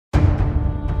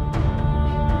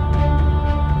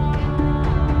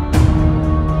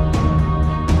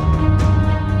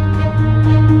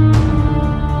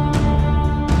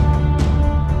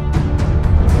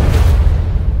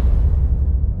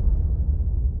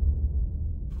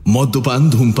মদ্যপান,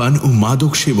 ধূমপান ও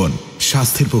মাদক সেবন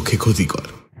স্বাস্থ্যের পক্ষে ক্ষতিকর।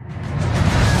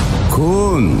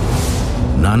 খুন,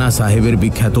 নানা সাহেবের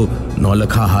বিখ্যাত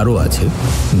নলখা হারও আছে,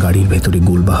 গাড়ির ভেতরে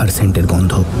গুলবাহার সেন্টের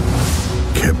গন্ধ।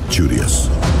 ক্যাপচুরিয়াস।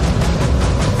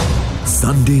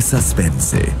 সানডে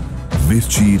সাসপেন্সে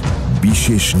মির্চির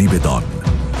বিশেষ নিবেদন,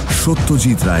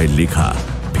 সত্যজিৎ রায়ের লেখা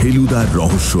ফেলুদার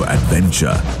রহস্য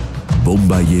অ্যাডভেঞ্চার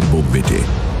বোম্বাইয়ের বোম্বেটে।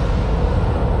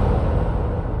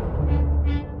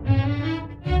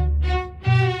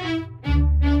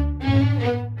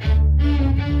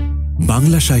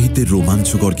 বাংলা সাহিত্যের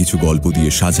রোমাঞ্চকর কিছু গল্প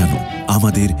দিয়ে সাজানো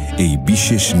আমাদের এই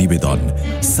বিশেষ নিবেদন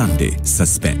সানডে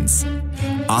সাসপেন্স।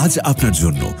 আজ আপনার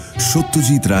জন্য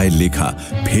সত্যজিৎ রায়ের লেখা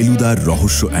ফেলুদার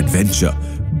রহস্য অ্যাডভেঞ্চার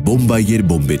বোম্বাইয়ের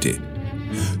বোম্বেটে।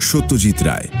 সত্যজিৎ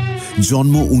রায়,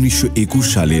 জন্ম 1921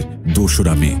 সালের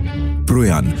 2রা মে,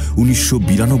 প্রয়াণ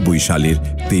 1992 সালের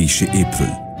 23শে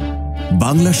এপ্রিল।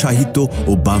 বাংলা সাহিত্য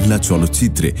ও বাংলা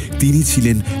চলচ্চিত্রে তিনি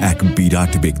ছিলেন এক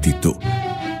বিরাট ব্যক্তিত্ব।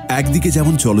 একদিকে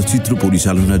যেমন চলচ্চিত্র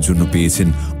পরিচালনার জন্য পেয়েছেন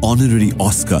honorary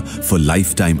Oscar for life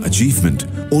time achievement,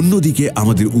 অন্যদিকে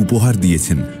আমাদের উপহার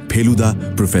দিয়েছেন ফেলুদা,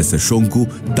 প্রফেসর শঙ্কু,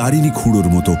 তারিণী খুড়োর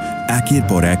মতো একের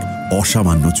পর এক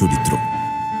অসামান্য চরিত্র।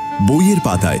 বইয়ের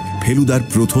পাতায় ফেলুদার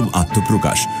প্রথম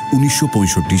আত্মপ্রকাশ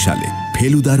 1965 সালে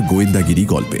ফেলুদার গোয়েন্দাগিরি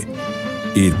গল্পে।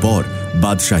 এরপর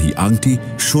বাদশাহী আংটি,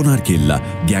 সোনার কেল্লা,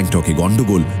 গ্যাংটকে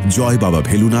গন্ডগোল, জয় বাবা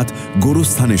ভেলুনাথ,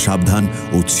 গোরস্থানে সাবধান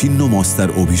ও ছিন্ন মস্তার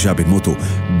অভিশাপের মতো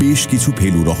বেশ কিছু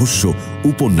ফেলু রহস্য,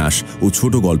 উপন্যাস ও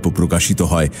ছোট গল্প প্রকাশিত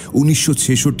হয়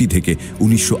 1966 থেকে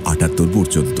 1978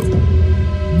 পর্যন্ত।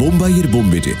 বোম্বাইয়ের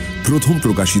বোম্বেটে প্রথম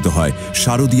প্রকাশিত হয়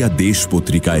শারদীয়া দেশ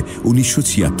পত্রিকায়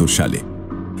 1976 সালে।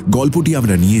 গল্পটি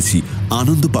আমরা নিয়েছি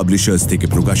আনন্দ পাবলিশার্স থেকে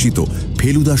প্রকাশিত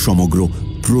ফেলুদা সমগ্র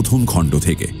প্রথম খণ্ড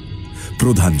থেকে।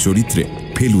 প্রধান চরিত্রে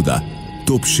ফেলুদা,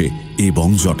 তোপসে এবং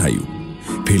জটায়ু।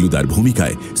 ফেলুদার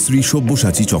ভূমিকায় শ্রী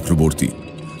সব্যসাচী চক্রবর্তী,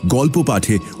 গল্প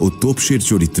পাঠে ও তোপসের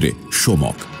চরিত্রে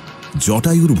সোমক,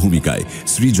 জটায়ুর ভূমিকায়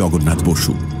শ্রী জগন্নাথ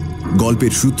বসু।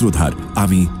 গল্পের সূত্রধার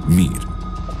আমি মীর।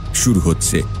 শুরু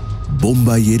হচ্ছে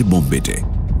বোম্বাইয়ের বোম্বেটে।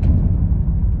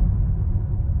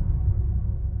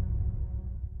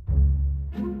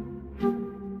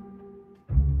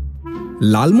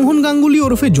 লালমোহন গাঙ্গুলি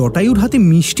ওরফে জটায়ুর হাতে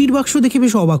মিষ্টির বাক্স দেখে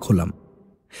বেশ অবাক হলাম।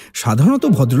 সাধারণত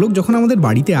ভদ্রলোক যখন আমাদের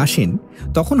বাড়িতে আসেন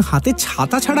তখন হাতে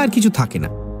ছাতা ছাড়া আর কিছু থাকে না।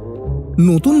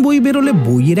 নতুন বই বেরোলে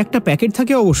বইয়ের একটা প্যাকেট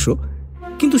থাকে অবশ্য,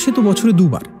 কিন্তু সে তো বছরে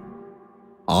 2বার।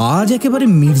 আজ একেবারে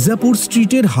মির্জাপুর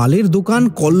স্ট্রিটের হালের দোকান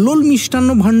কল্লোল মিষ্টান্ন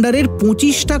ভাণ্ডারের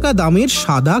 25 টাকা দামের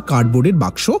সাদা কার্ডবোর্ডের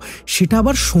বাক্স, সেটা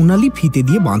আবার সোনালি ফিতে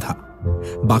দিয়ে বাঁধা।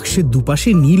 বাক্সের দুপাশে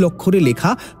নীল অক্ষরে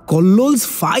লেখা কল্লোলস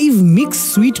 5 মিক্স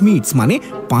সুইট মিটস, মানে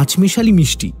 5 মেশালি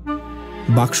মিষ্টি।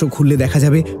 বাক্স খুললে দেখা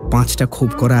যাবে 5টা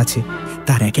খোপ করা আছে,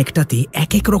 তার এক একটাতে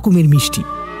এক এক রকমের মিষ্টি।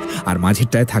 আর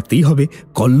মাঝেরটায় থাকতেই হবে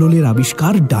কল্লোলের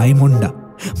আবিষ্কার ডায়মন্ডা,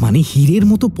 মানে হীরের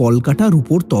মতো পলকাটার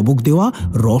উপর তবক দেওয়া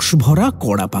রস ভরা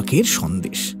কড়া পাকের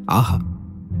সন্দেশ। আহা!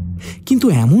 কিন্তু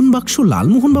এমন বাক্স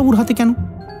লালমোহন বাবুর হাতে কেন?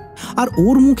 আর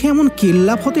ওর মুখে এমন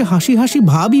কেল্লাফতে হাসি হাসি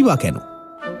ভাবই বা কেন?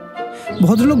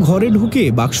 ভদ্রলোক ঘরে ঢুকে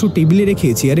বাক্স টেবিলে রেখে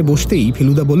চেয়ারে বসতেই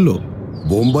ফেলুদা বলল,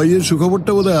 বোম্বাইয়ের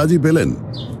সুখবরটা বোধহয় আজই পেলেন।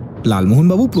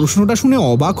 লালমোহনবাবু প্রশ্নটা শুনে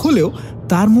অবাক হলেও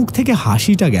তার মুখ থেকে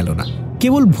হাসিটা গেল না,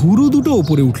 কেবল ভুরু দুটো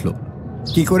ওপরে উঠল।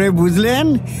 কি করে বুঝলেন?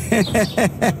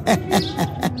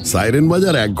 সাইরেন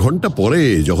বাজার 1 ঘন্টা পরে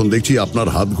যখন দেখছি আপনার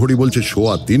হাত ঘড়ি বলছে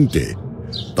 3:15,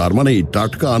 তার মানে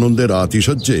টাটকা আনন্দের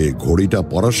আতিশয্যে ঘড়িটা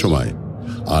পড়ার সময়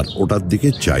আর ওটার দিকে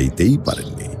চাইতেই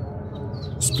পারেননি।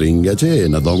 স্প্রিং গেছে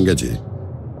না দম গেছে?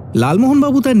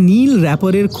 লালমোহনবাবু তার নীল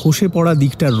র্যাপারের খসে পড়া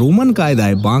দিকটা রোমান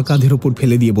কায়দায় বাঁ কাঁধের ওপর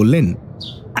ফেলে দিয়ে বললেন,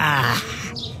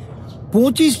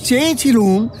 25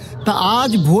 চেয়েছিলুম, তা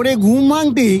আজ ভোরে ঘুম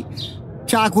ভাঙতে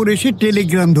চা করে সে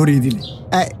টেলিগ্রাম ধরিয়ে দিলে।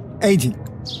 এই যে,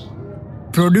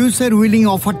 producer willing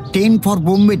offer 10 for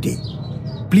বোম্বেটে,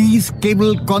 please cable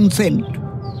consent.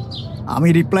 আমি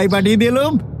রিপ্লাই পাঠিয়ে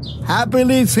দিলাম,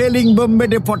 happily selling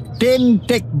বোম্বেটে for 10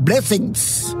 take blessings.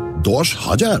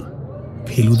 10,000?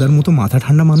 ফেলুদার মতো মাথা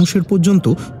ঠান্ডা মানুষের পর্যন্ত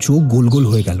চোখ গোল গোল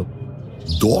হয়ে গেল।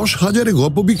 10,000-এ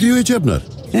গল্প বিক্রি হয়েছে আপনার?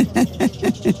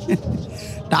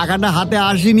 টাকাটা হাতে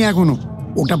আসেনি এখনো,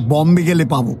 ওটা বম্বে গেলে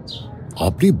পাবো।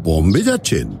 আপনি বম্বে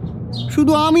যাচ্ছেন?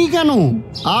 শুধু আমি কেন,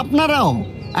 আপনারাও,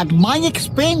 অ্যাট মাই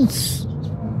এক্সপেন্স।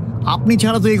 আপনি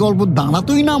ছাড়া তো এই গল্প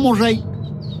দাঁড়াতোই না মশাই।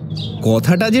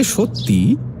 কথাটা যে সত্যি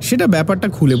সেটা ব্যাপারটা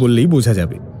খুলে বললেই বোঝা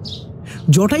যাবে।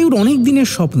 জটায়ুর অনেক দিনের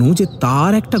স্বপ্ন যে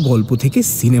তার একটা গল্প থেকে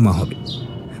সিনেমা হবে।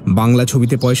 বাংলা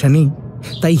ছবিতে পয়সা নেই,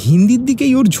 তাই হিন্দির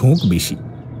দিকেই ওর ঝোঁক বেশি।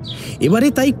 এবারে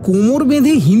তাই কোমর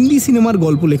বেঁধে হিন্দি সিনেমার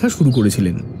গল্প লেখা শুরু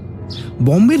করেছিলেন।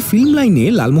 বম্বের ফিল্ম লাইনে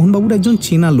লালমোহনবাবুর একজন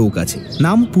চেনা লোক আছে,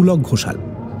 নাম পুলক ঘোষাল।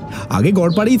 আগে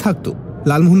গড়পাড়েই থাকতো,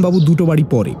 লালমোহনবাবু দুটো বাড়ি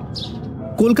পরে।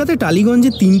 কলকাতায়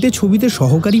টালিগঞ্জে 3টে ছবিতে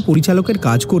সহকারী পরিচালকের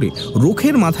কাজ করে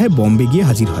রোখের মাথায় বম্বে গিয়ে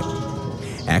হাজির হয়।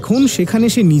 এখন সেখানে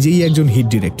সে নিজেই একজন হিট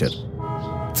ডিরেক্টর।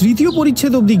 তৃতীয়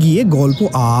পরিচ্ছেদ অবধি গিয়ে গল্প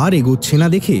আর এগোচ্ছে না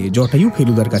দেখে জটায়ু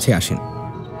ফেলুদার কাছে আসেন।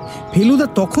 ফেলুদা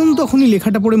তখনই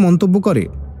লেখাটা পড়ে মন্তব্য করে,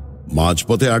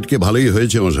 মাঝপথে আটকে ভালোই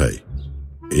হয়েছে মশাই,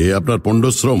 এ আপনার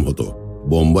পণ্ডশ্রম হতো,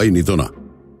 বোম্বাই নিত না।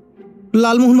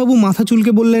 লালমোহনবাবু মাথা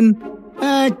চুলকে বললেন,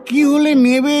 কি হলে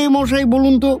নেবে মশাই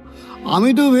বলুন তো? আমি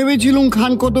তো ভেবেছিলুম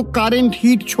খান কত কারেন্ট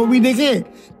হিট ছবি দেখে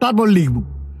তারপর লিখব।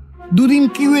 দুদিন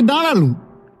কি হয়ে দাঁড়ালুম,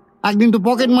 একদিন তো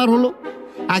পকেট মার হলো,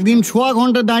 একদিন সোয়া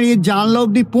ঘন্টা দাঁড়িয়ে জানলা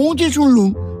অব্দি পৌঁছে শুনলুম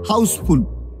হাউসফুল।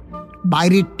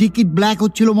 বাইরের টিকিট ব্ল্যাক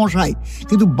হচ্ছিল মশাই,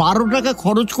 কিন্তু 12 টাকা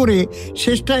খরচ করে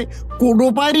শেষটায়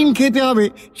কোডোপাইরিন খেতে হবে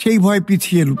সেই ভয়ে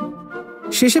পিছিয়ে এলুম।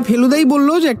 শেষে ফেলুদাই বলল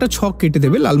যে একটা ছক কেটে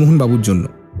দেবে লালমোহনবাবুর জন্য।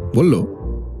 বলল,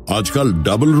 আজকাল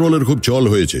ডাবল রোলের খুব চল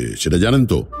হয়েছে, সেটা জানেন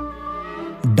তো?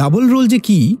 ডাবল রোল যে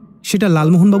কি সেটা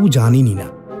লালমোহনবাবু জানেনই না।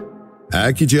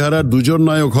 একই চেহারার দুজন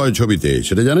নায়ক হয় ছবিতে,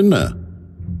 সেটা জানেন না?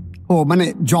 ও মানে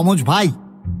যমজ ভাই?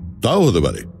 তাও হতে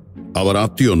পারে, আবার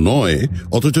আত্মীয় নয়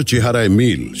অথচ চেহারায়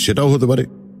মিল, সেটাও হতে পারে।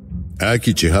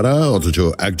 একই চেহারা অথচ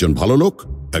একজন ভালো লোক,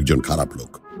 একজন খারাপ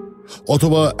লোক,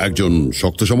 অথবা একজন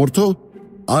শক্ত সমর্থ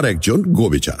আর একজন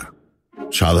গোবেচারা।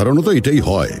 সাধারণত এটাই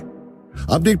হয়।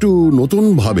 আপনি একটু নতুন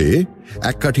ভাবে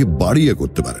এক কাঠি বাড়িয়ে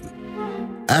করতে পারেন।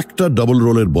 একটা ডাবল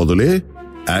রোলের বদলে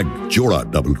এক জোড়া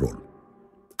ডাবল রোল।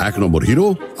 1 নম্বর হিরো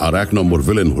আর 1 নম্বর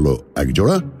ভিলেন হলো এক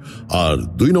জোড়া, আর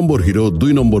 2 নম্বর হিরো 2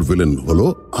 নম্বর ভিলেন হলো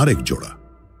আরেক জোড়া।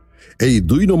 এই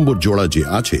 2 নম্বর জোড়া যে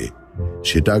আছে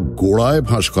সেটা গোড়ায়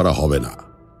ফাঁস করা হবে না।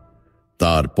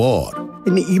 তারপর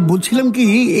বলছিলাম কি,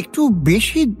 একটু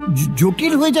বেশি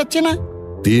জটিল হয়ে যাচ্ছে না?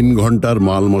 3 ঘন্টার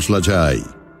মাল মশলা চাই।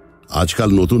 আজকাল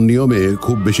নতুন নিয়মে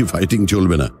খুব বেশি ফাইটিং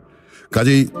চলবে না,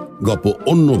 কাজেই গল্প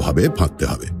অন্যভাবে ফাঁকতে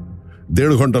হবে।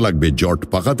 1.5 ঘন্টা লাগবে জট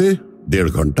পাকাতে, 1.5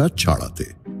 ঘন্টা ছাড়াতে।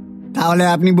 তাহলে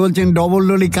আপনি বলছেন ডবল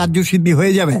রোলই কার্যসিদ্ধি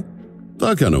হয়ে যাবে? তা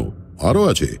কেন, আরো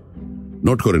আছে,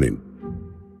 নোট করে নিন।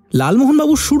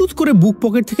 লালমোহনবাবু শুরুত করে বুক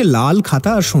পকেট থেকে লাল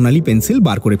খাতা আর সোনালি পেন্সিল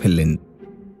বার করে ফেললেন।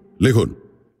 লিখুন,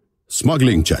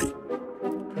 স্মাগলিং চাই,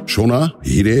 সোনা,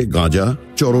 হিরে, গাঁজা,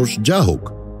 চরস যা হোক।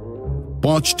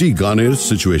 5টি গানের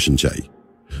সিচুয়েশন চাই,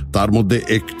 তার মধ্যে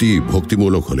একটি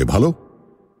ভক্তিমূলক হলে ভালো।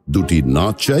 2টি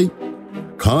নাচ চাই,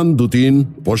 খান 2-3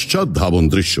 পশ্চাৎ ধাবন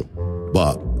দৃশ্য বা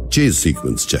চেজ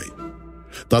সিকোয়েন্স চাই।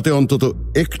 তাতে অন্তত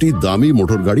একটি দামি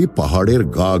মোটর গাড়ি পাহাড়ের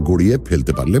গা গড়িয়ে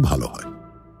ফেলতে পারলে ভালো হয়।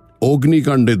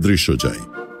 অগ্নিকাণ্ডের দৃশ্য চাই,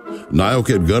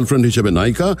 নায়কের গার্লফ্রেন্ড হিসেবে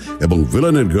নায়িকা এবং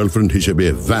ভিলেনের গার্লফ্রেন্ড হিসেবে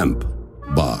ভ্যাম্প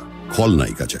বা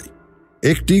খলনায়িকা চাই।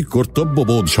 একটি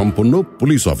কর্তব্যবোধ সম্পন্ন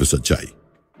পুলিশ অফিসার চাই।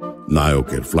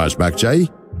 নায়কের ফ্ল্যাশব্যাক চাই,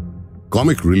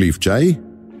 কমিক রিলিফ চাই।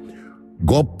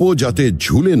 গপ্প যাতে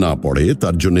ঝুলে না পড়ে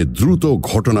তার জন্য দ্রুত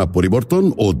ঘটনা পরিবর্তন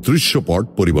ও দৃশ্যপট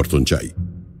পরিবর্তন চাই।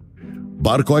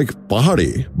 বার কয়েক পাহাড়ে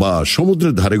বা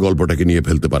সমুদ্রের ধারে গল্পটাকে নিয়ে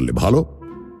ফেলতে পারলে ভালো,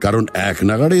 কারণ এক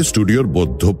নাগাড়ে স্টুডিওর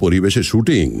বদ্ধ পরিবেশে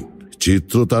শুটিং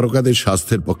চিত্র তারকাদের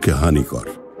স্বাস্থ্যের পক্ষে হানিকর।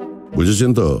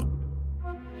 বুঝেছেন তো?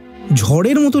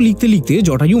 ঝড়ের মতো লিখতে লিখতে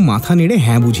জটায়ু মাথা নেড়ে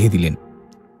হ্যাঁ বুঝিয়ে দিলেন।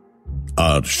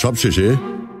 আর সবশেষে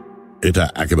এটা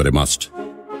একেবারে মাস্ট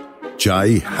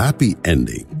চাই, হ্যাপি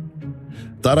এন্ডিং।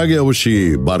 তার আগে অবশ্যই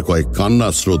বার কয়েক কান্না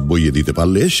স্রোত বইয়ে দিতে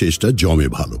পারলে শেষটা জমে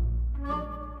ভালো।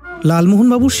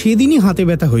 লালমোহনবাবু সেদিনই হাতে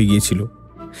ব্যথা হয়ে গিয়েছিল।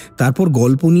 তারপর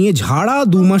গল্প নিয়ে ঝাড়া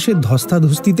 2 মাসের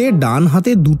ধস্তাধস্তিতে ডান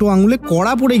হাতে 2টো আঙুলে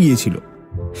কড়া পড়ে গিয়েছিল।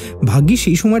 ভাগ্যি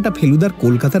সেই সময়টা ফেলুদার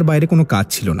কলকাতার বাইরে কোনো কাজ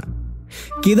ছিল না।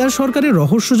 কেদার সরকারের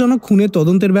রহস্যজনক খুনের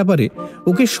তদন্তের ব্যাপারে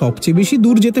ওকে সবচেয়ে বেশি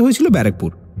দূর যেতে হয়েছিল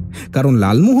ব্যারাকপুর, কারণ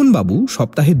লালমোহনবাবু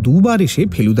সপ্তাহে 2 বার এসে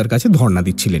ফেলুদার কাছে ধর্ণা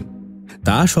দিচ্ছিলেন।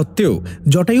 তা সত্ত্বেও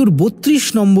জটায়ুর 32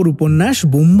 নম্বর উপন্যাস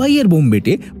বোম্বাইয়ের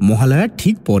বোম্বেটে মহালয়ার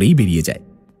ঠিক পরেই বেরিয়ে যায়।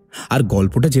 আর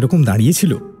গল্পটা যেরকম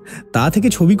দাঁড়িয়েছিল তা থেকে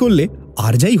ছবি করলে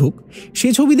আর যাই হোক, সে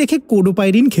ছবি দেখে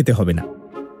কোডোপাইরিন খেতে হবে না।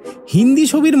 হিন্দি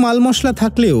ছবির মাল মশলা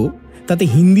থাকলেও তাতে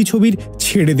হিন্দি ছবির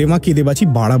ছেড়ে দেমা কেঁদেবাচি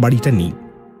বাড়াবাড়িটা নেই।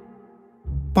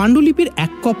 পাণ্ডুলিপির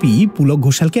 1 কপি পুলক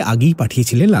ঘোষালকে আগেই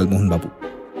পাঠিয়েছিলেন লালমোহনবাবু।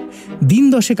 দিন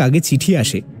 10 আগে চিঠি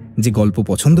আসে যে গল্প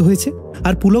পছন্দ হয়েছে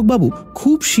আর পুলকবাবু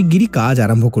খুব শিগগিরই কাজ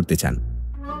আরম্ভ করতে চান।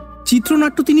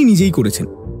 চিত্রনাট্য তিনি নিজেই করেছেন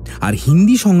আর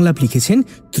হিন্দি সংলাপ লিখেছেন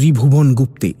ত্রিভুবন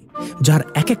গুপ্তে, যার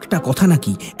এক একটা কথা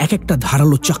নাকি এক একটা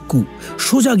ধারালো চাক্কু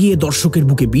সোজা গিয়ে দর্শকের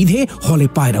বুকে বিঁধে হলে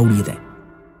পায়রা উড়িয়ে দেয়।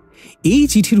 এই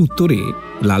চিঠির উত্তরে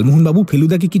লালমোহনবাবু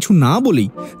ফেলুদাকে কিছু না বলেই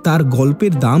তার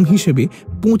গল্পের দাম হিসেবে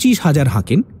 25,000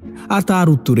 হাঁকেন, আর তার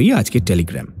উত্তরেই আজকের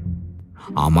টেলিগ্রাম।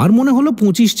 আমার মনে হলো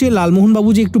 25 চেয়ে লালমোহনবাবু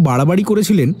যে একটু বাড়াবাড়ি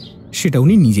করেছিলেন সেটা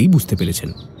উনি নিজেই বুঝতে পেরেছেন।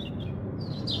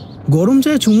 গরম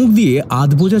চায়ে চুমুক দিয়ে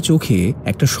আধবোজা চোখে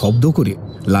একটা শব্দ করে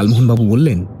লালমোহনবাবু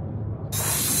বললেন,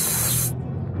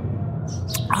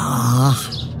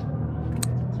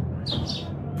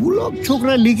 পুলক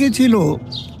ছোকরা লিখেছিল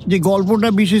যে গল্পটা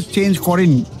বিশেষ চেঞ্জ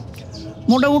করেনি।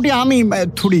 মোটামুটি আমি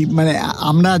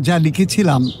আমরা যা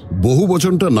লিখেছিলাম। বহু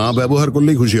বচনটা না ব্যবহার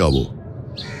করলেই খুশি হব।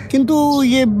 কিন্তু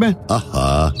আহা,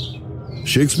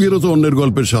 শেক্সপিয়ারও তো অন্যের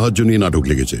গল্পের সাহায্য নিয়ে নাটক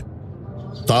লিখেছে।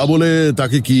 তা বলে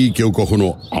তাকে কি কেউ কখনো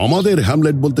আমাদের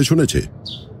হ্যামলেট বলতে শুনেছে?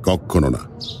 কখনো না।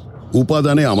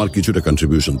 উপাদানে আমার কিছুটা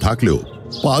কন্ট্রিবিউশন থাকলেও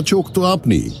পাচক তো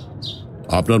আপনি।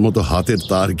 আপনার মতো হাতের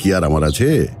তার কি আর আমার আছে?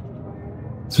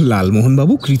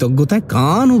 লালমোহনবাবু কৃতজ্ঞতায়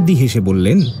কান অবধি হেসে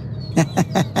বললেন,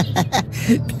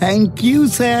 thank you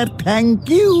sir, thank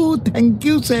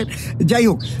you sir. যাই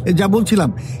হোক, যা বলছিলাম,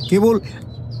 কেবল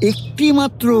একটি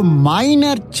মাত্র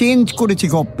মাইনার চেঞ্জ করেছি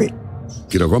গপ্পে।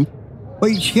 কিরকম?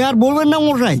 ওই সে আর বলবেন না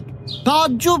মশাই,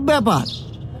 তাজ্জব ব্যাপার।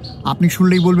 আপনি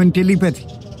শুনলেই বলবেন টেলিপ্যাথি।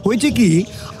 হয়েছে কি,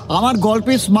 আমার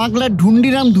গল্পে স্মাগলার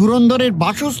ঢুন্ডিরাম ধুরন্ধরের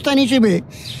বাসস্থান হিসেবে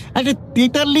একটা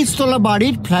 43 তলা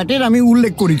বাড়ির ফ্ল্যাটের আমি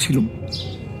উল্লেখ করেছিলাম।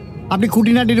 আপনি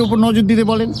খুঁটিনাটির ওপর নজর দিতে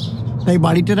বলেন, তাই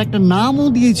বাড়িটার একটা নামও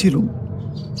দিয়েছিলাম,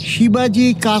 শিবাজি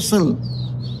কাসল।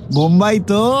 বোম্বাই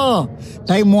তো,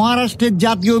 তাই মহারাষ্ট্রের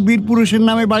জাতীয় বীর পুরুষের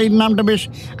নামে বাড়ির নামটা বেশ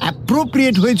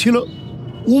অ্যাপ্রোপ্রিয়েট হয়েছিল।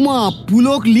 উমা,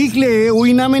 পুলক লিখলে ওই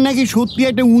নামে নাকি সত্যি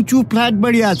একটা উঁচু ফ্ল্যাট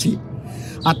বাড়ি আছে,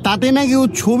 আর তাতে নাকি ও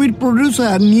ছবির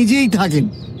প্রডিউসার নিজেই থাকেন।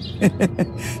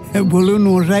 বলুন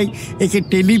মশাই, একে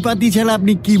টেলিপাতি ছাড়া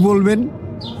আপনি কি বলবেন?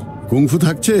 কুংফু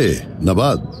থাকছে না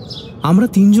বাদ? আমরা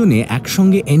তিনজনে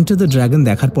একসঙ্গে এন্টার দ্য ড্রাগন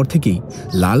দেখার পর থেকেই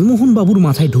লালমোহন বাবুর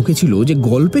মাথায় ঢুকেছিল যে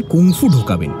গল্পে কুংফু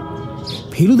ঢোকাবেন।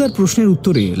 ফেলুদার প্রশ্নের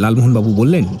উত্তরে লালমোহন বাবু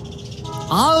বললেন,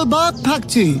 আলবাত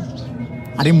থাকছে।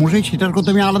 আরে মশাই, সেটার কথা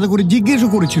আমি আলাদা করে জিজ্ঞেসও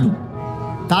করেছিলাম।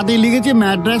 তাদের লিখেছে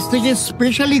ম্যাড্রাস থেকে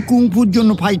স্পেশালি কুংফুর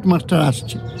জন্য ফাইট মাস্টার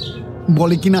আসছে,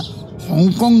 বলে কিনা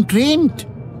হংকং ট্রেন্ড।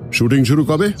 শুটিং শুরু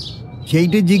কবে?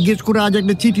 সেইটা জিজ্ঞেস করে আজ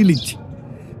একটা চিঠি লিখছি।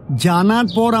 জানার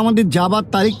পর আমাদের যাবার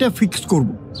তারিখটা ফিক্স করব।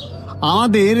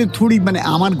 আমাদের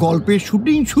আমার গল্পের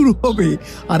শুটিং শুরু হবে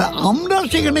আর আমরা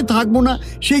সেখানে থাকবো না,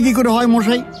 সে কি করে হয়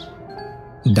মশাই?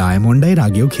 ডায়মন্ডায়ের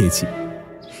আগেও খেয়েছি,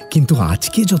 কিন্তু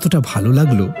আজকে যতটা ভালো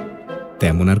লাগলো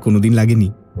তেমন আর কোনোদিন লাগেনি।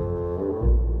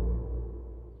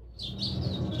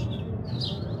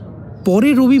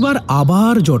 পরের রবিবার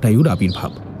আবার জটায়ুর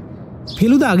আবির্ভাব।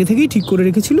 ফেলুদা আগে থেকেই ঠিক করে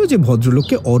রেখেছিল যে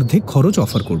ভদ্রলোককে অর্ধেক খরচ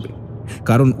অফার করবে,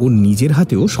 কারণ ওর নিজের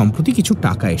হাতেও সম্প্রতি কিছু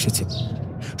টাকা এসেছে।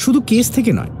 শুধু কেস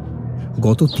থেকে নয়,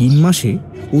 গত 3 মাসে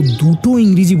ও 2টো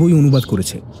ইংরেজি বই অনুবাদ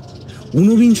করেছে।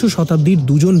 19 শতাব্দীর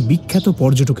 2জন বিখ্যাত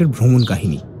পর্যটকের ভ্রমণ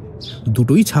কাহিনী।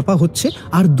 2টোই ছাপা হচ্ছে,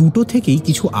 আর 2টো থেকেই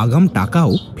কিছু আগাম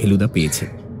টাকাও ফেলুদা পেয়েছে।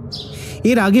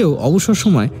 এর আগেও অবসর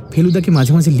সময় ফেলুদাকে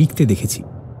মাঝে মাঝে লিখতে দেখেছি,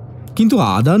 কিন্তু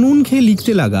আদা নুন খেয়ে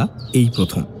লিখতে লাগা এই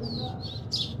প্রথম।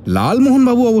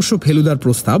 লালমোহনবাবু অবশ্য ফেলুদার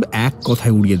প্রস্তাব এক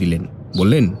কথায় উড়িয়ে দিলেন,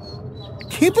 বললেন,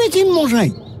 খেপেছেন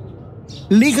মশাই,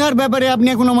 লেখার ব্যাপারে আপনি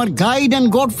এখন আমার গাইড অ্যান্ড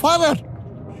গডফাদার।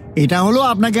 এটা হলো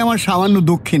আপনাকে আমার সামান্য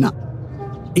দক্ষিণা।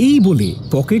 এই বলে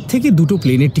পকেট থেকে 2টো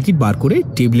প্লেনের টিকিট বার করে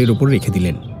টেবিলের ওপর রেখে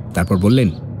দিলেন। তারপর বললেন,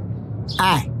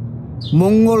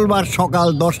 মঙ্গলবার সকাল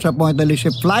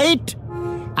 10:45 ফ্লাইট,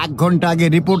 1 ঘন্টা আগে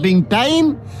রিপোর্টিং টাইম।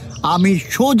 আমি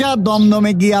সোজা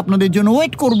দমদমে গিয়ে আপনাদের জন্য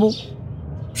ওয়েট করব।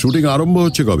 শুটিং আরম্ভ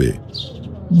হচ্ছে কবে?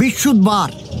 বৃহস্পতিবার,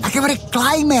 একেবারে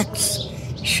ক্লাইম্যাক্স।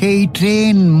 সেই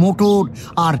ট্রেন, মোটর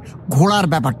আর ঘোড়ার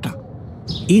ব্যাপারটা।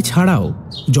 এছাড়াও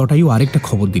জটায়ু আরেকটা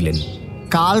খবর দিলেন।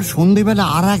 কাল সন্ধেবেলা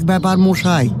আর এক ব্যাপার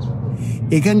মশাই।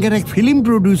 এখানকার এক ফিল্ম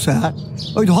প্রডিউসার,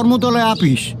 ওই ধর্মতলায়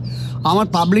আপিস, আমার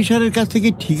পাবলিশারের কাছ থেকে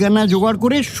ঠিকানা জোগাড়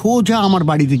করে সোজা আমার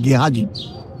বাড়িতে গিয়ে হাজির।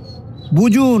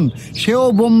 বুঝুন, সেও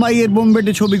বোম্বাইয়ের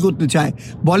বোম্বেতে ছবি করতে চায়,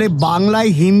 বলে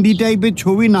বাংলায় হিন্দি টাইপের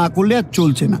ছবি না করলে আর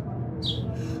চলছে না।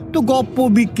 তো গপ্প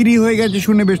বিক্রি হয়ে গেছে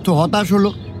শুনে বেশ তো হতাশ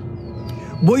হলো।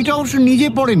 বইটা অবশ্য নিজে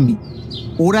পড়েননি,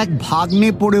 ওর এক ভাগ্নে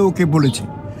পড়ে ওকে বলেছে।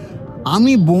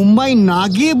 আমি বোম্বাই না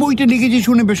গিয়ে বইটা লিখেছি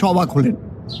শুনে বেশ অবাক হলেন।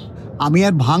 আমি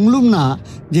আর ভাঙলুম না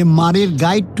যে মারের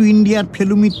গাইড টু ইন্ডিয়ার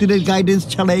ফেলু মিত্রের গাইডেন্স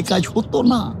ছাড়া এই কাজ হতো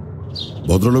না।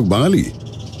 ভদ্রলোক বাঙালি?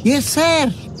 ইয়েস স্যার,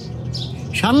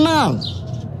 সান্নাল,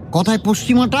 কথায়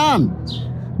পশ্চিমা টান।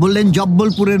 বললেন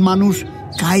জব্বলপুরের মানুষ,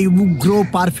 গায়ে উগ্র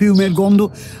পারফিউমের গন্ধ।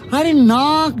 আরে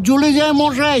নাক জ্বলে যায়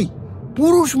মশাই,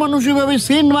 পুরুষ মানুষ এভাবে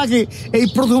সেন্ট মাখে এই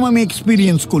প্রথম আমি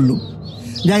এক্সপিরিয়েন্স করলুম।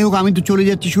 যাই হোক, আমি তো চলে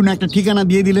যাচ্ছি শুনে একটা ঠিকানা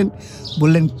দিয়ে দিলেন।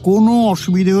 বললেন কোনো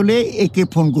অসুবিধে হলে একে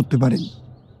ফোন করতে পারেন,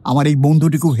 আমার এই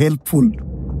বন্ধুটি খুব হেল্পফুল।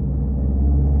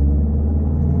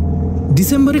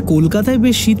 ডিসেম্বরে কলকাতায়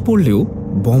বেশ শীত পড়লেও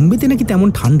বম্বেতে নাকি তেমন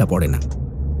ঠান্ডা পড়ে না।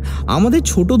 আমাদের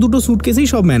ছোট 2টো সুটকেসেই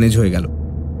সব ম্যানেজ হয়ে গেল।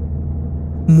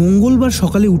 মঙ্গলবার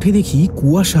সকালে উঠে দেখি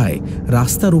কুয়াশায়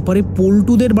রাস্তার ওপারে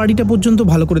পল্টুদের বাড়িটা পর্যন্ত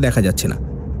ভালো করে দেখা যাচ্ছে না।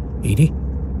 এই রে,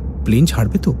 প্লেন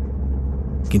ছাড়বে তো?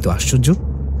 কিন্তু আশ্চর্য,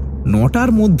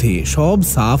 9টার মধ্যে সব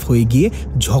সাফ হয়ে গিয়ে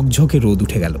ঝকঝকে রোদ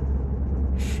উঠে গেল।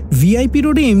 ভিআইপি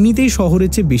রোডে এমনিতেই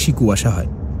শহরের চেয়ে বেশি কুয়াশা হয়,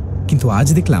 কিন্তু আজ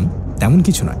দেখলাম তেমন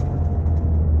কিছু নয়।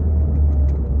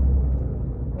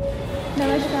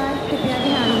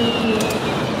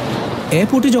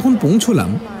 এয়ারপোর্টে যখন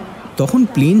পৌঁছলাম তখন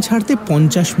প্লেন ছাড়তে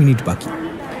 50 মিনিট বাকি।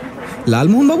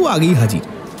 লালমোহনবাবু আগেই হাজির,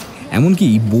 এমনকি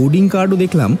বোর্ডিং কার্ডও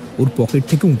দেখলাম ওর পকেট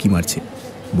থেকে উঁকি মারছে।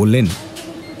 বললেন,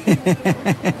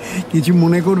 কিছু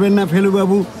মনে করবেন না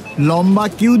ফেলুবাবু, লম্বা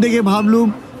কিউ দেখে ভাবলুম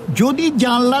যদি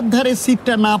জানলার ধারে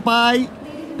সিটটা না পাই,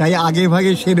 তাই আগে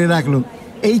ভাগে সেরে রাখলাম।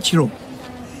 এই ছিল,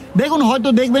 দেখুন হয়তো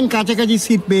দেখবেন কাছাকাছি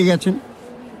সিট পেয়ে গেছেন।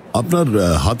 আপনার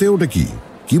হাতে ওটা কি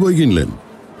কি বই কিনলেন?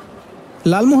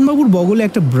 লালমোহনবাবুর বগলে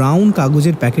একটা ব্রাউন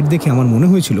কাগজের প্যাকেট দেখে আমার মনে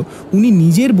হয়েছিল উনি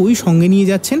নিজের বই সঙ্গে নিয়ে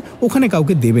যাচ্ছেন ওখানে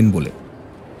কাউকে দেবেন বলে।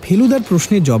 ফেলুদার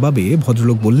প্রশ্নের জবাবে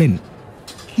ভদ্রলোক বললেন,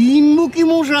 কিনবো কি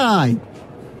মশাই,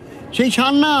 সেই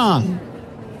সান্নাল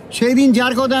সেই দিন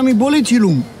যার কথা আমি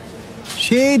বলেছিলুম,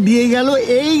 সে দিয়ে গেল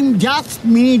এই জাস্ট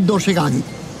মিনিট 10 আগে।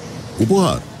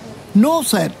 উপহার? নো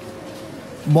স্যার,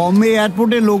 বম্বে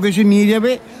এয়ারপোর্টে লোক এসে নিয়ে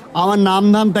যাবে, আমার নাম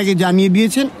ধাম তাকে জানিয়ে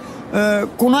দিয়েছেন।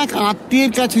 কোনো এক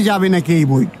আত্মীয়ের কাছে যাবে নাকি এই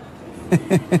বই।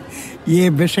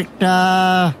 বেশ একটা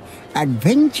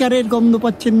অ্যাডভেঞ্চারের গন্ধ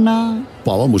পাচ্ছেন না?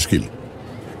 পাওয়া মুশকিল,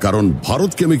 কারণ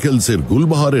ভারত কেমিক্যালসের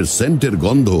গুলবাহারের সেন্টের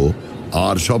গন্ধ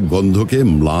আর সব গন্ধকে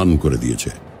ম্লান করে দিয়েছে।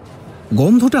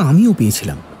 গন্ধটা আমিও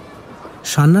পেয়েছিলাম।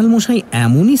 সান্নাল মশাই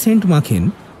এমনই সেন্ট মাখেন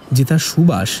যে তার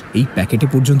সুবাস এই প্যাকেটে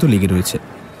পর্যন্ত লেগে রয়েছে।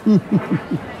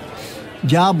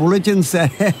 যা বলেছেন স্যার,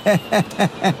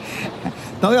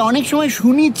 তবে অনেক সময়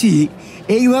শুনেছি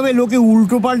এইভাবে লোকে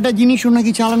উল্টোপাল্টা জিনিসও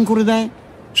নাকি চালান করে দেয়।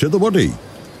 সে তো বটেই,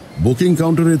 বুকিং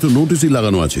কাউন্টারে তো নোটিশই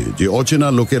লাগানো আছে যে অচেনা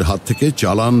লোকের হাত থেকে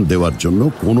চালান দেওয়ার জন্য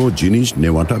কোনো জিনিস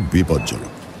নেওয়াটা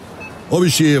বিপজ্জনক।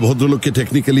 অবশ্যই ভদ্রলোককে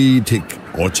টেকনিক্যালি ঠিক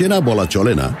অচেনা বলা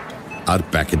চলে না, আর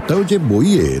প্যাকেটটাও যে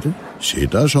বইয়ের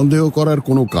সেটা সন্দেহ করার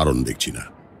কোনো কারণ দেখছি না।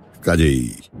 কাজেই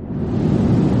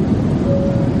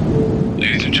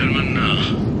Ladies and gentlemen,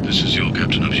 this is your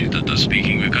Captain Abhijit Datta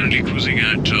speaking. We're currently cruising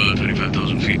at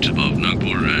 35,000 feet above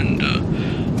Nagpur and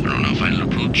are on our final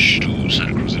approach to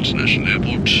Santa Cruz International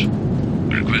Airport.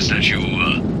 We request that you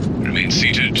remain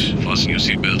seated, fasten your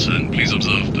seatbelts and please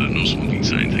observe the no smoking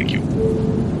sign. Thank you.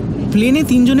 প্লেনে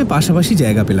তিনজনে পাশাপাশি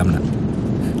জায়গা পেলাম না।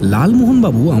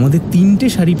 লালমোহনবাবু আমাদের 3টে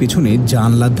সারি পেছনে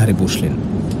জানলার ধারে বসলেন।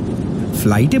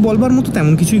 ফ্লাইটে বলবার মতো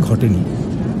তেমন কিছুই ঘটেনি,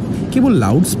 কেবল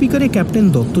লাউড স্পিকারে ক্যাপ্টেন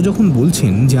দত্ত যখন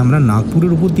বলছেন যে আমরা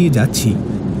নাগপুরের উপর দিয়ে যাচ্ছি,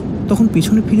 তখন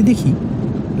পেছনে ফিরে দেখি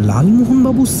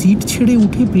লালমোহনবাবু সিট ছেড়ে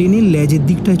উঠে প্লেনের লেজের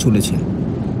দিকটায় চলেছেন।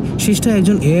 শেষটা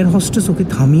একজন এয়ার হোস্টেস ওকে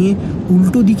থামিয়ে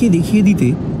উল্টো দিকে দেখিয়ে দিতে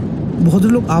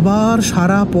ভদ্রলোক আবার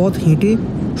সারা পথ হেঁটে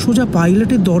সোজা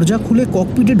পাইলটের দরজা খুলে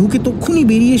ককপিটে ঢুকে তক্ষুনি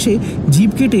বেরিয়ে এসে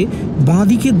জিপ কেটে বাঁ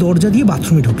দিকের দরজা দিয়ে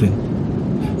বাথরুমে ঢুকলেন।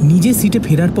 নিজে সিটে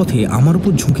ফেরার পথে আমার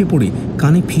উপর ঝুঁকে পড়ে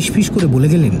কানে ফিসফিস করে বলে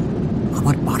গেলেন,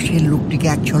 আমার পাশের লোকটিকে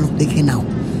এক ঝলক দেখে নাও,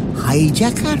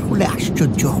 হাইজ্যাকার হলে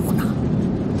আশ্চর্য হব না।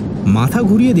 মাথা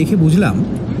ঘুরিয়ে দেখে বুঝলাম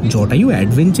জটায়ু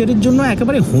অ্যাডভেঞ্চারের জন্য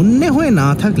একেবারে হন্যে হয়ে না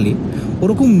থাকলে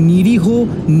ওরকম নিরীহ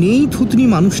নেই থুতনি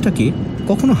মানুষটাকে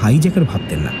কখনো হাইজ্যাকার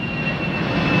ভাবতেন না।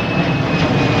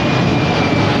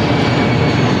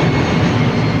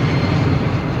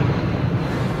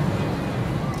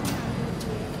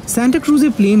 সান্টা ক্রুজে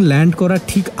প্লেন ল্যান্ড করার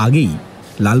ঠিক আগেই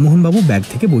লালমোহনবাবু ব্যাগ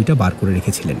থেকে বইটা বার করে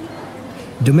রেখেছিলেন।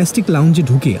 ডোমেস্টিক লাউঞ্জে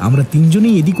ঢুকে আমরা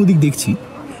তিনজনেই এদিক ওদিক দেখছি,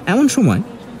 এমন সময়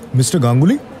মিস্টার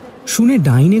গাঙ্গুলি শুনে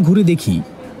ডাইনে ঘুরে দেখি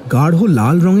গাঢ়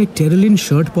লাল রঙের টেরেলিন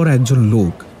শার্ট পরা একজন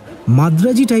লোক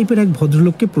মাদ্রাজি টাইপের এক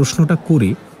ভদ্রলোককে প্রশ্নটা করে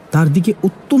তার দিকে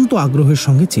অত্যন্ত আগ্রহের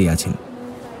সঙ্গে চেয়ে আছেন।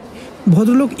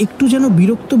 ভদ্রলোক একটু যেন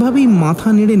বিরক্তভাবেই মাথা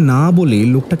নেড়ে না বলে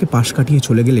লোকটাকে পাশ কাটিয়ে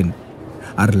চলে গেলেন,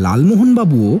 আর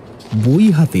লালমোহনবাবুও বই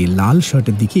হাতে লাল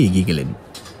শার্টের দিকে এগিয়ে গেলেন।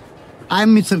 I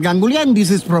am mister Ganguly and this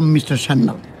is from mister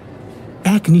Sanyal.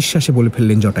 এক নিঃশ্বাসে বলে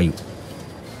ফেললেন জটায়ু।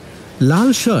 লাল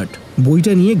শার্ট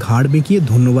বইটা নিয়ে ঘাড় বেঁকিয়ে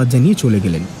ধন্যবাদ জানিয়ে চলে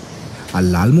গেলেন, আর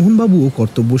লালমোহনবাবুও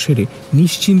কর্তব্য সেরে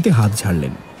নিশ্চিন্তে হাত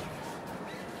ঝাড়লেন।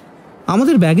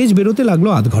 আমাদের ব্যাগেজ বেরোতে লাগলো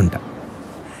আধ ঘন্টা।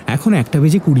 এখন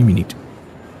 1:20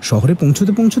 শহরে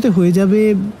পৌঁছতে পৌঁছতে হয়ে যাবে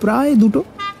প্রায় 2টো।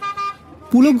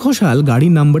 পুলক ঘোষাল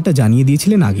গাড়ির নাম্বারটা জানিয়ে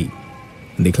দিয়েছিলেন আগেই।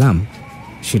 দেখলাম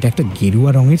সেটা একটা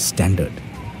গেরুয়া রঙের স্ট্যান্ডার্ড।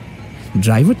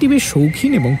 ড্রাইভারটি বেশ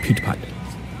শৌখিন এবং ফিটফাট,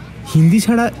 হিন্দি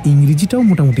ছাড়া ইংরেজিটাও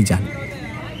মোটামুটি জানে।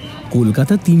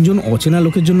 কলকাতা 3জন অচেনা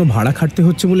লোকের জন্য ভাড়া খাটতে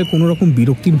হচ্ছে বলে কোনো রকম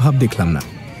বিরক্তির ভাব দেখলাম না,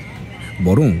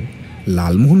 বরং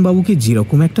লালমোহনবাবুকে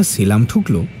যেরকম একটা সেলাম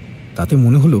ঠুকলো তাতে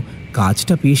মনে হলো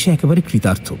কাজটা পেয়ে সে একেবারে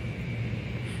কৃতার্থ।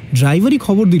 ড্রাইভারই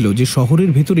খবর দিল যে শহরের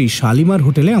ভেতরেই শালিমার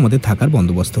হোটেলে আমাদের থাকার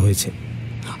বন্দোবস্ত হয়েছে,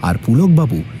 আর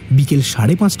পুলকবাবু বিকেল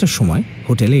 5:30টার সময়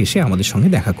হোটেলে এসে আমাদের সঙ্গে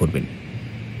দেখা করবেন।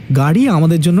 গাড়ি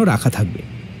আমাদের জন্য রাখা থাকবে,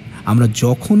 আমরা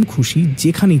যখন খুশি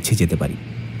যেখানে ইচ্ছে যেতে পারি।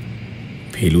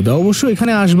 ফেলুদা অবশ্য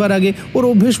এখানে আসবার আগে ওর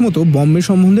অভ্যেস মতো বম্বে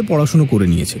সম্বন্ধে পড়াশুনো করে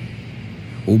নিয়েছে।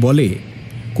 ও বলে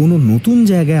কোনো নতুন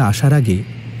জায়গায় আসার আগে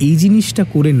এই জিনিসটা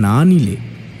করে না নিলে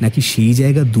নাকি সেই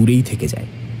জায়গা দূরেই থেকে যায়।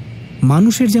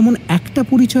 মানুষের যেমন একটা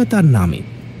পরিচয় তার নামে,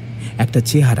 একটা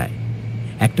চেহারায়,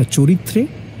 একটা চরিত্রে,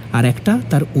 আর একটা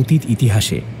তার অতীত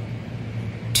ইতিহাসে,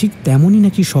 ঠিক তেমনই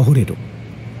নাকি শহরেরও।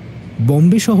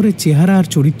 বম্বে শহরের চেহারা আর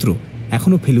চরিত্র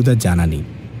এখনও ফেলুদার জানা নেই,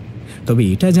 তবে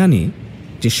এটা জানে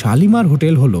যে শালিমার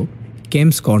হোটেল হল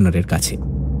কেমস কর্নারের কাছে।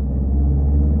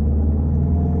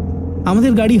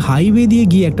 আমাদের গাড়ি হাইওয়ে দিয়ে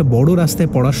গিয়ে একটা বড় রাস্তায়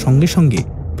পড়ার সঙ্গে সঙ্গে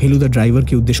ফেলুদা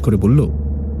ড্রাইভারকে উদ্দেশ্য করে বলল,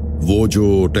 वो जो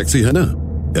टैक्सी है ना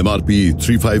MRP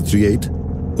 3538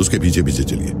 उसके पीछे पीछे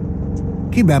चलिए।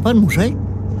 কি ব্যাপার মশাই?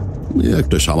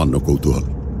 একটা সামান্য কৌতূহল।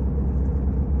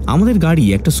 আমাদের গাড়ি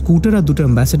একটা স্কুটার আর দুটো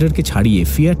অ্যাম্বাসেডারকে ছাড়িয়ে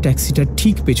ফিয়ার ট্যাক্সিটার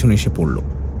ঠিক পেছনে এসে পড়ল।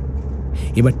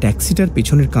 এবার ট্যাক্সিটার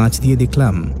পেছনের কাঁচ দিয়ে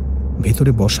দেখলাম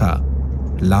ভেতরে বসা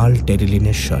লাল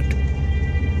টেরিলিনের শার্ট।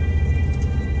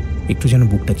 একটু যেন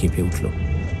বুকটা কেঁপে উঠল।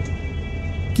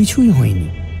 কিছুই হয়নি,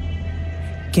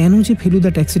 কেন যে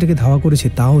ফেলুদা ট্যাক্সিটাকে ধাওয়া করেছে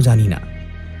তাও জানি না,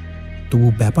 তবু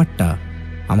ব্যাপারটা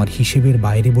আমার হিসেবের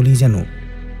বাইরে বলেই যেন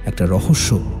একটা রহস্য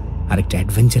আর একটা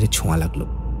অ্যাডভেঞ্চারের ছোঁয়া লাগলো।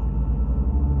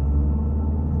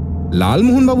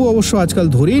 লালমোহনবাবু অবশ্য আজকাল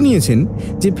ধরেই নিয়েছেন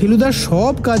যে ফেলুদার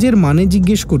সব কাজের মানে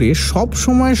জিজ্ঞেস করে সব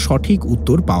সময় সঠিক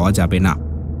উত্তর পাওয়া যাবে না,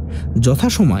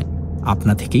 যথাসময়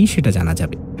আপনা থেকেই সেটা জানা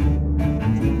যাবে।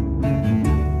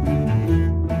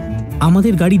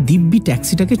 আমাদের গাড়ি দিব্যি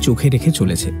ট্যাক্সিটাকে চোখে রেখে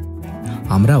চলেছে।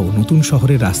 আমরাও নতুন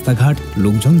শহরের রাস্তাঘাট,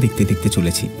 লোকজন দেখতে দেখতে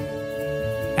চলেছি।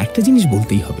 একটা জিনিস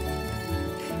বলতেই হবে,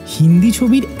 হিন্দি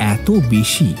ছবির এত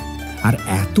বেশি আর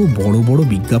এত বড় বড়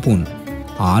বিজ্ঞাপন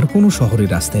আর কোনো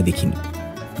শহরের রাস্তায় দেখিনি।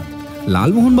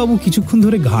 লালমোহনবাবু কিছুক্ষণ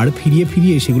ধরে ঘাড় ফিরিয়ে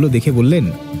ফিরিয়ে সেগুলো দেখে বললেন,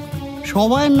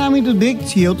 সবাইয়ের নামই তো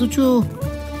দেখছি, অথচ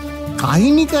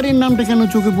কাহিনীকারের নামটা কেন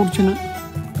চোখে পড়ছে না?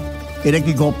 এরা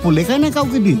কি গপ্প লেখায় না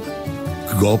কাউকে দিয়ে?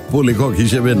 গপ্প লেখক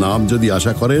হিসেবে নাম যদি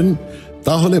আশা করেন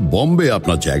তাহলে বম্বে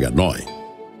আপনার জায়গা নয়।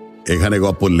 এখানে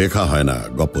গপ্প লেখা হয় না,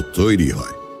 গপ্প তৈরি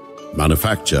হয়,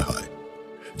 ম্যানুফ্যাকচার হয়।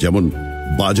 যেমন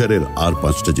বাজারের আর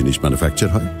 5টা জিনিস ম্যানুফ্যাকচার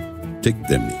হয়, ঠিক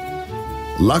তেমনি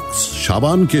লাক্স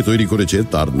সাবান কে তৈরি করেছে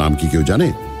তার নাম কি কেউ জানে?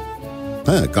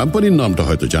 হ্যাঁ, কোম্পানির নামটা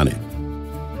হয়তো জানে।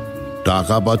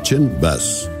 টাকা পাচ্ছেন, ব্যাস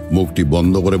মুখটি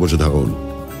বন্ধ করে বসে থাকুন,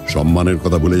 সম্মানের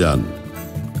কথা ভুলে যান।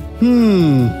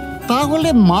 তাহলে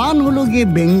মান হলো গিয়ে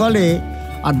বেঙ্গলে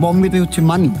আর বম্বেতে হচ্ছে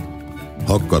মানি।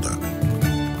 হক কথা।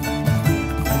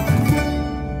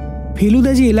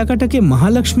 ফেলুদা যে এলাকাটাকে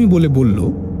মহালক্ষ্মী বলে বলল,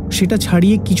 সেটা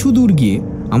ছাড়িয়ে কিছু দূর গিয়ে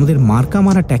আমাদের মার্কা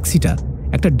মারা ট্যাক্সিটা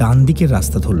একটা ডান দিকের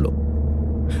রাস্তা ধরল।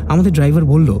 আমাদের ড্রাইভার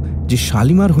বলল যে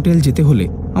শালিমার হোটেল যেতে হলে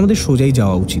আমাদের সোজাই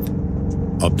যাওয়া উচিত।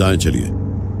 আব দাঁয়ে চালিয়ে।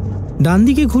 ডান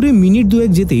দিকে ঘুরে মিনিট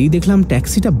দুয়েক যেতেই দেখলাম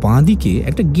ট্যাক্সিটা বাঁ দিকে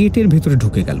একটা গেটের ভেতরে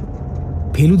ঢুকে গেল।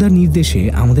 ফেলুদার নির্দেশে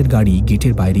আমাদের গাড়ি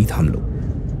গেটের বাইরেই থামল।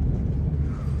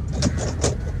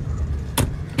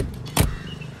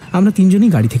 আমরা তিনজনই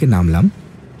গাড়ি থেকে নামলাম,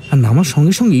 আর নামার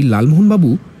সঙ্গে সঙ্গেই লালমোহনবাবু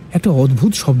একটা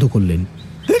অদ্ভুত শব্দ করলেন।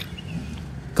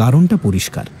 কারণটা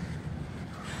পরিষ্কার,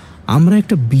 আমরা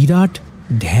একটা বিরাট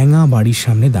ঢ্যাঙা বাড়ির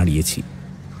সামনে দাঁড়িয়েছি।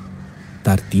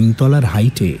 তার 3 তলার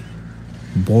হাইটে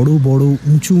বড় বড়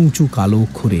উঁচু উঁচু কালো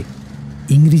অক্ষরে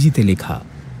ইংরেজিতে লেখা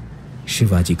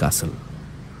শিবাজি কাসল।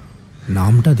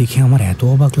 নামটা দেখে আমার এত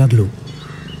অবাক লাগলো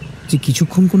যে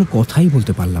কিছুক্ষণ কোনো কথাই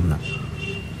বলতে পারলাম না।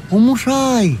 ও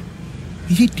মশাই,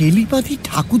 এই যে টেলিপ্যাথি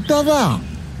ঠাকুর দাদা।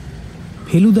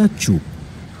 ফেলুদা চুপ।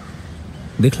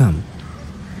 দেখলাম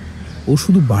ও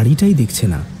শুধু বাড়িটাই দেখছে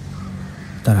না,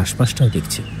 তার আশপাশটাও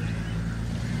দেখছে।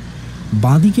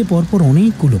 বাঁদিকে পরপর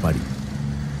অনেকগুলো বাড়ি,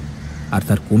 আর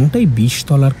তার কোনোটাই 20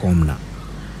 তলার কম না।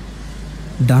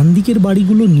 ডান দিকের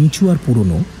বাড়িগুলো নিচু আর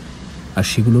পুরনো, আর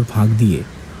সেগুলোর ফাঁক দিয়ে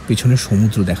পেছনে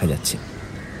সমুদ্র দেখা যাচ্ছে।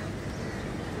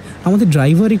 আমাদের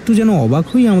ড্রাইভার একটু যেন অবাক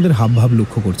হয়ে আমাদের হাবভাব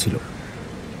লক্ষ্য করছিল।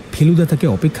 ফেলুদা তাকে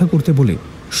অপেক্ষা করতে বলে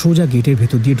সোজা গেটের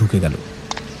ভেতর দিয়ে ঢুকে গেল।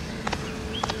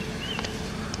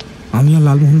 আমি আর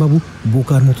লালমোহনবাবু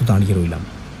বোকার মতো দাঁড়িয়ে রইলাম।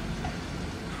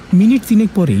 মিনিট 3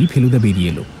 পরেই ফেলুদা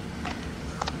বেরিয়ে এলো।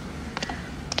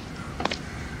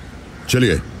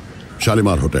 চলিয়ে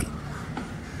শালিমার হোটেল।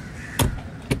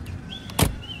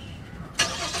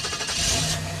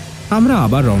 আমরা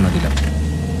আবার রওনা দিলাম।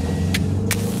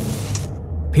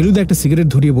 ফেলুদা একটা সিগারেট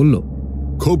ধরিয়ে বলল,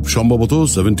 খুব সম্ভবত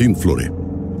 17 ফ্লোরে,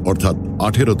 অর্থাৎ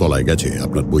 18 তলায় গেছে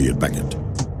আপনার বইয়ের প্যাকেট।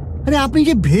 আরে আপনি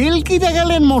যে ভেল কি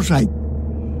দেখালেন মশাই?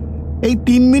 এই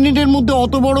 3 মিনিটের মধ্যে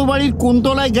অত বড় বাড়ির কোন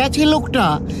তলায় গেছে লোকটা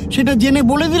সেটা জেনে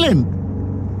বলে দিলেন?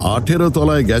 18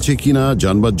 তলায় গেছে কিনা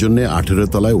জানবার জন্য 18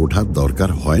 তলায় ওঠার দরকার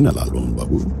হয় না লালমোহন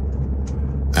বাবু।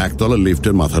 একতলার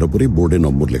লিফটের মাথার উপরে বোর্ডে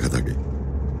নম্বর লেখা থাকে।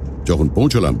 যখন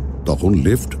পৌঁছলাম তখন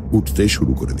লিফট উঠতে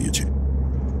শুরু করে দিয়েছে।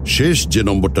 শেষ যে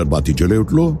নম্বরটার বাতি জ্বলে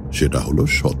উঠল সেটা হলো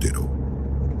 17।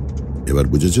 এবার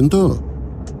বুঝেছেন তো?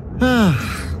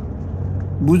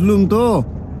 বুঝলুম তো,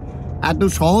 এত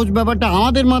সহজ ব্যাপারটা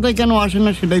আমাদের মাথায় কেন আসে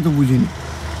না সেটাই তো বুঝিনি।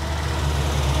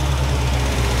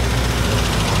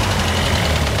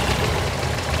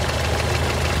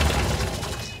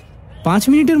 পাঁচ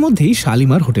মিনিটের মধ্যেই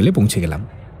শালিমার হোটেলে পৌঁছে গেলাম।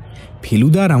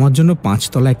 ফেলুদা আর আমার জন্য 5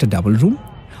 তলা একটা ডাবল রুম,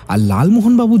 আর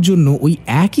লালমোহনবাবুর জন্য ওই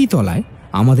একই তলায়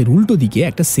আমাদের উল্টো দিকে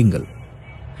একটা সিঙ্গল।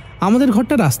 আমাদের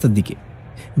ঘরটা রাস্তার দিকে,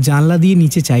 জানলা দিয়ে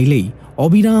নিচে চাইলেই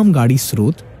অবিরাম গাড়ির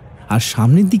স্রোত, আর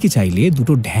সামনের দিকে চাইলে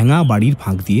দুটো ঢ্যাঙা বাড়ির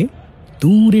ফাঁক দিয়ে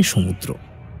দূরে সমুদ্র।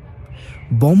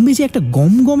 বম্বে যে একটা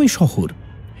গমগমে শহর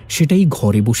সেটাই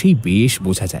ঘরে বসেই বেশ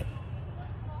বোঝা যায়।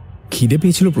 খিদে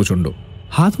পেয়েছিল প্রচণ্ড।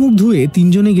 হাত মুখ ধুয়ে 3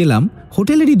 জনে গেলাম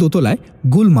হোটেলেরই দোতলায়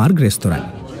গুলমার্গ রেস্তোরাঁয়।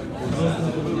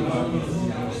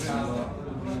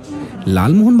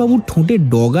 লালমোহনবাবুর ঠোঁটের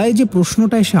ডগায় যে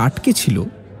প্রশ্নটা এসে আটকে ছিল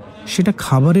সেটা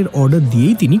খাবারের অর্ডার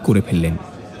দিয়েই তিনি করে ফেললেন।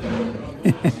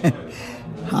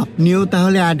 আপনিও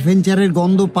তাহলে অ্যাডভেঞ্চারের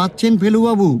গন্ধ পাচ্ছেন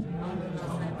ফেলুবাবু?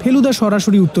 ফেলুদা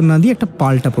সরাসরি উত্তর না দিয়ে একটা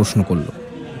পাল্টা প্রশ্ন করল।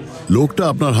 লোকটা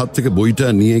আপনার হাত থেকে বইটা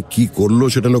নিয়ে কি করলো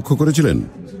সেটা লক্ষ্য করেছিলেন?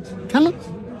 কেন?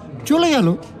 চলে গেল।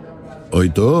 ওই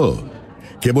তো,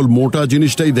 কেবল মোটা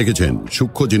জিনিসটাই দেখেছেন,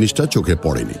 সূক্ষ্ম জিনিসটা চোখে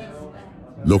পড়েনি।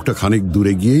 লোকটা খানিক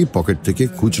দূরে গিয়েই পকেট থেকে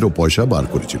খুচরো পয়সা বার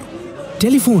করেছিল।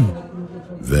 টেলিফোন।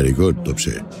 ভেরি গুড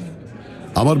তপসে।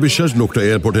 আমার বিশ্বাস লোকটা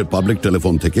এয়ারপোর্টের পাবলিক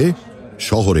টেলিফোন থেকে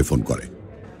শহরে ফোন করে।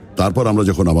 তারপর আমরা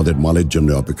যখন আমাদের মালের জন্য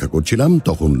অপেক্ষা করছিলাম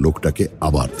তখন লোকটাকে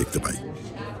আবার দেখতে পাই।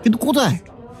 কিন্তু কোথায়?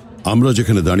 আমরা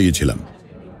যেখানে দাঁড়িয়েছিলাম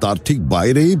তার ঠিক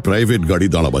বাইরেই প্রাইভেট গাড়ি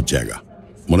দাঁড়াবার জায়গা,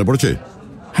 মনে পড়ছে?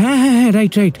 হ্যাঁ হ্যাঁ হ্যাঁ,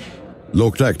 রাইট রাইট।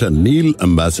 লোকটা একটা নীল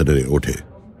অ্যাম্বাসেডারে ওঠে।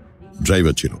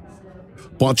 ড্রাইভার ছিল।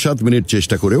 5-7 মিনিট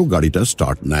চেষ্টা করেও গাড়িটা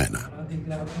স্টার্ট নেয় না।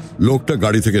 লোকটা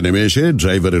গাড়ি থেকে নেমে এসে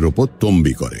ড্রাইভারের ওপর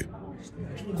তম্বি করে।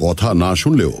 কথা না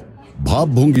শুনলেও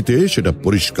ভাবভঙ্গিতে সেটা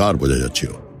পরিষ্কার বোঝা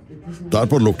যাচ্ছিল।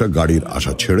 তারপর লোকটা গাড়ির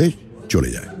আশা ছেড়ে চলে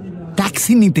যায়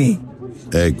ট্যাক্সি নিতে।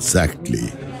 এক্স্যাক্টলি।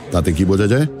 তাতে কি বোঝা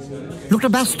যায়? লোকটা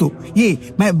ব্যস্ত,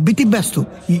 ব্যস্ত,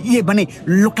 মানে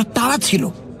লোকটা তাড়া ছিল।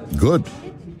 গুড।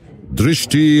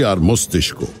 দৃষ্টি আর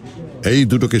মস্তিষ্ক এই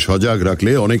দুটোকে সজাগ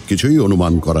রাখলে অনেক কিছুই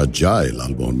অনুমান করা যায়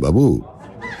লালমোহন বাবু।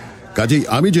 কাজেই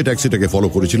আমি যে ট্যাক্সিটাকে ফলো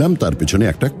করেছিলাম তার পিছনে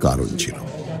একটা কারণ ছিল।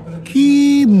 কি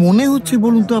মনে হচ্ছে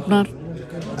বলুন তো আপনার?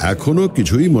 এখনো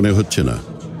কিছুই মনে হচ্ছে না,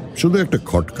 শুধু একটা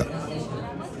খটকা।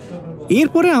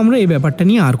 এরপরে আমরা এই ব্যাপারটা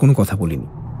নিয়ে আর কোনো কথা বলিনি।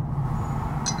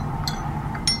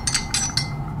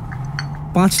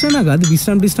 5টা নাগাদ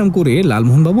বিশ্রাম করে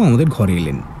লালমোহনবাবু আমাদের ঘরে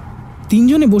এলেন। 3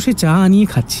 জনে বসে চা আনিয়ে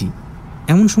খাচ্ছি,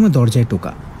 এমন সময় দরজায়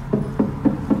টোকা।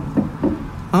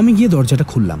 আমি গিয়ে দরজাটা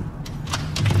খুললাম।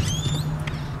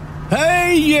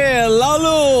 Hey, yeah,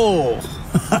 Lalu!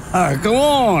 Come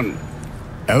on!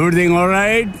 Everything all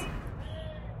right?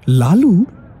 Lalu?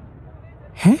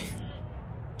 হ্যাঁ,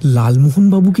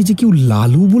 লালমোহনবাবুকে যে কেউ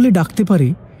লালু বলে ডাকতে পারে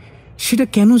সেটা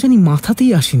কেন জানি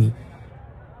মাথাতেই আসেনি।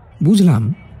 বুঝলাম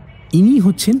ইনি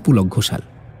হচ্ছেন পুলক ঘোষাল।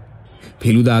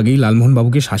 ফেলুদা আগেই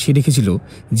লালমোহনবাবুকে শাসিয়ে রেখেছিল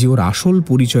যে ওর আসল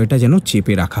পরিচয়টা যেন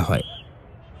চেপে রাখা হয়,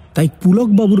 তাই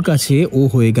পুলকবাবুর কাছে ও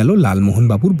হয়ে গেল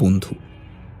লালমোহনবাবুর বন্ধু।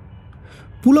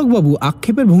 পুলকবাবু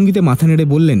আক্ষেপের ভঙ্গিতে মাথা নেড়ে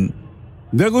বললেন,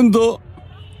 দেখুন তো,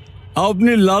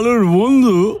 আপনি লালুর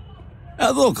বন্ধু,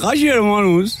 এত কাছের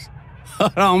মানুষ,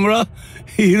 আর আমরা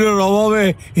হিরোর অভাবে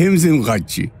হিমশিম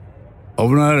খাচ্ছি।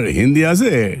 আপনার হিন্দি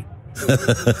আছে?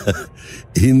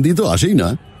 হিন্দি তো আসেই না,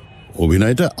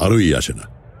 অভিনয়টা আরোই আসে না।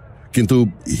 কিন্তু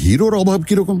হিরোর অভাব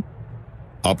কিরকম?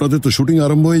 আপনাদের তো শুটিং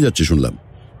আরম্ভ হয়ে যাচ্ছে শুনলাম।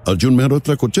 অর্জুন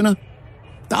মেহরোত্রা করছে না?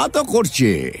 তা তো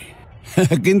করছে,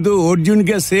 কিন্তু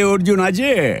অর্জুনকে সে অর্জুন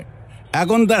আছে,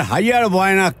 এখন তার হাজার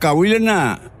বয়নাক্কা, বুঝলেন না?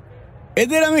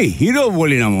 এদের আমি হিরো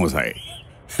বলি না মশাই,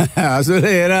 আসলে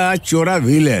এরা চোরা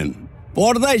ভিলেন।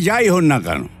 পর্দায় যাই হন না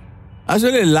কেন,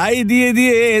 আসলে লাই দিয়ে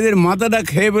দিয়ে এদের মাথাটা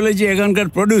খেয়ে ফেলেছে এখানকার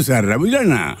প্রডিউসাররা, বুঝলেন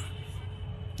না?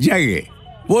 যাকে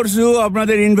পরশু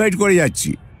আপনাদের ইনভাইট করে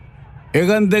যাচ্ছি।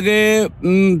 এখান থেকে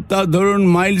তা ধরুন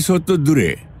মাইল 70 দূরে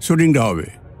শুটিংটা হবে।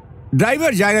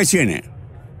 ড্রাইভার জায়গা চেনে,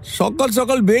 সকাল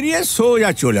সকাল বেরিয়ে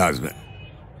সোজা চলে আসবেন।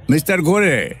 মিস্টার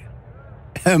গোরে,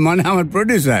 মানে আমার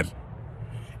প্রডিউসার,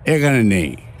 এখানে নেই।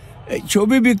 এই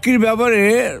ছবি বিক্রির ব্যাপারে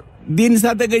দিন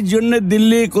 7 জন্য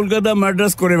দিল্লি, কলকাতা,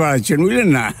 মাদ্রাস করে বেড়াচ্ছেন, বুঝলেন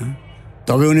না?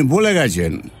 তবে উনি বলে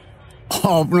গেছেন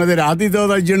আপনাদের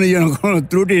আতিথ্যতার জন্য যেন কোনো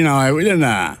ত্রুটি না হয়, বুঝলেন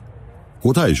না?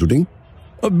 কোথায় শুটিং?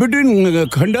 বিটুইন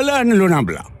খন্ডালা অ্যান্ড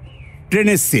লোনাবলা,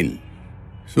 ট্রেনের সিন।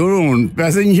 শুনুন,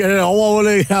 প্যাসেঞ্জারের অভাব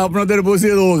হলে আপনাদের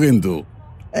বসিয়ে দেবো কিন্তু।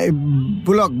 এই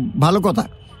পুলক, ভালো কথা।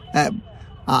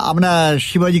 আমরা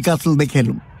শিবাজি ক্যাসল দেখে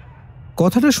এলুম।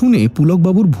 কথাটা শুনে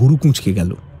পুলকবাবুর ভুরু কুঁচকে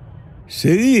গেল।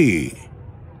 সেই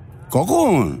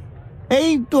কখন? এই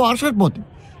তো আসার পথে,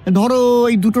 ধরো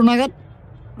এই 2টো নাগাদ।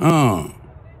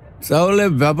 তাহলে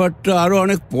ব্যাপারটা আরো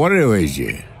অনেক পরে হয়েছে।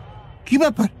 কি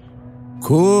ব্যাপার?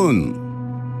 খুন।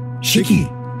 সে কি?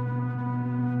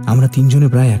 আমরা তিনজনে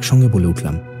প্রায় একসঙ্গে বলে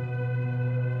উঠলাম।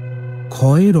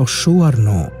 ক্ষয়, রস্য আর ন,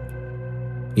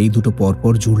 এই দুটো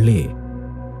পরপর জুড়লে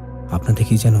আপনা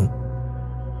থেকেই যেন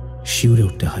শিউরে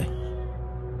উঠতে হয়।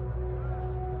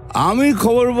 আমি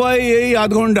খবর পাই এই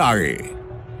আধ ঘন্টা আগে।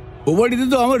 ও বাড়িতে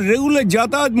তো আমার রেগুলার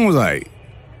যাতায়াত মশাই।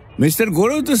 মিস্টার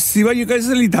গোরেও তো শিবাজি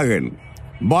ক্যাসেলই থাকেন,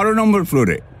 12 নম্বর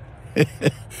ফ্লোরে।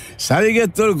 সারিকে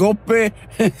তোর গপ্পে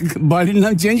বাড়ির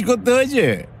নাম চেঞ্জ করতে হয়েছে।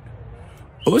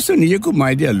 অবশ্য নিজে খুব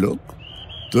মাইডিয়ার লোক।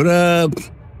 তোরা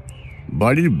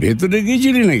বাড়ির ভেতরে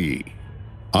গিয়েছিলি নাকি?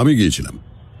 আমি গিয়েছিলাম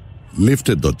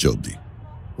লিফটের দরজা অবধি।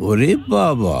 ওরে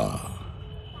বাবা,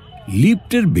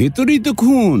 লিফটের ভেতরেই তো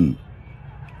খুন।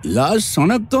 লাশ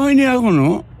শনাক্ত হয়নি এখনো।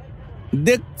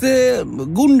 দেখতে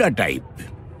গুন্ডা টাইপ।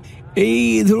 এই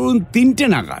ধরুন 3টে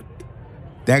নাগাদ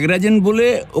ত্যাগরাজেন বলে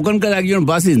ওখানকার একজন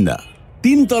বাসিন্দা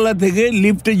 3 তলা থেকে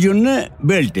লিফটের জন্য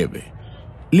বেল টেপে।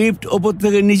 লিফট ওপর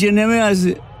থেকে নিচে নেমে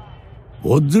আসে।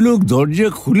 ভদ্রলোক দরজা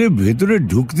খুলে ভেতরে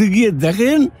ঢুকতে গিয়ে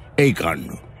দেখেন এই কাণ্ড।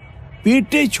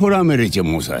 পেটে ছোড়া মেরেছে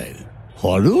মশাই।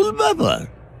 হরুল ব্যাপার।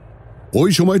 ওই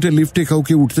সময়টা লিফটে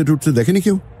কাউকে উঠতে টুটতে দেখেনি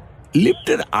কেউ?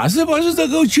 লিফটের আশেপাশে তো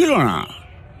কেউ ছিল না,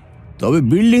 তবে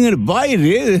বিল্ডিং এর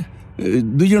বাইরে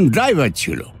 2জন ড্রাইভার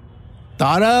ছিল।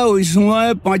 তারা ওই সময়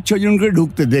 5-6 জনকে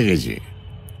ঢুকতে দেখেছে।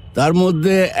 তার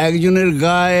মধ্যে একজনের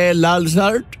গায়ে লাল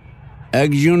শার্ট,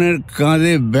 একজনের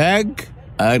কাঁধে ব্যাগ,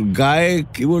 আর গায়ে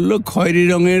কি বললো খয়েরি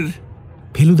রঙের।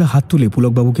 ফেলুদা হাত তুলে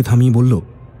পুলকবাবুকে থামিয়ে বলল,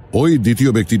 ওই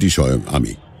দ্বিতীয় ব্যক্তিটি স্বয়ং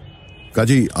আমি।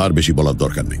 কাজেই আর বেশি বলার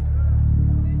দরকার নেই।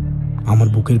 আমার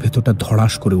বুকের ভেতরটা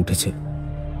ধড়াস করে উঠেছে।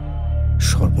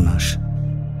 সর্বনাশ!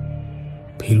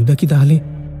 ফেলুদা কি তাহলে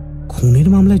খুনের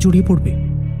মামলায় জড়িয়ে পড়বে?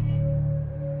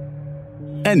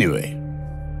 এনিওয়ে,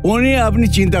 ও নিয়ে আপনি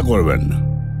চিন্তা করবেন না।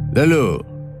 লালু,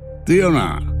 তুইও না।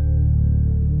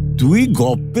 তুই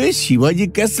গপ্পে শিবাজি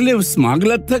ক্যাসলে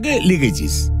স্মাগলার থেকে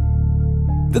লিখেছিস,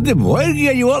 তাতে ভয়ের কি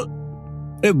আছে বল?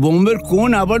 বোম্বের কোন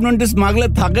অ্যাপার্টমেন্টে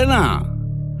স্মাগলার থাকে না?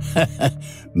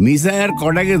 মিসাইয়ার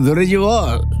কটাকে ধরেছে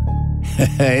বল?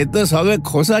 এ তো সবে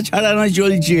খোসা ছাড়ানো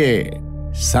চলছে।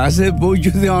 শ্বাসে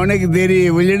পৌঁছতে অনেক দেরি,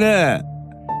 বুঝলি না?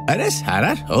 আরে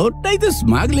সারা শহরটাই তো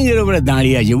স্মাগলিং এর উপরে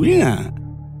দাঁড়িয়ে আছে, বুঝলি না?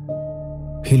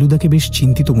 ফেলুদাকে বেশ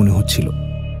চিন্তিত মনে হচ্ছিল।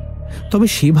 তবে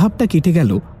সে ভাবটা কেটে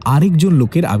গেল আরেকজন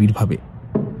লোকের আবির্ভাবে।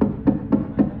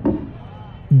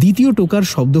 দ্বিতীয় টোকার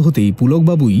শব্দ হতেই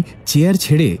পুলকবাবুই চেয়ার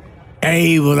ছেড়ে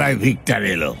এই বোধহয় ভিক্টর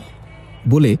এলো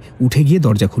বলে উঠে গিয়ে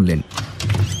দরজা খুললেন।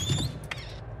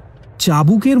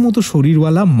 চাবুকের মতো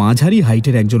শরীরওয়ালা মাঝারি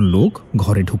হাইটের একজন লোক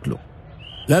ঘরে ঢুকল।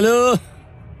 লালু,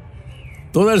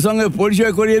 তোদের সঙ্গে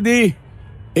পরিচয় করিয়ে দিই।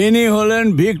 ইনি হলেন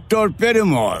Victor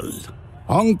Perumal,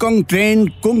 Hong Kong train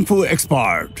kung fu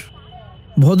expert.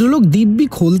 ভদ্রলোক দিব্যি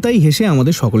খোলতাই হেসে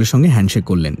আমাদের সকলের সঙ্গে হ্যান্ডশেক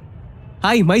করলেন।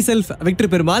 High, myself Victor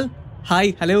Perumal. High,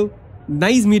 hello,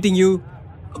 nice meeting you.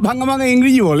 ভাঙা ভাঙা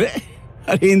ইংরেজি বলে,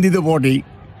 আর হিন্দি তো বটেই,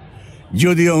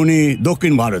 যদিও উনি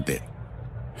দক্ষিণ ভারতের।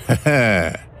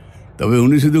 তবে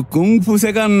উনি শুধু কুংফু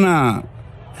শেখান না,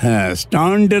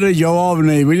 স্টান্টের জবাব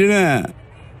নেই, বুঝলি না?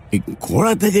 এই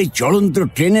ঘোড়া থেকে চলন্ত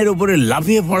ট্রেনের উপরে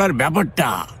লাফিয়ে পড়ার ব্যাপারটা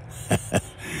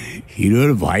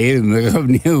হিরোর ভাইয়ের মেকআপ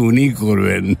নিয়ে উনি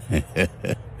করবেন।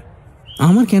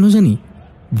 আমার কেন জানি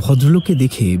ভদ্রলোককে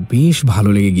দেখে বেশ ভালো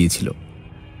লেগে গিয়েছিল।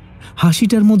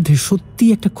 হাসিটার মধ্যে সত্যি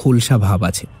একটা খোলসা ভাব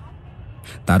আছে।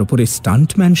 তার উপরে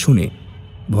স্টান্টম্যান শুনে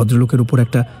ভদ্রলোকের উপর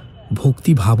একটা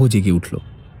ভক্তি ভাবও জেগে উঠল।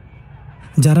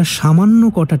 যারা সামান্য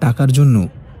কটা টাকার জন্য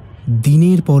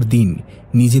দিনের পর দিন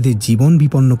নিজেদের জীবন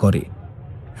বিপন্ন করে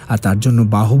আর তার জন্য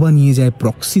বাহবা নিয়ে যায়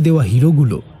প্রক্সি দেওয়া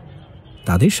হিরোগুলো,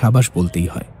 তাদের সাবাস বলতেই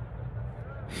হয়।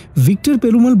 ভিক্টর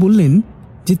পেরুমাল বললেন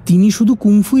যে তিনি শুধু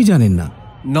কুংফুই জানেন না।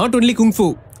 Not only kung fu,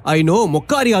 I know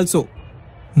মোক্কারি also.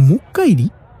 মুক্কাইরি?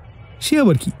 সে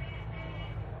আবার কি?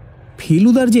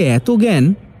 ফেলুদার যে এত জ্ঞান,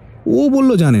 ও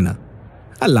বলল জানে না।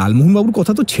 আর লালমোহনবাবুর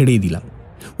কথা তো ছেড়েই দিলাম,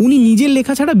 উনি নিজের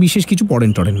লেখা ছাড়া বিশেষ কিছু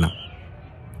পড়েন টড়েন না।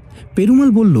 পেরুমাল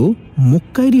বলল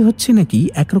মোক্কাইরি হচ্ছে নাকি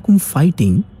একরকম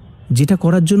ফাইটিং, যেটা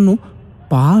করার জন্য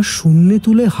পা শূন্যে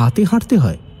তুলে হাতে হাঁটতে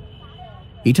হয়।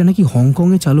 এটা নাকি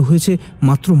হংকংয়ে চালু হয়েছে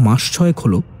মাত্র মাস 6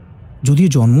 হলো, যদিও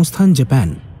জন্মস্থান জাপান।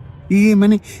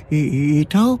 মানে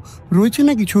এটাও রয়েছে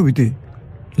নাকি ছবিতে?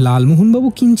 লালমোহনবাবু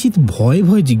কিঞ্চিত ভয়ে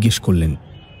ভয়ে জিজ্ঞেস করলেন।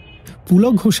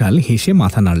 পুলক ঘোষাল হেসে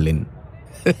মাথা নাড়লেন।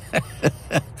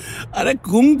 আরে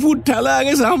কুংফুর ঠেলা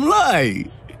আগে সামলাই।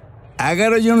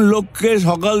 11 জন লোককে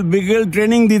সকাল বিকেল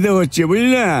ট্রেনিং দিতে হচ্ছে,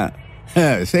 বুঝলি না?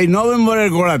 হ্যাঁ, সেই নভেম্বরের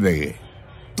গোড়া থেকে।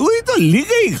 তুই তো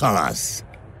লিগেই খালাস,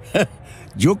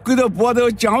 যোগ্যতা পদে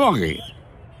হচ্ছে আমাকে।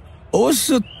 অবশ্য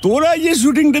তোরা যে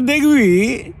শুটিংটা দেখবি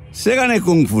সেখানে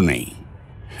কুংফু নেই,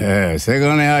 হ্যাঁ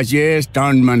সেখানে আছে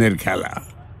স্টান্টম্যানের খেলা।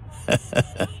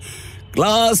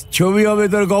 ক্লাস ছবি হবে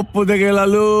তোর গপ্প থেকে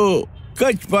লালু,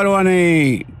 কাজ পারওয়া নেই।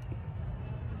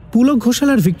 পুলক ঘোষাল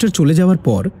আর ভিক্টর চলে যাওয়ার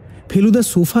পর ফেলুদা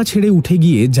সোফা ছেড়ে উঠে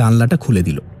গিয়ে জানলাটা খুলে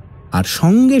দিল, আর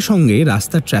সঙ্গে সঙ্গে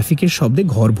রাস্তার ট্রাফিকের শব্দে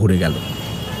ঘর ভরে গেল।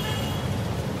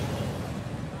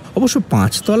 অবশ্য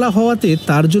 5 তলা হওয়াতে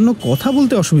তার জন্য কথা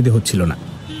বলতে অসুবিধে হচ্ছিল না।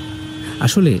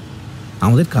 আসলে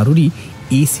আমাদের কারোরই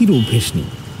এসির অভ্যেস নেই,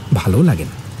 ভালো লাগে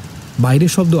না।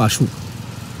 বাইরের শব্দ আসুক,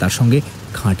 তার সঙ্গে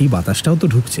খাঁটি বাতাসটাও তো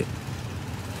ঢুকছে।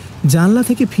 জানলা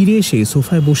থেকে ফিরে এসে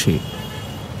সোফায় বসে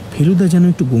ফেলুদা যেন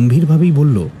একটু গম্ভীরভাবেই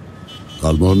বলল,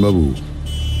 লালমোহনবাবু,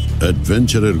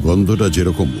 অ্যাডভেঞ্চারের গন্ধটা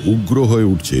যেরকম উগ্র হয়ে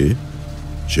উঠছে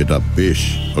সেটা বেশ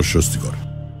অস্বস্তিকর।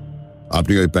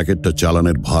 আপনি ওই প্যাকেটটা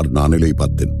চালানের ভার না নিলেই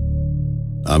পারতেন।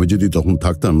 আমি যদি তখন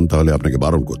থাকতাম তাহলে আপনাকে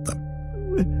বারণ করতাম।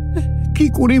 কি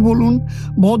করি বলুন?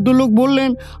 ভদ্রলোক বললেন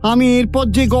আমি এরপর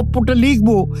যে গপ্পটা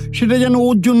লিখবো সেটা যেন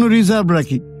ওর জন্য রিজার্ভ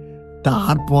রাখি।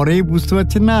 তারপরে বুঝতে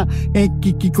পারছেন না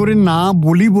কি করে না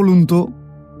বলি বলুন তো।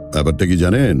 ব্যাপারটা কি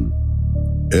জানেন?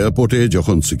 এয়ারপোর্টে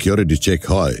যখন সিকিউরিটি চেক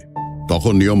হয়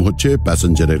তখন নিয়ম হচ্ছে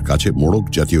প্যাসেঞ্জারের কাছে মোড়ক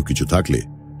জাতীয় কিছু থাকলে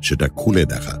সেটা খুলে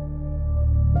দেখা।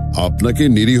 আপনাকে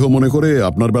নিরীহ মনে করে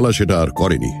আপনার বেলা সেটা আর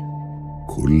করেনি।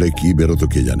 খুললে কি বেরোতো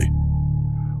কে জানে।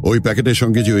 ওই প্যাকেটের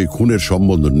সঙ্গে যে ওই খুনের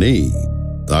সম্বন্ধ নেই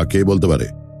তা কে বলতে পারে?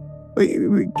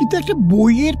 কিন্তু একটা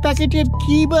বইয়ের প্যাকেটের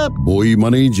কি বা? বই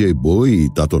মানেই যে বই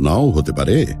তা তো নাও হতে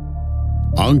পারে।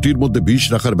 আংটির মধ্যে বিষ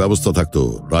রাখার ব্যবস্থা থাকতো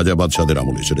রাজা বাদশাদের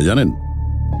আমলে, সেটা জানেন?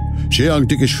 সে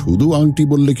আংটিকে শুধু আংটি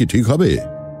বললে কি ঠিক হবে?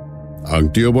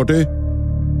 আংটিও বটে,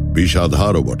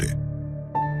 বিষাধারও বটে।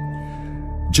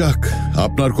 যাক,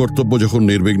 আপনার কর্তব্য যখন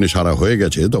নির্বিঘ্নে সারা হয়ে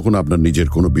গেছে তখন আপনার নিজের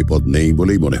কোনো বিপদ নেই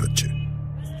বলেই মনে হচ্ছে।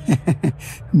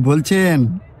 বলছেন?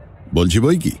 বলছি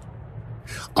বই কি।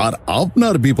 আর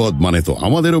আপনার বিপদ মানে তো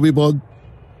আমাদেরও বিপদ।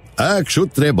 এক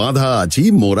সূত্রে বাঁধা আছি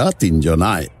মোরা 3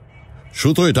 জনায়।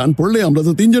 সুতোয় টান পড়লে আমরা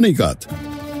তো 3 জনেই কাত।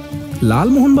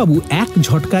 লালমোহনবাবু এক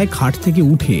ঝটকায় খাট থেকে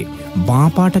উঠে বাঁ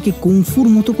পাটাকে কুংফুর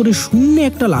মতো করে শূন্যে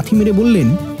একটা লাথি মেরে বললেন,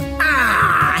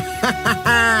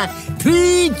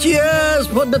 3 cheers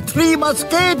for the 3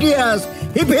 musketeers!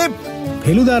 Hip hip!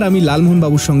 Feluda আর আমি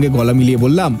লালমোহনবাবুর সঙ্গে গলা মিলিয়ে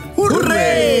বললাম, হুররে!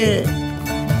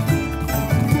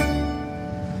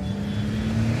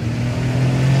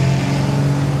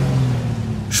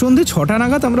 সন্ধে 6টা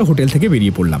নাগাদ আমরা হোটেল থেকে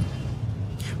বেরিয়ে পড়লাম।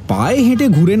 পায়ে হেঁটে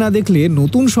ঘুরে না দেখলে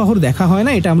নতুন শহর দেখা হয়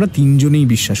না, এটা আমরা 3 জনেই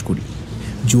বিশ্বাস করি।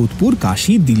 যোধপুর,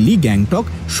 কাশী, দিল্লি, গ্যাংটক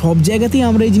সব জায়গাতেই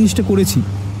আমরা এই জিনিসটা করেছি,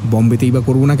 বম্বেতেই বা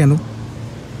করবো না কেন?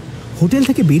 হোটেল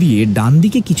থেকে বেরিয়ে ডান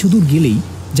দিকে কিছু দূর গেলেই,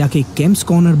 যাকে ক্যাম্পস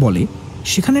কর্নার বলে,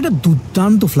 সেখানে একটা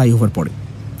দুর্দান্ত ফ্লাইওভার পড়ে।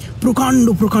 প্রকাণ্ড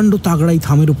প্রকাণ্ড তাগড়াই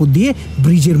থামের ওপর দিয়ে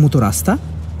ব্রিজের মতো রাস্তা,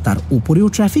 তার উপরেও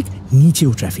ট্রাফিক,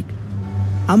 নিচেও ট্রাফিক।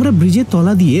 আমরা ব্রিজের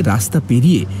তলা দিয়ে রাস্তা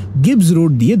পেরিয়ে গিবস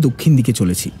রোড দিয়ে দক্ষিণ দিকে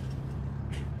চলেছি।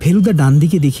 ফেলুদা ডান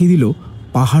দিকে দেখিয়ে দিল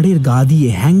পাহাড়ের গা দিয়ে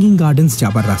হ্যাঙ্গিং গার্ডেন্স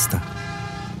যাবার রাস্তা।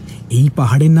 এই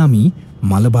পাহাড়ের নামই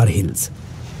মালাবার হিলস।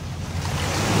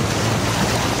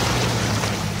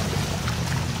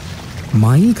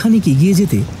 মাইল খানিক এগিয়ে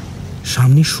যেতে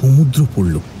সামনে সমুদ্র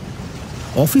পড়ল।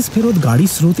 অফিস ফেরত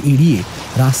গাড়ির স্রোত এড়িয়ে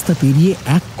রাস্তা পেরিয়ে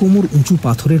 1 কোমর উঁচু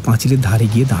পাথরের পাঁচিলের ধারে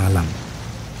গিয়ে দাঁড়ালাম।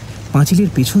 পাঁচিলের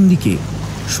পেছন দিকে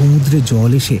সমুদ্রে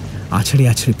জল এসে আছড়ে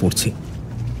আছড়ে পড়ছে।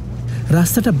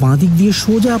 রাস্তাটা বাঁদিক দিয়ে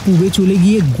সোজা পূবে চলে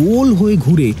গিয়ে গোল হয়ে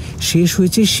ঘুরে শেষ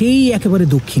হয়েছে সেই একেবারে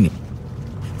দক্ষিণে,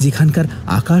 যেখানকার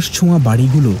আকাশ ছোঁয়া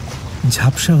বাড়িগুলো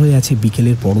ঝাপসা হয়ে আছে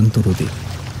বিকেলের পড়ন্ত রোদে।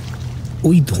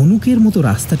 ওই ধনুকের মতো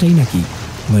রাস্তাটাই নাকি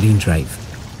মেরিন ড্রাইভ।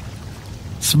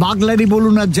 স্মাগলারি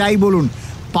বলুন আর যাই বলুন,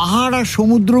 পাহাড় আর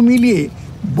সমুদ্র মিলিয়ে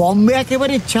বম্বে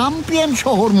একেবারে চ্যাম্পিয়ন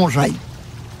শহর মশাই।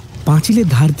 পাঁচিলের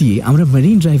ধার দিয়ে আমরা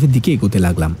মেরিন ড্রাইভের দিকে এগোতে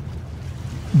লাগলাম।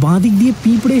 বাঁ দিক দিয়ে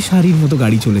পিঁপড়ে সারির মতো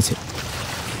গাড়ি চলেছে।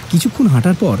 কিছুক্ষণ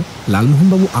হাঁটার পর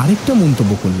লালমোহনবাবু আরেকটা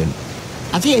মন্তব্য করলেন,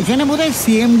 আচ্ছা এখানে বোধহয়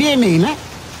সিএমডিএ নেই না?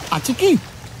 আছে কি?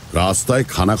 রাস্তায়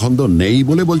খানাখন্দ নেই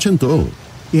বলে বলছেন তো?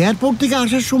 এয়ারপোর্ট থেকে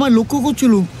আসার সময় লক্ষ্য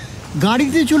করছিলাম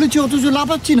গাড়িতে চলেছে অথচ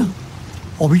লাফাচ্ছি না,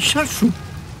 অবিশ্বাস্য।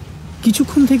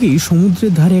 কিছুক্ষণ থেকেই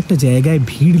সমুদ্রের ধারে একটা জায়গায়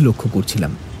ভিড় লক্ষ্য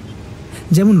করছিলাম,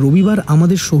 যেমন রবিবার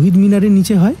আমাদের শহীদ মিনারের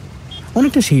নিচে হয়,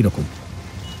 অনেকটা সেই রকম।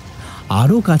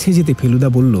 আরও কাছে যেতে ফেলুদা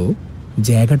বলল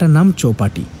জায়গাটার নাম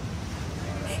চৌপাটি।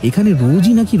 এখানে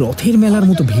রোজই নাকি রথের মেলার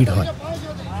মতো ভিড় হয়।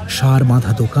 সার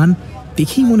বাঁধা দোকান,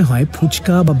 দেখেই মনে হয়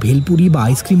ফুচকা বা ভেলপুরি বা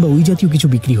আইসক্রিম বা ওই জাতীয় কিছু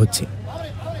বিক্রি হচ্ছে।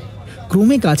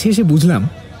 ক্রমে কাছে এসে বুঝলাম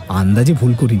আন্দাজে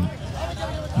ভুল করিনি,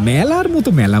 মেলার মতো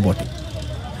মেলা বটে।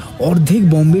 অর্ধেক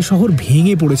বম্বে শহর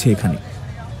ভেঙে পড়েছে এখানে।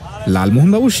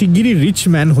 লালমোহনবাবু শিগগিরই রিচ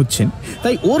ম্যান হচ্ছেন,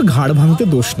 তাই ওর ঘাড় ভাঙতে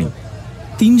দোষ নেই।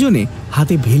 তিনজনে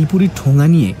হাতে ভেলপুরির ঠোঙা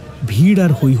নিয়ে ভিড়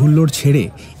আর হৈহুল্লোড় ছেড়ে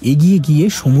এগিয়ে গিয়ে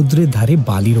সমুদ্রের ধারে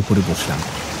বালির ওপরে বসলাম।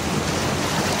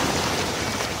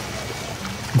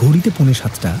 ঘড়িতে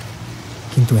 6:45,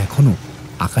 কিন্তু এখনো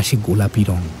আকাশে গোলাপি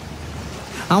রং।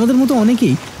 আমাদের মতো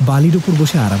অনেকেই বালির ওপর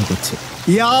বসে আরাম করছে।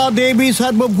 ইয়া দেবী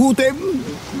সর্বভূতে।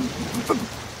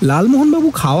 লালমোহনবাবু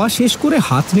খাওয়া শেষ করে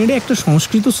হাত নেড়ে একটা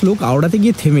সংস্কৃত শ্লোক আওড়াতে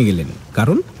গিয়ে থেমে গেলেন,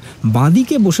 কারণ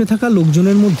বাঁদিকে বসে থাকা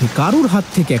লোকজনের মধ্যে কারুর হাত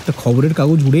থেকে একটা খবরের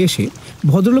কাগজ উড়ে এসে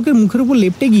ভদ্রলোকের মুখের উপর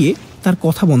লেপটে গিয়ে তার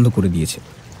কথা বন্ধ করে দিয়েছে।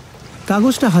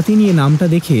 কাগজটা হাতে নিয়ে নামটা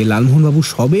দেখে লালমোহনবাবু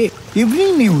সবে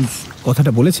ইভিনিং নিউজ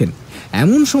কথাটা বলেছেন,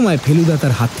 এমন সময় ফেলুদা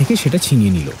তার হাত থেকে সেটা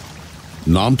ছিনিয়ে নিল।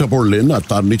 নামটা পড়লেন আর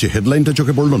তার নিচে হেডলাইনটা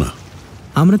চোখে পড়ল না?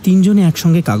 আমরা তিনজনে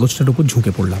একসঙ্গে কাগজটার উপর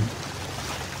ঝুঁকে পড়লাম।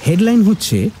 হেডলাইন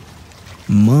হচ্ছে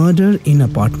মার্ডার ইন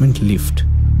অ্যাপার্টমেন্ট লিফট,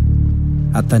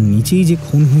 আর তার নিচেই যে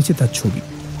খুন হয়েছে তার ছবি।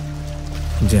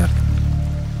 যাক,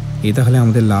 এ তাহলে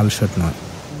আমাদের লাল শার্ট নয়।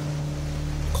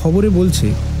 খবরে বলছে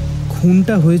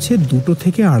খুনটা হয়েছে 2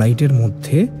 থেকে 2:30-এর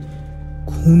মধ্যে।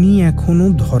 খুনি এখনো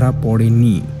ধরা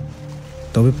পড়েনি,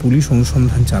 তবে পুলিশ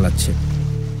অনুসন্ধান চালাচ্ছে।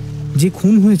 যে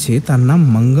খুন হয়েছে তার নাম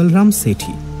মঙ্গলরাম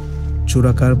সেঠি,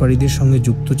 চোরা কারবারিদের সঙ্গে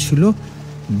যুক্ত ছিল,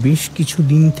 বেশ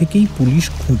কিছুদিন থেকেই পুলিশ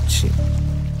খুঁজছে।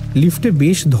 লিফটে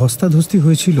বেশ ধস্তাধস্তি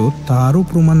হয়েছিল, তারও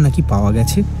প্রমাণ নাকি পাওয়া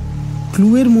গেছে।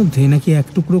 ক্লুয়ের মধ্যে নাকি এক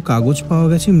টুকরো কাগজ পাওয়া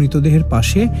গেছে মৃতদেহের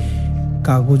পাশে।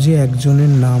 কাগজে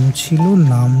একজনের নাম ছিল,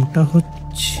 নামটা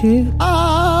হচ্ছে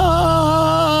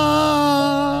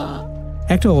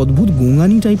একটা অদ্ভুত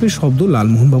গোঙানি টাইপের শব্দ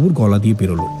লালমোহনবাবুর গলা দিয়ে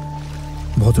বেরোলো।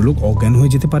 ভদ্রলোক অজ্ঞান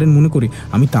হয়ে যেতে পারেন মনে করে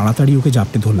আমি তাড়াতাড়ি ওকে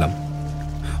জাপটে ধরলাম।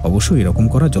 অবশ্য এরকম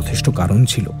করা যথেষ্ট কারণ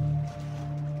ছিল।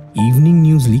 ইভিনিং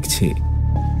নিউজ লিখছে,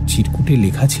 চিরকুটে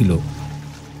লেখা ছিল,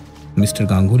 মিস্টার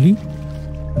গাঙ্গুলি,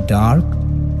 ডার্ক,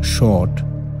 শর্ট,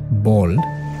 বল্ড,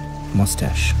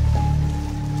 মাস্টাশ।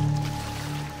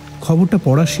 খবরটা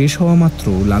পড়া শেষ হওয়া মাত্র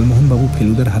লালমোহনবাবু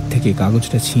ফেলুদার হাত থেকে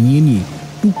কাগজটা ছিনিয়ে নিয়ে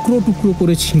টুকরো টুকরো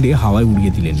করে ছিঁড়ে হাওয়ায়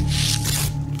উড়িয়ে দিলেন।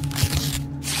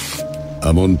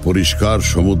 এমন পরিষ্কার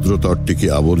সমুদ্র তটটিকে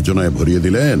আবর্জনায় ভরিয়ে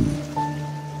দিলেন?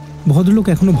 ভদ্রলোক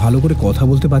এখনো ভালো করে কথা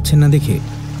বলতে পারছেন না দেখে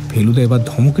ফেলুদা এবার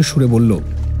ধমকের সুরে বলল,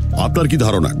 আপনার কি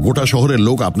ধারণা গোটা শহরের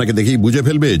লোক আপনাকে দেখেই বুঝে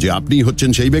ফেলবে যে আপনি হচ্ছেন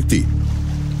সেই ব্যক্তি?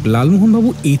 লালমোহনবাবু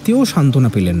এতেও সান্ত্বনা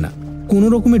পেলেন না, কোনো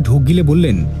রকমে ঢোক গিলে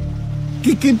বললেন,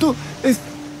 কিন্তু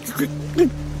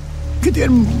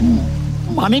এর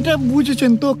মানেটা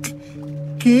বুঝেছেন তো?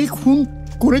 কে খুন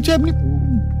করেছে আপনি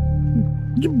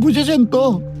বুঝেছেন তো?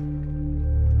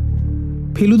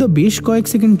 ফেলুদা বেশ কয়েক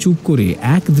সেকেন্ড চুপ করে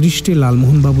এক দৃষ্টে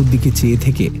লালমোহনবাবুর দিকে চেয়ে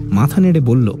থেকে মাথা নেড়ে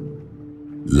বলল,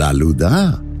 লালুদা,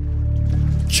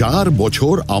 4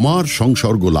 বছর আমার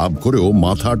সংসর্গ লাভ করেও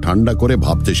মাথা ঠান্ডা করে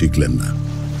ভাবতে শিখলেন না।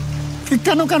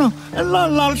 কেন কেন?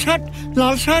 লাল শার্ট,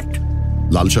 লাল শার্ট।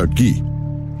 লাল শার্ট কি?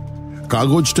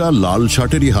 কাগজটা লাল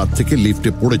শার্টেরই হাত থেকে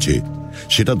লিফটে পড়েছে,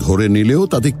 সেটা ধরে নিলেও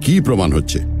তাতে কি প্রমাণ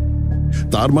হচ্ছে?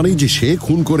 তার মানে যে সে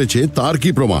খুন করেছে তার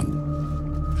কি প্রমাণ?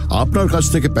 আপনার কাছ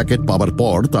থেকে প্যাকেট পাওয়ার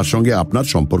পর তার সঙ্গে আপনার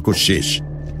সম্পর্ক শেষ,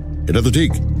 এটা তো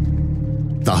ঠিক।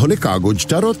 তাহলে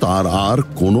কাগজটারও তার আর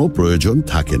কোনো প্রয়োজন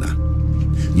থাকে না।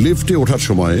 লিফটে ওঠার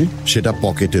সময় সেটা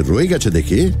পকেটে রয়ে গেছে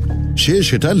দেখে সে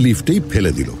সেটা লিফটেই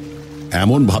ফেলে দিল।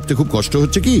 এমন ভাবতে খুব কষ্ট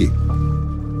হচ্ছে কি?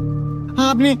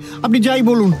 আপনি যাই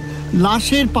বলুন,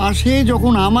 লাশের পাশে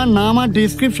যখন আমার নাম আর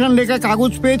ডেসক্রিপশন লেখা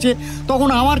কাগজ পেয়েছে তখন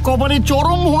আমার কপালে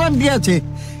চরম ভোগান্তি আছে।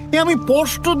 আমি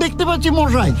স্পষ্ট দেখতে পাচ্ছি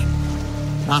মশাই।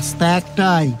 রাস্তা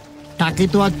একটাই, তাকে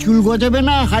তো আর চুল গজাবে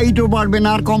না, হাইটও বাড়বে না,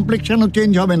 আর কমপ্লেক্সনও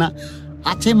চেঞ্জ হবে না।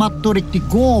 আছে মাত্র একটি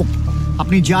গোঁপ।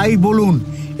 আপনি যাই বলুন,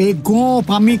 এই গোঁপ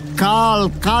আমি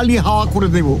কালই হাওয়া করে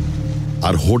দেব।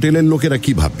 আর হোটেলের লোকেরা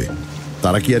কি ভাববে?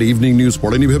 তারা কি আর ইভিনিং নিউজ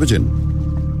পড়েনি ভেবেছেন?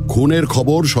 খুনের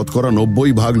খবর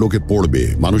 90% লোকে পড়বে,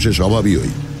 মানুষের স্বভাবই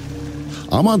ওই।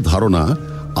 আমার ধারণা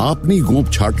আপনি গোঁপ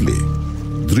ছাড়লে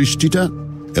দৃষ্টিটা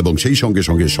এবং সেই সঙ্গে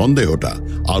সঙ্গে সন্দেহটা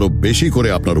আরো বেশি করে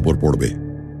আপনার উপর পড়বে।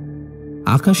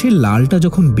 আকাশের লালটা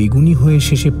যখন বেগুনি হয়ে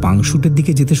শেষে পাংশুটের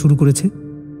দিকে যেতে শুরু করেছে,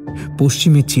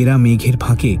 পশ্চিমে চেরা মেঘের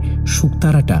ফাঁকে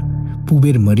শুকতারাটা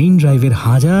পূবের মারিন ড্রাইভের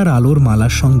হাজার আলোর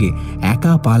মালার সঙ্গে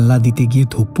একা পাল্লা দিতে গিয়ে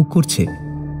ধুকপুক করছে,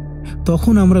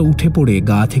 তখন আমরা উঠে পড়ে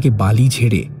গা থেকে বালি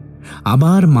ঝেড়ে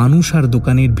আবার মানুষ আর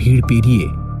দোকানের ভিড় পেরিয়ে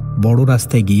বড়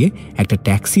রাস্তায় গিয়ে একটা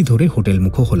ট্যাক্সি ধরে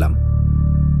হোটেলমুখো হলাম।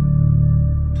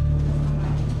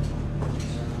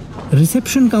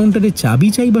 রিসেপশন কাউন্টারে চাবি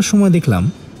চাইবার সময় দেখলাম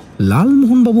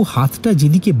লালমোহনবাবু হাতটা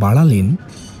যেদিকে বাড়ালেন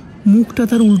মুখটা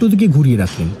তার উল্টো দিকে ঘুরিয়ে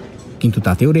রাখলেন, কিন্তু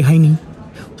তাতেও রেহাই নেই।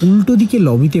 উল্টো দিকে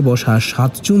লবিতে বসা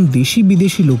 7 জন দেশি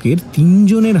বিদেশি লোকের 3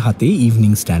 জনের হাতে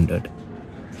ইভিনিং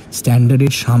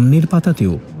স্ট্যান্ডার্ডের সামনের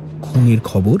পাতাতেও খুনের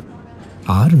খবর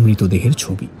আর মৃতদেহের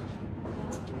ছবি।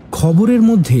 খবরের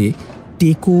মধ্যে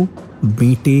টেকো,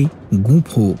 বেঁটে,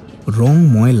 গুঁফো, রং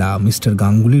ময়লা মিস্টার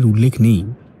গাঙ্গুলির উল্লেখ নেই,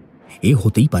 এ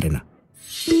হতেই পারে না।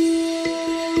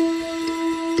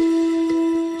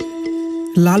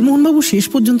 লালমোহনবাবু শেষ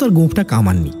পর্যন্ত আর গোঁফটা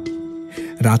কামাননি।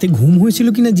 রাতে ঘুম হয়েছিল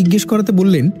কিনা জিজ্ঞেস করাতে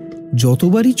বললেন,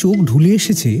 যতবারই চোখ ঢুলে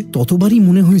এসেছে ততবারই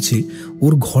মনে হয়েছে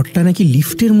ওর ঘরটা নাকি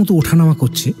লিফটের মতো ওঠানামা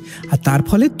করছে, আর তার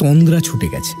ফলে তন্দ্রা ছুটে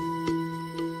গেছে।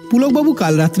 পুলকবাবু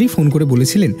কাল রাত্রি ফোন করে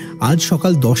বলেছিলেন আজ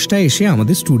সকাল 10টায় এসে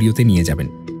আমাদের স্টুডিওতে নিয়ে যাবেন।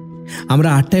 আমরা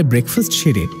 8টায় ব্রেকফাস্ট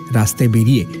সেরে রাস্তায়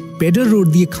বেরিয়ে পেডার রোড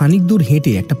দিয়ে খানিক দূর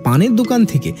হেঁটে একটা পানের দোকান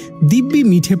থেকে দিব্যি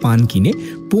মিঠে পান কিনে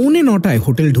 8:45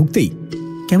 হোটেল ঢুকতেই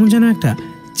কেমন যেন একটা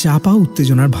চাপা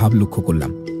উত্তেজনার ভাব লক্ষ্য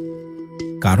করলাম।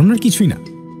 কারণ আর কিছুই না,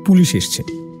 পুলিশ এসছে।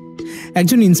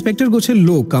 একজন ইন্সপেক্টর গোছের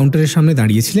লোক কাউন্টারের সামনে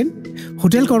দাঁড়িয়েছিলেন।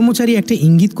 হোটেল কর্মচারী একটা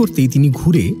ইঙ্গিত করতেই তিনি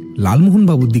ঘুরে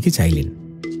লালমোহনবাবুর দিকে চাইলেন।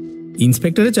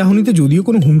 ইন্সপেক্টরের চাহনিতে যদিও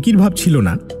কোনো হুমকির ভাব ছিল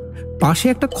না, পাশে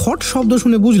একটা খট শব্দ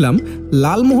শুনে বুঝলাম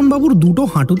লালমোহনবাবুর দুটো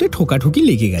হাঁটুতে ঠোকাঠুকি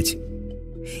লেগে গেছে।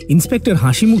 ইন্সপেক্টর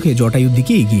হাসি মুখে জটায়ুর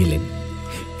দিকে এগিয়ে এলেন।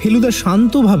 ফেলুদা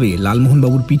শান্তভাবে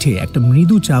লালমোহনবাবুর পিঠে একটা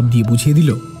মৃদু চাপ দিয়ে বুঝিয়ে দিল,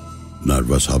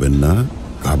 নার্ভাস হবেন না,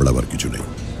 ঘাবড়াবার কিছু নেই।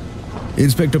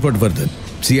 इंस्पेक्टर पटवर्धन,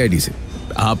 सीआईडी से।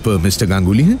 आप मिस्टर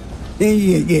गांगुली हैं?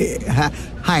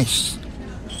 হাই।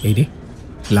 এই রে,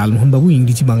 লালমোহনবাবু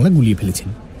ইংরেজি বাংলা গুলিয়ে ফেলেছেন।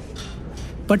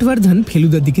 পটবর্ধন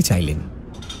ফেলুদার দিকে চাইলেন।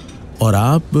 और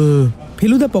आप?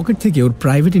 ফেলুদা পকেট থেকে ওর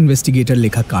প্রাইভেট ইনভেস্টিগেটর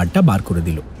লেখা কার্ডটা বার করে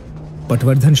দিল।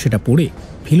 পটবর্ধন সেটা পড়ে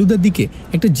ফেলুদার দিকে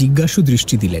একটা জিজ্ঞাসু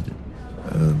দৃষ্টি দিলেন।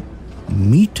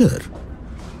 मीटर,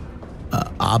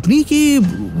 आपने की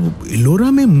एलोरा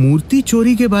में मूर्ति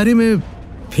चोरी के बारे में?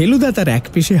 ফেলুদা তার এক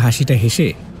পেশে হাসিটা হেসে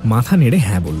মাথা নেড়ে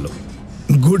হ্যাঁ বলল।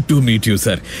 Good to meet you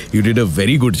sir, you did a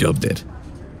very good job there.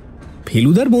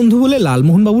 ফেলুদার বন্ধু বলে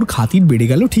লালমোহনবাবুর খাতির বেড়ে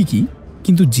গেল ঠিকই,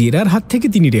 কিন্তু জেরার হাত থেকে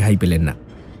তিনি রেহাই পেলেন না।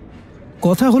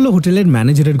 কথা হলো হোটেলের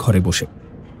ম্যানেজারের ঘরে বসে।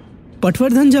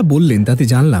 পটবর্ধন যা বললেন তাতে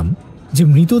জানলাম যে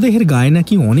মৃতদেহের গায়ে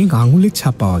নাকি অনেক আঙুলের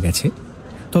ছাপ পাওয়া গেছে,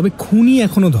 তবে খুনি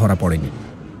এখনো ধরা পড়েনি।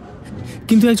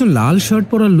 কিন্তু একজন লাল শার্ট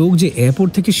পরা লোক যে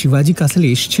এয়ারপোর্ট থেকে শিবাজি কাসেলে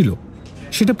এসছিল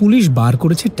সেটা পুলিশ বার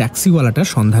করেছে ট্যাক্সিওয়ালাটার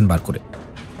সন্ধান বার করে।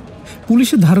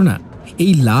 পুলিশের ধারণা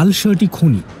এই লাল শার্টই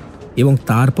খুনি এবং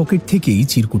তার পকেট থেকেই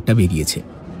চিরকুটটা বেরিয়েছে।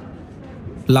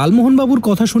 লালমোহনবাবুর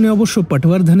কথা শুনে অবশ্য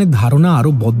পটবর্ধনের ধারণা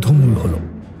আরো বদ্ধমূল হলো।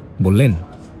 বললেন,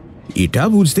 এটা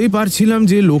বুঝতেই পারছিলাম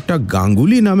যে লোকটা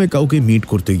গাঙ্গুলি নামে কাউকে মিট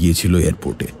করতে গিয়েছিল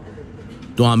এয়ারপোর্টে।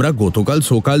 তো আমরা গতকাল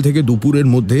সকাল থেকে দুপুরের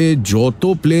মধ্যে যত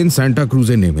প্লেন সান্টা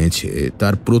ক্রুজে নেমেছে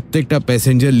তার প্রত্যেকটা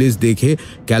প্যাসেঞ্জার লিস্ট দেখে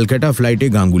ক্যালকাটা ফ্লাইটে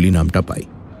গাঙ্গুলি নামটা পাই।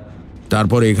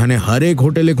 তারপর এখানে হরেক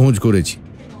হোটেলে খোঁজ করেছি,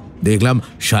 দেখলাম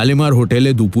শালিমার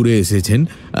হোটেলে দুপুরে এসেছেন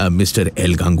মিস্টার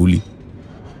এল গাঙ্গুলি।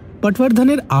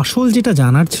 পটবর্ধনের আসল যেটা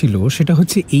জানার ছিল সেটা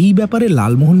হচ্ছে এই ব্যাপারে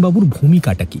লালমোহনবাবুর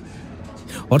ভূমিকাটা কি,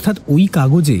 অর্থাৎ ওই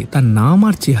কাগজে তার নাম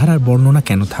আর চেহারার বর্ণনা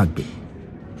কেন থাকবে।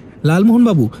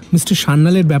 লালমোহনবাবু মিস্টার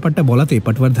সান্যালের ব্যাপারটা বলাতে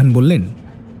পটবর্ধন বললেন,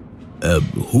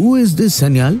 who is this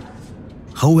Sanyal?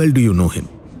 How well do you know him?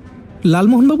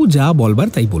 Lalmohanbabu যা বলবার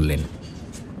তাই বললেন।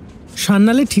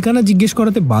 সান্যালের ঠিকানা জিজ্ঞেস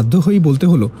করাতে বাধ্য হয়েই বলতে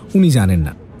হলো উনি জানেন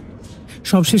না।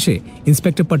 সবশেষে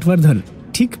ইন্সপেক্টর পটবর্ধন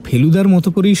ঠিক ফেলুদার মতো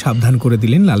করেই সাবধান করে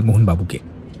দিলেন লালমোহনবাবুকে।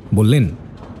 বললেন,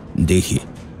 देखिए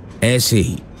ऐसे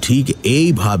ही ঠিক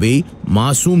এইভাবেই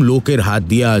মাসুম লোকের হাত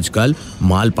দিয়ে আজকাল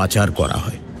মাল পাচার করা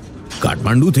হয়।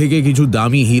 কাঠমান্ডু থেকে কিছু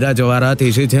দামি হীরা জওয়ারাত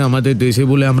এসেছে আমাদের দেশে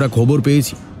বলে আমরা খবর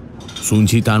পেয়েছি।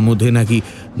 শুনছি তার মধ্যে নাকি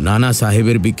নানা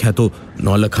সাহেবের বিখ্যাত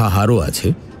নলখা হারও আছে।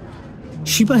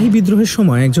 সিপাহী বিদ্রোহের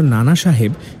সময় একজন নানা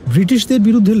সাহেব ব্রিটিশদের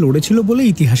বিরুদ্ধে লড়েছিল বলে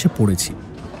ইতিহাসে পড়েছি।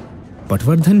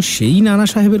 পটবর্ধন সেই নানা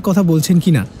সাহেবের কথা বলছেন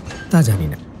কিনা তা জানি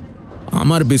না।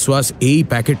 আমার বিশ্বাস এই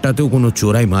প্যাকেটটাতেও কোনো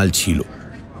চোরাই মাল ছিল।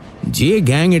 যে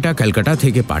গ্যাং এটা কলকাতা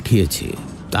থেকে পাঠিয়েছে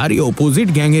তারই অপোজিট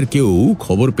গ্যাংয়ের কেউ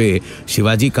খবর পেয়ে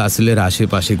শিবাজি কাসলের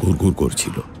আশেপাশে ঘুরঘুর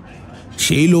করছিল।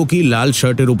 সেই লোকই লাল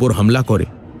শার্টের উপর হামলা করে,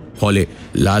 ফলে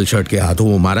লাল শার্টকে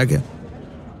হাতও মারা গেল।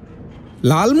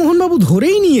 লালমোহনবাবু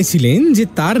ধরেই নিয়েছিলেন যে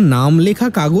তার নাম লেখা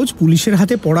কাগজ পুলিশের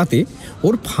হাতে পড়াতে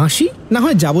ওর ফাঁসি না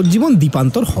হয় যাবজ্জীবন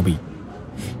দ্বীপান্তর হবেই।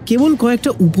 কেবল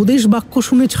কয়েকটা উপদেশ বাক্য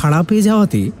শুনে ছাড়া পেয়ে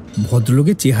যাওয়াতে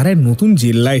ভদ্রলোকের চেহারায় নতুন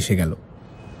জেল্লা এসে গেল।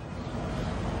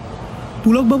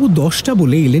 পুলকবাবু 10টা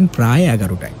বলে এলেন প্রায়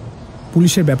 11টায়।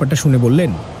 পুলিশের ব্যাপারটা শুনে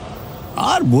বললেন,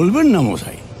 আর বলবেন না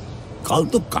মশাই, কাল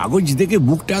তো কাগজ দেখে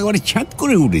বুকটা একবারে ছ্যাঁত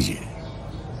করে উঠেছে।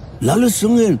 লালের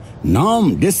সঙ্গে নাম,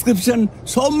 ডেসক্রিপশন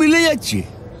সব মিলে যাচ্ছে,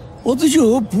 অথচ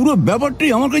পুরো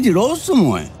ব্যাপারটাই আমার কাছে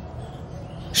রহস্যময়।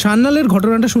 সান্নালের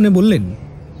ঘটনাটা শুনে বললেন,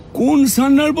 কোন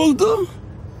সান্নাল বলতো?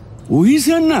 ওই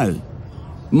সান্নাল,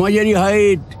 মাঝারি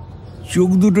হাইট, চোখ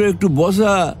দুটো একটু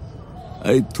বসা,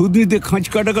 এই থুতনিতে খাঁচ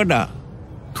কাটা কাটা।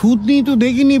 থুতনি তো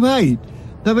দেখিনি ভাই,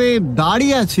 তবে দাড়ি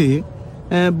আছে,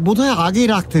 বোধহয় আগে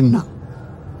রাখতেন না।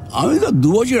 আমি তো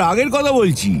 2 বছর আগের কথা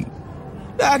বলছি,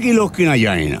 একই লোক কিনা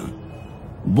জানি না।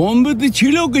 বম্বেতে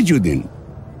ছিল কিছুদিন,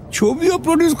 ছবিও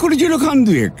প্রডিউস করেছিল খান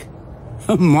দুয়েক,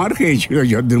 মার খেয়েছিল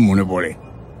যতদূর মনে পড়ে।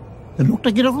 লোকটা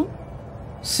কিরকম?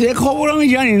 সে খবর আমি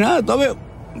জানি না, তবে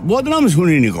বদনাম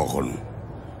শুনিনি কখনো।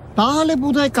 তাহলে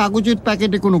বোধহয় কাগজের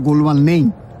প্যাকেটে কোনো গোলমাল নেই।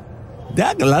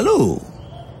 দেখ লালু,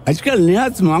 আজকাল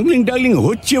নেহাত স্মাগলিং টাগলিং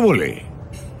হচ্ছে বলে,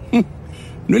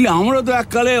 নইলে আমরা তো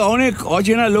এককালে অনেক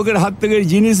অচেনা লোকের হাত থেকে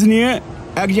জিনিস নিয়ে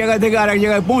এক জায়গা থেকে আরেক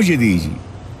জায়গায় পৌঁছে দিয়েছি।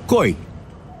 কই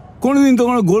কোনোদিন তো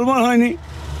কোনো গোলমাল হয়নি।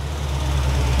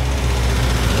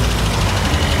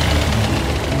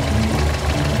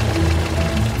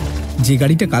 যে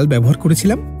গাড়িটা কাল ব্যবহার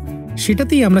করেছিলাম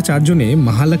সেটাতেই আমরা 4 জনে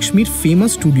মহালক্ষ্মীর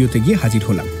ফেমাস স্টুডিওতে গিয়ে হাজির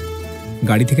হলাম।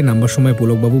 গাড়ি থেকে নামবার সময়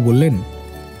পুলকবাবু বললেন,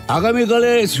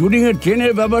 আগামীকালে শুটিংয়ের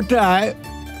ট্রেনের ব্যাপারটায়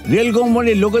রেল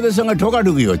কোম্পানির লোকেদের সঙ্গে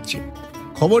ঠোকাঠুকি হচ্ছে।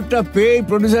 খবরটা পেয়ে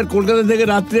প্রডিউসার কলকাতা থেকে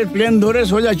রাত্রের প্লেন ধরে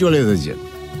সোজা চলে এসেছে।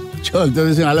 চল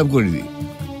তোদের সঙ্গে আলাপ করে দিই।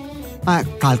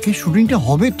 কালকে শুটিংটা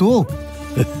হবে তো?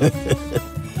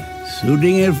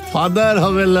 শুটিংয়ের ফাদার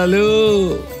হবে লালু,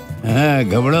 হ্যাঁ,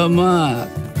 ঘবড়া মা।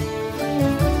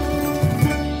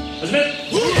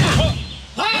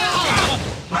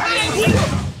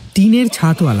 টিনের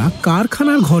ছাদওয়ালা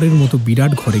কারখানার ঘরের মতো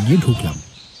বিরাট ঘরে গিয়ে ঢুকলাম।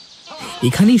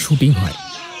 এখানেই শুটিং হয়,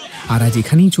 আর আজ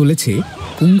এখানেই চলেছে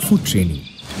কুংফু ট্রেনিং।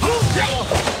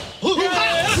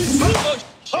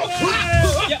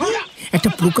 একটা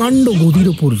প্রকাণ্ড গদির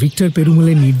ওপর ভিক্টর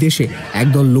পেরুমলের নির্দেশে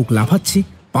একদল লোক লাফাচ্ছে,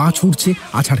 পা ছুটছে,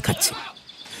 আছাড় খাচ্ছে।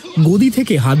 গদি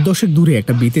থেকে হাত 10 দূরে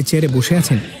একটা বেতের চেয়ারে বসে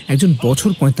আছেন একজন বছর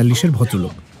 45-এর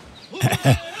ভদ্রলোক।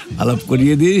 আলাপ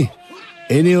করিয়ে দিই,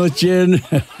 ইনি হচ্ছেন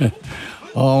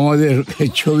আমাদের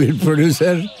ছবির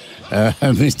producer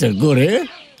mister গোরে,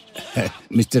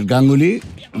 mister Ganguly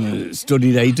story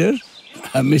writer,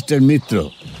 mister মিত্র।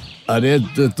 আরে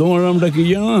তোমার নামটা কি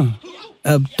জানো?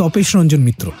 তপেশ রঞ্জন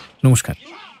মিত্র। নমস্কার।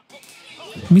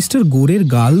 মিস্টার গোরের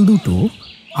গাল দুটো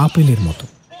আপেলের মতো,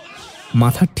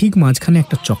 মাথার ঠিক মাঝখানে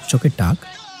একটা চকচকে টাক,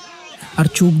 আর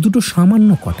চোখ দুটো সামান্য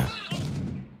কটা।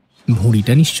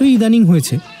 ভুঁড়িটা নিশ্চয়ই ইদানিং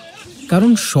হয়েছে,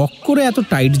 কারণ শখ করে এত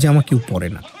টাইট জামা কেউ পরে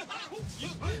না।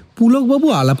 পুলকবাবু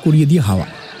আলাপ করিয়ে দিয়ে হাওয়া,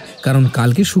 কারণ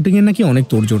কালকে শুটিংয়ে নাকি অনেক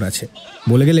তোড়জোড় আছে।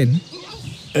 বলে গেলেন,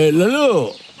 লালু,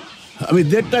 আমি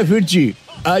 1:30টায় ফিরছি,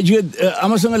 আজকে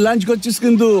আমার সঙ্গে লাঞ্চ করছিস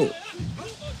কিন্তু।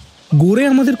 গোরে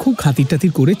আমাদের খুব খাতির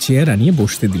টাতির করে চেয়ার আনিয়ে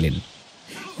বসতে দিলেন।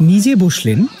 নিজে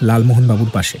বসলেন লালমোহন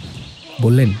বাবুর পাশে।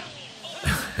 বললেন,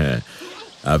 হ্যাঁ,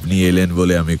 আপনি এলেন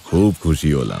বলে আমি খুব খুশি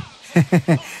হলাম।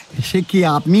 সে কি,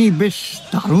 আপনি বেশ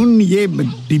দারুণ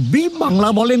দিব্যি বাংলা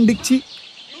বলেন দেখছি।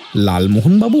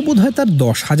 লালমোহন বাবু বোধহয় তার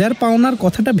 10,000 পাওনার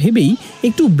কথাটা ভেবেই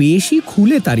একটু বেশি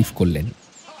খুলে তারিফ করলেন।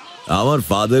 আমার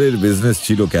ফাদারের বিজনেস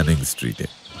ছিল ক্যানিং স্ট্রিটে।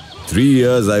 3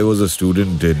 years I was a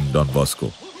student in Don Bosco.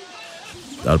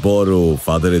 তারপর ও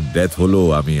ফাদারের ডেথ হলো,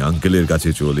 আমি আঙ্কেলের কাছে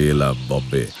চলে এলাম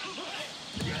বম্বে।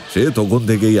 সে তখন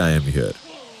থেকেই আই এম হিয়ার,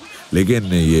 লেকিন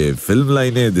ইয়ে ফিল্ম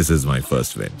লাইনে this is my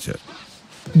first venture.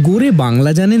 গোরে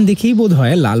Bangla জানেন দেখেই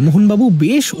বোধহয় লালমোহনবাবু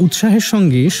বেশ উৎসাহের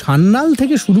সঙ্গে সান্নাল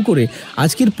থেকে শুরু করে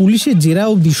আজকের পুলিশের জেরা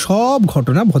অবধি সব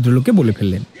ঘটনা ভদ্রলোকে বলে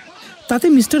ফেললেন। তাতে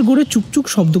মিস্টার গোরে চুকচুক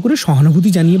শব্দ করে সহানুভূতি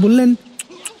জানিয়ে বললেন,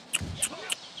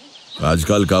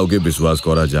 আজকাল কাউকে বিশ্বাস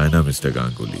করা যায় না মিস্টার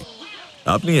গাঙ্গুলি।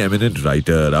 আপনি এমিনেন্ট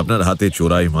রাইটার, আপনার হাতে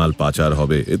চোরাই মাল পাচার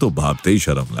হবে, এ তো ভাবতেই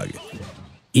শরম লাগে।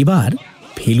 এবার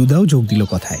ফেলুদাও যোগ দিল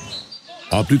কথায়।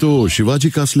 আপনি তো শিবাজি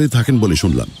কাসলে থাকেন বলে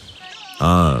শুনলাম।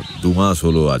 হ্যাঁ, 2 মাস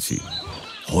হলো আছি।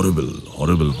 হরিবল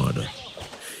হরিবল মার্ডার।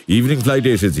 ইভিনিং ফ্লাইটে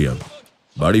এসেছি আমি,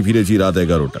 বাড়ি ফিরেছি রাত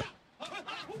 11টা।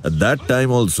 At that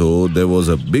time also there was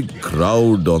a big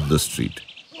crowd on the street.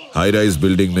 High rise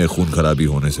building में खून खराबी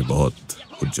होने से बहुत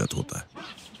हुज्जत होता है।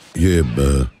 ये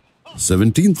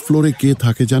 17th फ्लोरे কে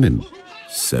থাকে জানেন?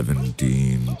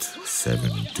 17th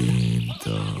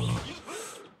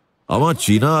हमारा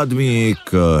चीना आदमी एक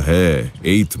है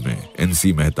 8th में NC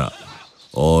मेहता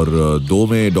और 2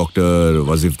 में doctor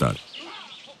Wajifdar.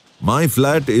 My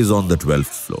flat is on the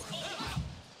 12th floor.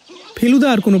 Feluda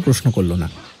আর কোনো প্রশ্ন করল না।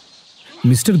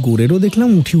 মিস্টার গোরেরও দেখলাম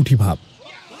উঠি উঠি ভাব।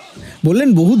 বললেন,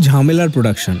 বহুত ঝামেলার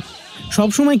প্রোডাকশন,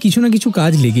 সবসময় কিছু না কিছু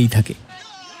কাজ লেগেই থাকে।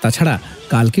 তাছাড়া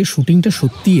কালকে শুটিংটা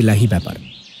সত্যি এলাহি ব্যাপার।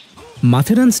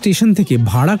 মাথেরান স্টেশন থেকে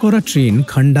ভাড়া করা ট্রেন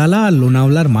খন্ডালা আর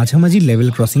লোনাওলার মাঝামাঝি লেভেল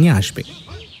ক্রসিংয়ে আসবে।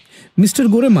 মিস্টার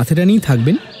গোরে মাথেরানেই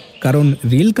থাকবেন, কারণ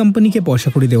রেল কোম্পানিকে পয়সা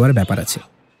করে দেওয়ার ব্যাপার আছে।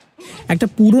 একটা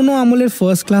পুরনো আমলের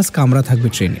ফার্স্ট ক্লাস কামরা থাকবে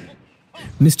ট্রেনে।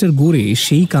 মিস্টার গোরে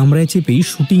সেই কামরায় চেপেই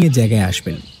শুটিংয়ের জায়গায়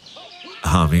আসবেন।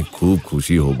 আমি খুব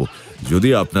খুশি হব যদি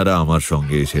আপনারা আমার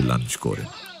সঙ্গে এসে লাঞ্চ করেন।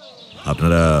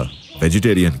 আপনারা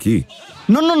ভেজিটেরিয়ান কি?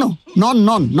 নো নো নো, নন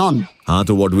নন নন। হ্যাঁ,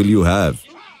 তো what will you have,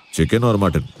 chicken or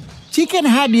mutton? Chicken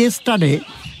had yesterday,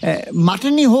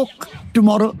 মাটনই হোক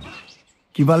টুমরো।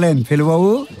 কি বলেন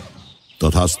ফেলুবাবু?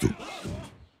 তথাস্তু।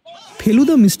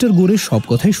 ফেলুদা মিস্টার গোরের সব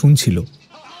কথাই শুনছিল,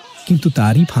 কিন্তু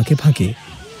তারই ফাঁকে ফাঁকে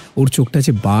ওর চোখটা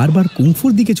যে বারবার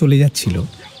কুংফুর দিকে চলে যাচ্ছিল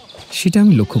সেটা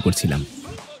আমি লক্ষ্য করছিলাম।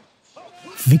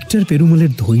 ভিক্টর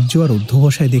পেরুমলের ধৈর্য আর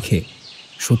অধ্যবসায় দেখে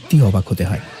সত্যি অবাক হতে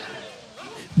হয়।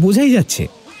 বোঝাই যাচ্ছে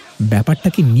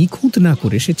ব্যাপারটাকে নিখুঁত না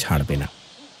করে সে ছাড়বে না।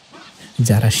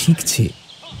 যারা শিখছে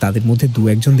তাদের মধ্যে দু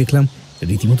একজন দেখলাম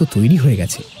রীতিমতো তৈরি হয়ে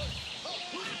গেছে।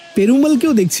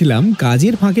 পেরুমলকেও দেখছিলাম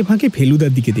কাজের ফাঁকে ফাঁকে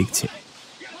ফেলুদার দিকে দেখছে।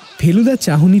 ফেলুদার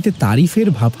চাহনিতে তারিফের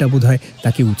ভাবটা বোধহয়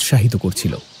তাকে উৎসাহিত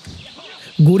করছিল।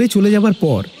 গোরে চলে যাবার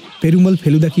পর পেরুমল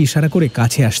ফেলুদাকে ইশারা করে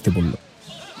কাছে আসতে বলল।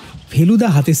 ফেলুদা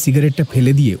হাতের সিগারেটটা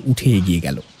ফেলে দিয়ে উঠে এগিয়ে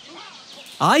গেল।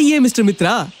 आइए मिस्टर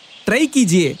मित्रा, ट्राई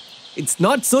कीजिए, इट्स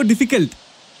नॉट सो डिफिकल्ट।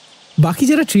 বাকি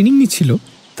যারা ট্রেনিং নিচ্ছিল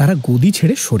তারা গদি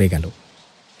ছেড়ে সরে গেল।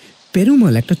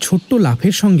 পেরুমল একটা ছোট্ট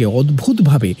লাফের সঙ্গে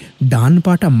অদ্ভুতভাবে ডান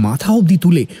পাটা মাথা অবধি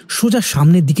তুলে সোজা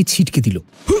সামনের দিকে ছিটকে দিল।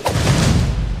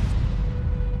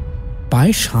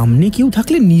 পায়ের সামনে কেউ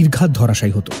থাকলে নির্ঘাত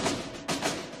ধরাশায়ী হতো।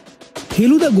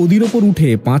 ফেলুদা গদির ওপর উঠে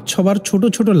 5-6 বার ছোট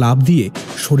ছোট লাফ দিয়ে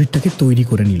শরীরটাকে তৈরি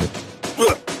করে নিল।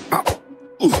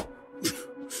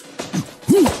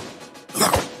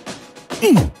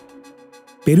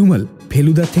 পেরুমল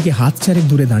ফেলুদার থেকে হাত চারেক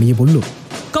দূরে দাঁড়িয়ে বলল,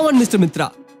 Come on mister Mitra,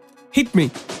 hit me.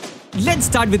 Let's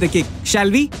start with a kick, shall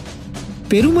we?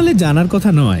 পেরুমলের জানার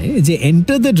কথা নয় যে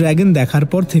এন্টার দ্য ড্রাগন দেখার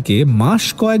পর থেকে মাস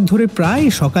কয়েক ধরে প্রায়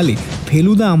সকালে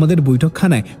ফেলুদা আমাদের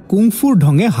বৈঠকখানায় কুংফুর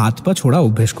ঢঙে হাত পা ছোড়া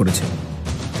অভ্যেস করেছে।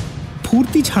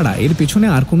 ফুর্তি ছাড়া এর পেছনে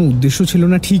আর কোনো উদ্দেশ্য ছিল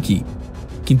না ঠিকই,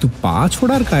 কিন্তু পা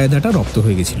ছোড়ার কায়দাটা রপ্ত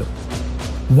হয়ে গেছিল।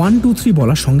 1 2 3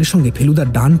 বলার সঙ্গে সঙ্গে ফেলুদার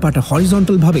ডান পাটা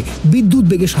হরিজন্টাল ভাবে বিদ্যুৎ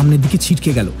বেগে সামনের দিকে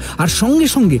ছিটকে গেল, আর সঙ্গে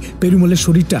সঙ্গে পেরুমলের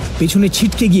শরীরটা পেছনে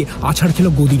ছিটকে গিয়ে আছাড় খেল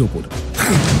গদির ওপর।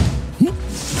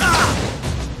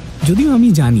 যদিও আমি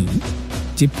জানি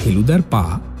যে ফেলুদার পা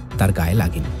তার গায়ে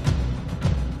লাগেনি।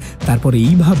 তারপর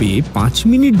এইভাবে 5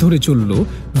 মিনিট ধরে চলল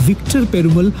ভিক্টর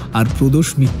পেরুমল আর প্রদোষ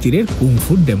মিত্তিরের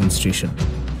কুংফুর ডেমনস্ট্রেশন।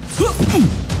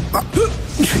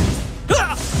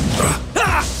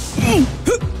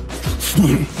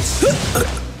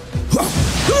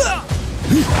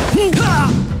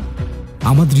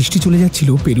 আমার দৃষ্টি চলে যাচ্ছিল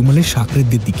পেরুমলের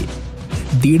সাকরেদদের দিকে।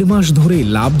 1.5 মাস ধরে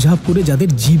লাভঝাপ করে যাদের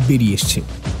জিভ বেরিয়ে এসছে।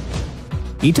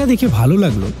 এটা দেখে ভালো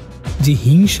লাগলো যে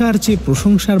হিংসার চেয়ে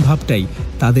প্রশংসার ভাবটাই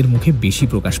তাদের মুখে বেশি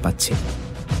প্রকাশ পাচ্ছে।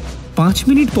 5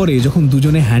 মিনিট পরে যখন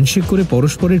দুজনে হ্যান্ডশেক করে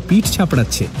পরস্পরের পিঠ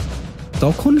চাপড়াচ্ছে,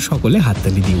 তখন সকলে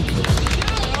হাততালি দিয়ে উঠল।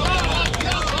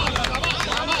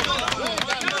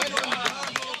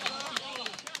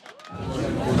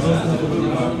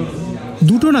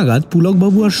 2টো নাগাদ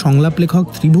পুলকবাবু আর সংলাপ লেখক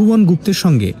ত্রিভুবন গুপ্তের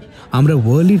সঙ্গে আমরা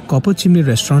ওয়ার্লির কপার চিমনি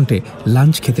রেস্টুরেন্টে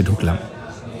লাঞ্চ খেতে ঢুকলাম।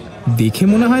 দেখে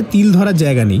মনে হয় তিল ধরার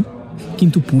জায়গা নেই,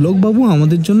 কিন্তু পুলকবাবু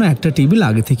আমাদের জন্য একটা টেবিল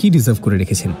আগে থেকেই রিজার্ভ করে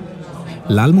রেখেছেন।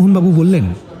 লালমোহনবাবু বললেন,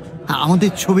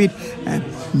 আমাদের ছবির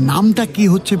নামটা কি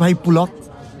হচ্ছে ভাই পুলক?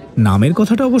 নামের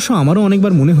কথাটা অবশ্য আমারও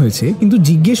অনেকবার মনে হয়েছে, কিন্তু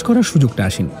জিজ্ঞেস করার সুযোগটা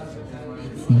আসেনি।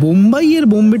 বোম্বাইয়ের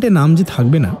বোম্বেটে নাম যে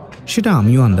থাকবে না সেটা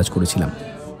আমিও আন্দাজ করেছিলাম।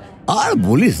 আর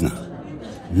বলিস না,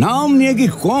 নাম নিয়ে কি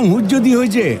কম হুজ্জতি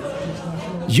হয়েছে?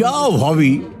 যাও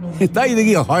ভাবি তাই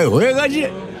দেখি হয়ে গেছে,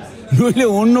 নইলে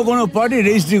অন্য কোনো পার্টি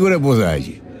রেজিস্ট্রি করে বসে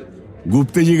আছে।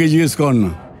 গুপ্তেজিকে জিজ্ঞেস কর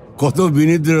না, কত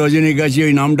বিনিদ্র রজনী গেছে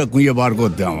ওই নামটা খুঁজে বার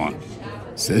করতে আমার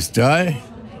চেষ্টায়।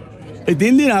 এই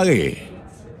 3 দিন আগে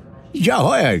যা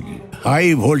হয় আর কি, high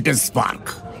voltage spark.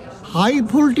 High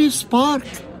voltage spark?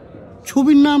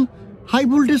 ছবির নাম high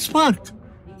voltage spark?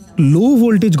 Low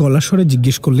voltage গলার স্বরে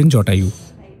জিজ্ঞেস করলেন জটায়ু।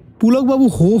 পুলকবাবু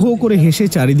হো হো করে হেসে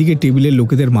চারিদিকে টেবিলের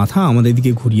লোকেদের মাথা আমাদের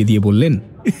দিকে ঘুরিয়ে দিয়ে বললেন,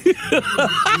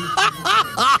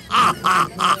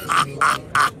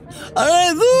 আরে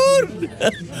দূর,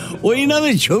 ওই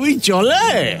নামে ছবি চলে?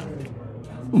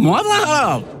 মাথা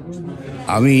খারাপ।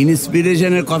 আমি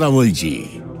ইন্সপিরেশনের কথা বলছি,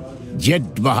 জেট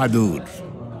বাহাদুর।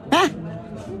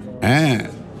 হ্যাঁ,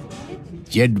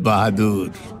 জেট বাহাদুর।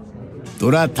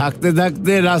 তোরা থাকতে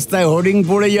থাকতে রাস্তায় হোর্ডিং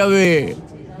পড়ে যাবে,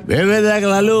 ভেবে দেখ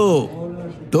লালু।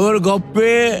 তোর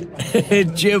গপ্পে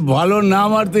চেয়ে ভালো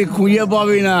নাম আর তুই খুঁজে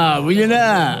পাবি না, বুঝলি না?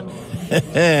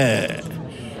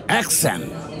 অ্যাকশন,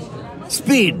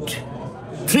 স্পিড,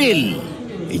 থ্রিল,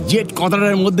 জেট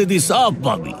কথাটার মধ্যে তুই সব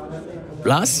পাবি,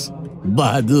 প্লাস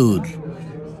বাহাদুর।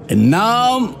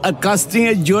 নাম আর কাস্টিং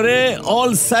এর জোরে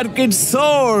অল সার্কিট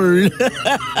সোল্ড।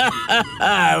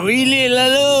 বুঝলি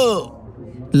লালু?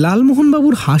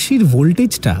 লালমোহনবাবুর হাসির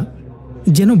ভোল্টেজটা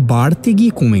যেন বাড়তে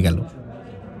গিয়ে কমে গেল।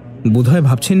 বোধহয়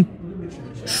ভাবছেন,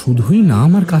 শুধুই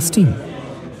নাম আর কাস্টিং,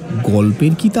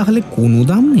 গল্পের কি তাহলে কোনো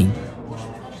দাম নেই?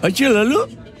 আচ্ছা লালু,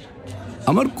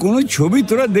 আমার কোনো ছবি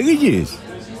তোরা দেখেছিস?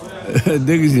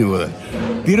 দেখিস নি বোধ হয়।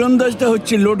 তীরন্দাজটা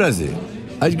হচ্ছে লোটাসে,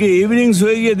 আজকে ইভিনিংস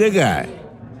হয়ে গিয়ে দেখায়।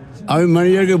 আমি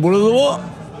ম্যানেজারকে বলে দেবো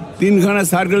 3খানা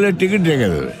সার্কেলের টিকিট রেখে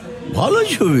দেবে। ভালো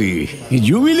ছবি,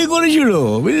 জুবিলি করেছিল,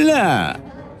 বুঝলি না?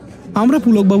 আমরা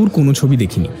পুলকবাবুর কোনো ছবি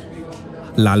দেখিনি।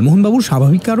 লালমোহনবাবুর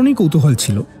স্বাভাবিক কারণেই কৌতূহল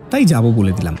ছিল, তাই যাব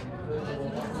বলে দিলাম।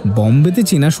 বম্বেতে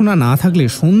চেনাশোনা না থাকলে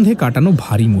সন্ধে কাটানো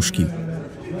ভারী মুশকিল।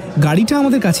 গাড়িটা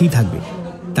আমাদের কাছেই থাকবে,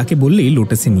 তাকে বললেই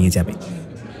লোটাসে নিয়ে যাবে।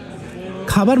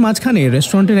 খাবার মাঝখানে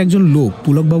রেস্টুরেন্টের একজন লোক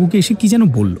পুলকবাবুকে এসে কি যেন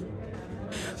বলল।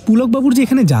 পুলকবাবুর যে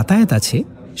এখানে যাতায়াত আছে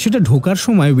সেটা ঢোকার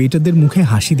সময় ওয়েটারদের মুখে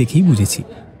হাসি দেখেই বুঝেছি।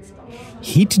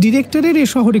 হিট ডিরেক্টরের এ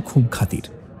শহরে খুব খাতির।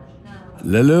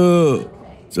 লালু,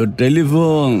 তোর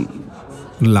টেলিফোন।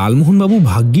 লালমোহনবাবু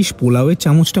ভাগ্যিস পোলাওয়ের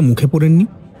চামচটা মুখে পড়েননি,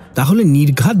 তাহলে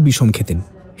নির্ঘাত বিষম খেতেন।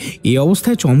 এই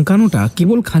অবস্থায় চমকানোটা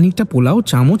কেবল খানিকটা পোলাও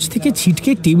চামচ থেকে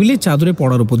ছিটকে টেবিলের চাদরে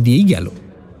পড়ার উপর দিয়েই গেল।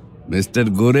 মিস্টার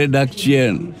গোরে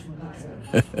ডাকছেন,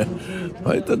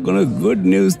 হয়তো কোনো গুড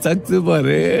নিউজ থাকতে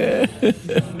পারে।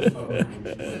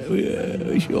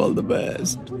 All the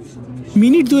best.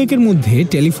 মিনিট দুয়েকের মধ্যে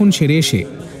টেলিফোন সেরে এসে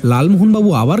লালমোহনবাবু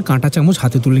আবার কাঁটা চামচ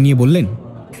হাতে তুলে নিয়ে বললেন,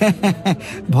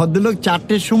 ভদ্রলোক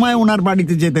 4টের সময় ওনার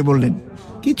বাড়িতে যেতে বললেন।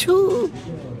 কিছু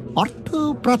অর্থ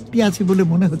প্রাপ্তি আছে বলে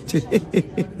মনে হচ্ছে।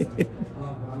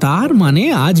 তার মানে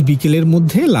আজ বিকেলের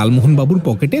মধ্যে লালমোহনবাবুর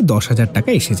পকেটে 10,000 টাকা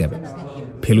এসে যাবে।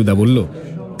 ফেলুদা বলল,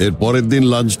 এর পরের দিন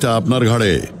লাঞ্চটা আপনার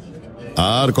ঘাড়ে,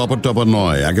 আর কপার টপার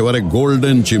নয়, একেবারে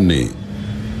গোল্ডেন চিমনি।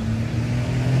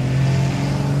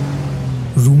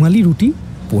 রুমালি রুটি,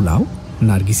 পোলাও,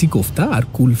 নার্গিসি কোফতা আর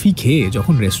কুলফি খেয়ে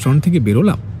যখন রেস্টুরেন্ট থেকে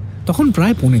বেরোলাম তখন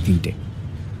প্রায় 2:45।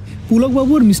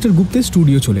 পুলকবাবু আর মিস্টার গুপ্তের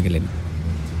স্টুডিও চলে গেলেন।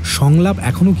 সংলাপ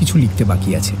এখনো কিছু লিখতে বাকি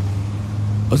আছে।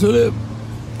 আসলে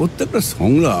প্রত্যেকটা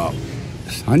সংলাপ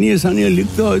সানিয়ে সানিয়ে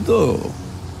লিখতে হয়, তো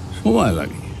সময়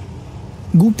লাগে।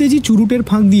 গুপ্তেজি চুরুটের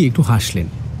ফাঁক দিয়ে একটু হাসলেন।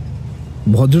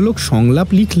 ভদ্রলোক সংলাপ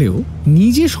লিখলেও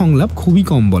নিজে সংলাপ খুবই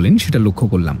কম বলেন, সেটা লক্ষ্য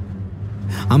করলাম।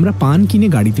 আমরা পান কিনে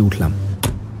গাড়িতে উঠলাম।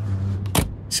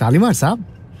 শালিমার সাহেব?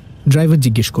 ড্রাইভার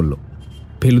জিজ্ঞেস করলো।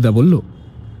 ফেলুদা বলল,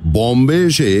 बॉम्बे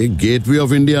से गेटवे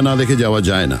ऑफ इंडिया ना देखे जावा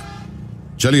जाए ना।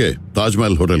 चलिए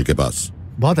ताजमहल होटल के पास।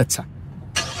 बहुत अच्छा।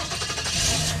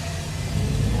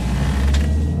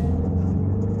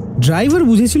 ড্রাইভার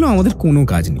বুঝেছিল আমাদের কোনো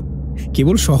কাজ নেই,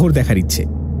 কেবল শহর দেখার ইচ্ছে।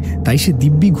 তাই সে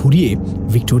দিব্যি ঘুরিয়ে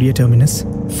Victoria terminus,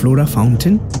 Flora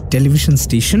fountain, television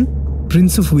station,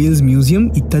 Prince of Wales museum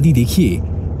ইত্যাদি দেখিয়ে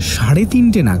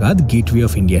 3:30 নাগাদ গেটওয়ে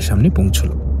অফ ইন্ডিয়ার সামনে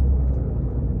পৌঁছল।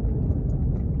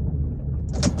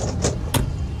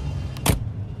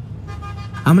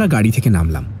 আমরা গাড়ি থেকে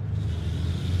নামলাম।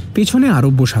 পেছনে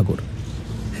আরব্য সাগর,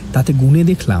 তাতে গুনে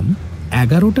দেখলাম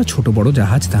 11টা ছোট বড়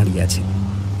জাহাজ দাঁড়িয়ে আছে।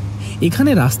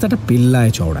 এখানে রাস্তাটা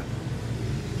পেল্লায় চওড়া।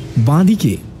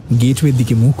 বাঁদিকে গেটওয়ের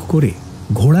দিকে মুখ করে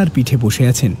ঘোড়ার পিঠে বসে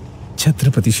আছেন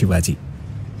ছত্রপতি শিবাজি।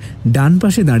 ডান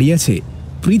পাশে দাঁড়িয়ে আছে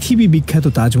পৃথিবী বিখ্যাত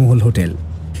তাজমহল হোটেল,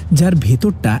 যার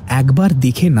ভেতরটা একবার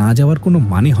দেখে না যাওয়ার কোনো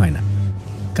মানে হয় না,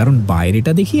 কারণ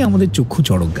বাইরেটা দেখেই আমাদের চক্ষু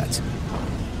চড়ক গাছ।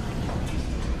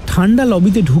 ঠান্ডা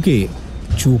লবিতে ঢুকে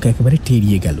চোখ একেবারে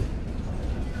টেরিয়ে গেল।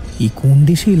 এই কোন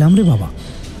দেশে এলাম রে বাবা!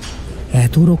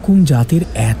 এত রকম জাতের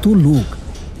এত লোক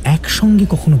একসঙ্গে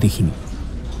কখনো দেখিনি।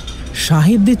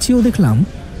 সাহেবদের চেয়েও দেখলাম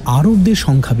আরবদের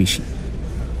সংখ্যা বেশি।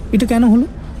 এটা কেন হলো?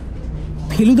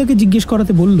 ফেলুদাকে জিজ্ঞেস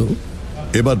করাতে বলল,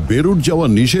 এবার বেরুট যাওয়া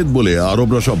নিষেধ বলে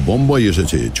আরবরা সব বোম্বাই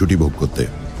এসেছে ছুটি ভোগ করতে।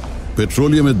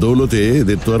 পেট্রোলিয়ামের দৌলতে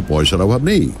এদের তো আর পয়সার অভাব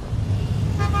নেই।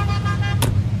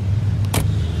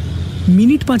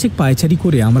 মিনিট 5 পায়চারি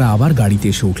করে আমরা আবার গাড়িতে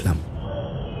এসে উঠলাম।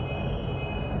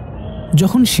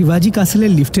 যখন শিবাজি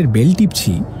কাসেলের লিফটের বেল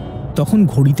টিপছি তখন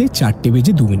ঘড়িতে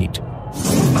 4:02।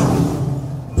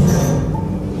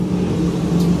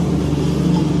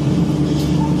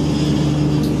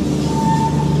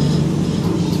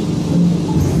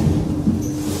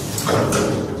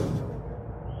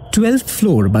 12th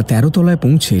ফ্লোর বা 13 তলায়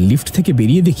পৌঁছে লিফট থেকে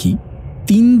বেরিয়ে দেখি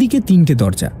 3 দিকে 3টে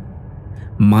দরজা,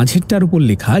 মাঝেরটার উপর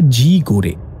লেখা জি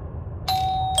গোরে।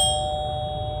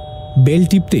 বেল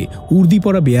টিপতে উর্দি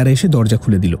পরা বেয়ারা এসে দরজা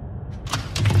খুলে দিল।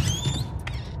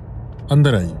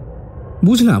 अंदर आइए।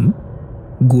 বুঝলাম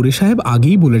গোরে সাহেব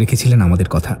আগেই বলে রেখেছিলেন আমাদের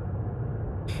কথা।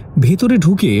 ভেতরে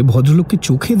ঢুকে ভদ্রলোককে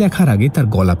চোখে দেখার আগে তার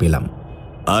গলা পেলাম।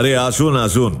 আরে আসুন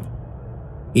আসুন।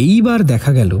 এইবার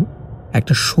দেখা গেল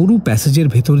একটা সরু প্যাসেজের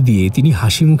ভেতর দিয়ে তিনি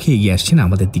হাসি মুখে এগিয়ে আসছেন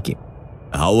আমাদের দিকে।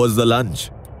 How was the lunch?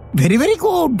 Very very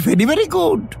good, very very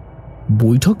good.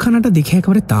 বৈঠকখানাটা দেখে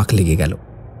একেবারে তাক লেগে গেল।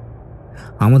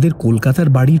 আমাদের কলকাতার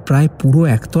বাড়ির প্রায় পুরো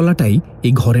একতলাটাই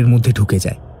এই ঘরের মধ্যে ঢুকে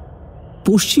যায়।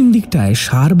 পশ্চিম দিকটায়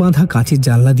সার বাঁধা কাঁচের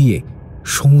জানলা দিয়ে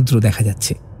সমুদ্র দেখা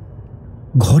যাচ্ছে।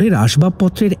 ঘরের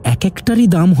আসবাবপত্রের এক একটারই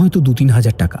দাম হয়তো 2-3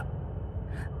 হাজার টাকা।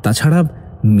 তাছাড়া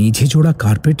মেঝে জোড়া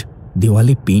কার্পেট,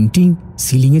 দেওয়ালে পেন্টিং,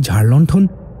 সিলিংয়ে ঝাড়লণ্ঠন,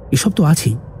 এসব তো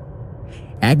আছেই।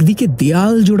 একদিকে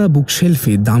দেয়াল জোড়া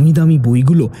বুকশেলফে দামি দামি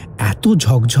বইগুলো এত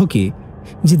ঝকঝকে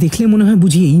যে দেখলে মনে হয়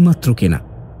বুঝি এইমাত্র কেনা।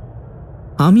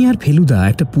 আমি আর ফেলুদা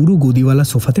একটা পুরো গদিওয়ালা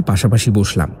সোফাতে পাশাপাশি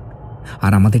বসলাম,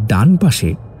 আর আমাদের ডান পাশে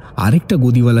আরেকটা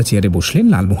গদিওয়ালা চেয়ারে বসলেন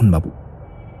লালমোহনবাবু।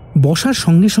 বসার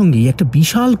সঙ্গে সঙ্গেই একটা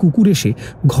বিশাল কুকুর এসে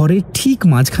ঘরের ঠিক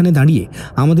মাঝখানে দাঁড়িয়ে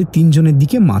আমাদের তিনজনের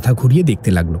দিকে মাথা ঘুরিয়ে দেখতে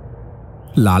লাগলো।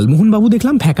 লালমোহনবাবু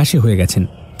দেখলাম ফ্যাকাশে হয়ে গেছেন।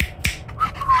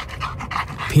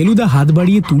 ফেলুদা হাত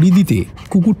বাড়িয়ে তুড়ি দিতে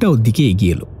কুকুরটা ওর দিকে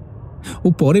এগিয়ে এলো। ও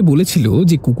পরে বলেছিল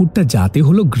যে কুকুরটা জাতে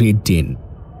হলো গ্রেট ডেন।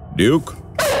 Duke,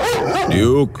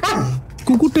 Duke.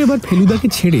 কুকুরটা এবার ফেলুদাকে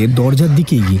ছেড়ে দরজার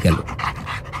দিকে এগিয়ে গেল।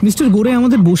 মিস্টার গোরে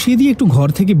আমাদের বসিয়ে দিয়ে একটু ঘর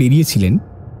থেকে বেরিয়েছিলেন।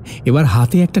 এবার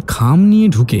হাতে একটা খাম নিয়ে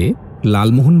ঢুকে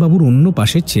লালমোহনবাবুর অন্য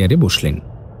পাশের চেয়ারে বসলেন।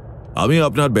 আমি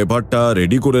আপনার ব্যাপারটা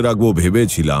রেডি করে রাখবো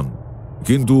ভেবেছিলাম,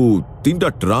 কিন্তু 3টা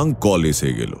ট্রাঙ্ক কল এসে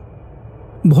গেল।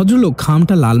 ভদ্রলোক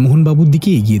খামটা লালমোহনবাবুর দিকে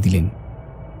এগিয়ে দিলেন।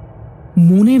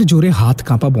 মনের জোরে হাত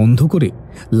কাঁপা বন্ধ করে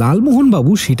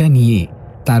লালমোহনবাবু সেটা নিয়ে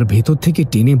তার ভেতর থেকে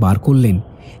টেনে বার করলেন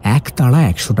এক তাড়া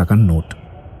 100 টাকার নোট।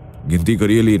 গিনতি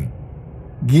করিয়ে নিন।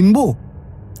 গিনবো?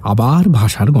 আবার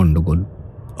ভাষার গন্ডগোল।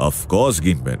 Of course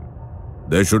গিনবেন।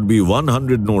 There should be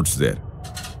 100 notes there.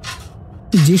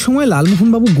 যে সময়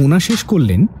লালমোহনবাবু গোনা শেষ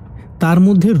করলেন তার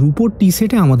মধ্যে রূপোর টি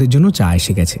সেটে আমাদের জন্য চা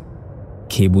এসে গেছে।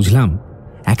 খেয়ে বুঝলাম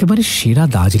একেবারে সেরা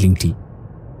দার্জিলিং টি।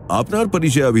 আপনার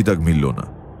পরিচয় अभी तक মিলল না।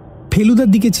 ফেলুদার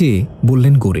দিকে চেয়ে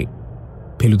বললেন গোরে।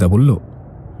 ফেলুদা বলল,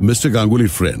 মিস্টার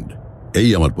গাঙ্গুলির ফ্রেন্ড, এই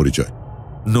আমার পরিচয়।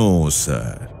 No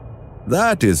sir,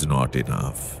 that is not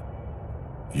enough.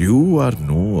 You R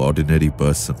no ordinary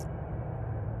person.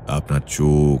 আপনার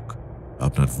চোখ,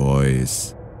 আপনার ভয়েস,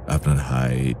 আপনার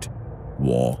height,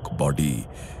 walk, body,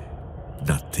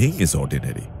 nothing is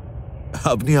ordinary.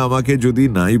 আপনি আমাকে যদি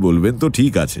নাই বলবেন তো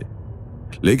ঠিক আছে,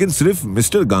 লেকিন সির্ফ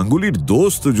মিস্টার গাঙ্গুলির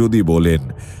দোস্ত যদি বলেন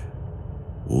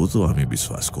ও তো আমি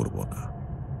বিশ্বাস করব না।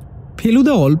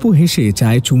 ফেলুদা অল্প হেসে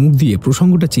চায়ে চুমুক দিয়ে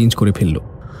প্রসঙ্গটা চেঞ্জ করে ফেলল।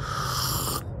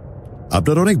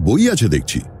 আপনার অনেক বই আছে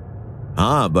দেখছি।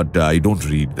 হ্যাঁ, but I don't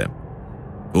read them.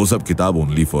 वो सब किताब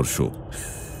ओनली फॉर शो।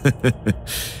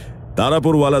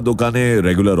 तारापुर वाला दुकाने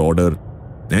regular order,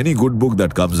 any good book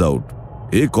that comes out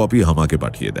एक कॉपी আমাকে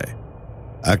পাঠিয়ে দেয়।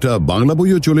 একটা বাংলা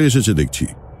বইও চলে এসেছে দেখছি।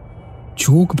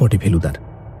 চোখ বটে ফেলুদার।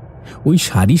 ওই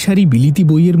সারি সারি বিলিতি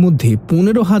বইয়ের মধ্যে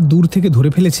 15 হাত দূর থেকে ধরে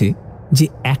ফেলেছে যে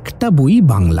একটা বই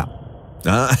বাংলা।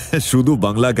 শুধু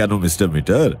বাংলা কেন মিস্টার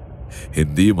মিটার,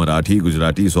 হিন্দি, মারাঠি,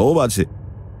 গুজরাটি সব আছে।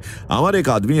 আমার এক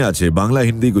আদমি আছে বাংলা,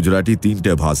 হিন্দি, গুজরাটি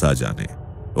 3টে ভাষা জানে।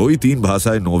 ওই 3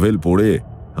 ভাষায় নোভেল পড়ে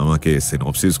আমাকে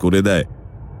সিনopsis করে দেয়।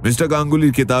 মিস্টার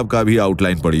গাঙ্গুলির কিতাব का भी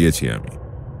आउटलाइन पढ़िएছি আমি।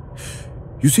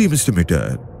 You see mister metre,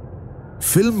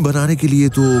 film बनाने के लिए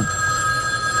तो।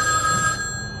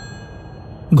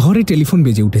 ঘরে টেলিফোন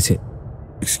বেজে উঠেছে।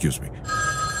 Excuse me.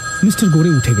 মিস্টার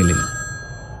গোরে উঠে গেলেন।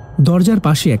 দরজার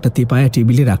পাশে একটা তেপায়া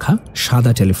টেবিলে রাখা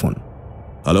সাদা টেলিফোন।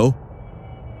 হ্যালো,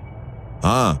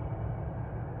 হ্যাঁ,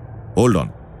 হোল্ড অন।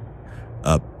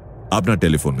 আপনার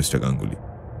টেলিফোন মিস্টার গাঙ্গুলি।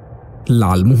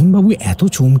 লালমোহনবাবু এত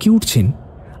চমকে উঠছেন,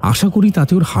 আশা করি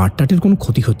তাতে ওর হার্টটাটের কোনো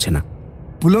ক্ষতি হচ্ছে না।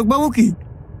 পুলকবাবু কি?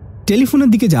 টেলিফোনের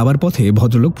দিকে যাবার পথে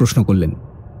ভদ্রলোক প্রশ্ন করলেন।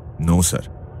 No sir,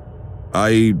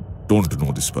 I don't know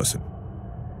this person.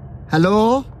 Hello?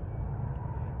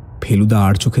 Feluda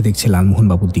আর চোখে দেখছে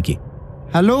লালমোহনবাবুর দিকে।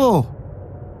 হ্যালো?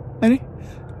 আরে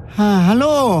হ্যাঁ,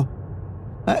 হ্যালো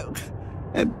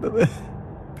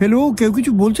ফেলু, কেউ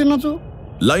কিছু বলছে না তো?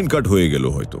 লাইন কাট হয়ে গেল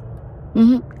হয়তো।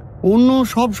 অন্য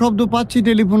সব শব্দ পাচ্ছি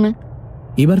টেলিফোনে।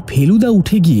 এবার ফেলুদা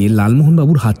উঠে গিয়ে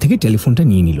লালমোহনবাবুর হাত থেকে টেলিফোনটা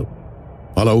নিয়ে নিল।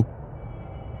 হ্যালো,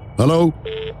 হ্যালো,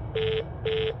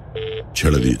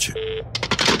 ছেড়ে দিয়েছে।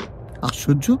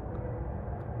 আশ্চর্য,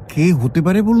 কে হতে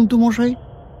পারে বলুন তো মশাই?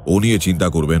 ও নিয়ে চিন্তা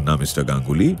করবেন না মিস্টার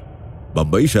গাঙ্গুলি,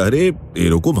 বম্বাই শহরে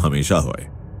এরকম হামেশা হয়।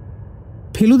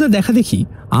 ফেলুদা দেখা দেখি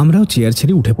আমরাও চেয়ার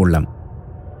ছেড়ে উঠে পড়লাম।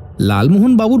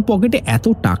 লালমোহন বাবুর পকেটে এত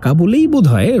টাকা বলেই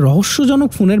বোধহয় রহস্যজনক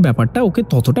ফোনের ব্যাপারটা ওকে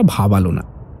ততটা ভাবালো না।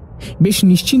 বেশ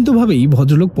নিশ্চিন্তভাবেই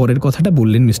ভদ্রলোক পরের কথাটা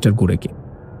বললেন মিস্টার গোরেকে।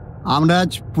 আমরা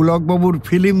আজ পুলকবাবুর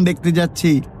ফিল্ম দেখতে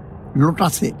যাচ্ছি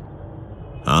লোটাসে।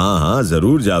 हाँ हाँ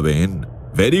जरूर जावेन,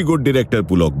 वेरी गुड डायरेक्टर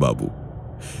पुलक बाबू।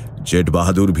 जेट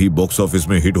बहादुर भी बॉक्स ऑफिस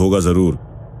में हिट होगा जरूर।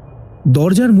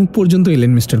 দরজার মুখ পর্যন্ত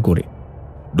এলেন মিস্টার করে।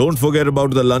 Don't forget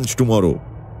about the lunch tomorrow.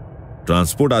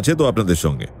 Transport আছে তো আপনাদের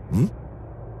সঙ্গে?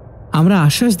 আমরা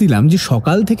আশ্বাস দিলাম যে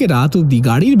সকাল থেকে রাত অবধি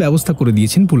গাড়ির ব্যবস্থা করে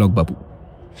দিয়েছেন পুলকবাবু।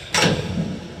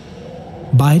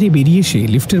 বাইরে বেরিয়ে এসে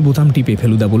লিফটের বোতাম টিপে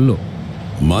ফেলুদা বলল,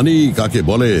 মানি কাকে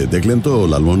বলে দেখলেন তো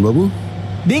লালমোহন বাবু?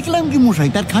 দেখলাম কি মশাই,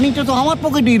 তার খানিকটা তো আমার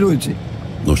পকেটেই রয়েছে।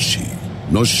 নস্যি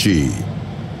নস্যি,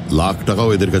 লাখ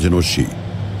টাকাও এদের কাছে নস্যি।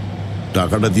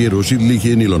 টাকাটা দিয়ে রসিদ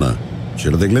লিখিয়ে নিল না,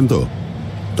 সেটা দেখলেন তো?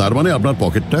 তার মানে আপনার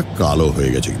পকেটটা কালো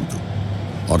হয়ে গেছে কিন্তু,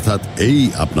 অর্থাৎ এই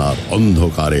আপনার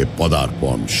অন্ধকারে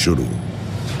পদার্পণ শুরু।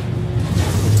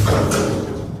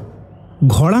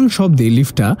 ঘড়াং শব্দে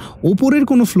লিফটটা ওপরের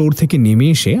কোনো ফ্লোর থেকে নেমে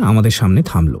এসে আমাদের সামনে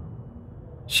থামল।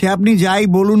 সে আপনি যাই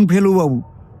বলুন ফেলুবাবু,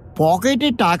 পকেটে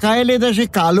টাকা এলে তা সে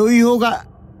কালোই হোক।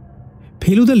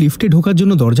 ফেলুদা লিফটে ঢোকার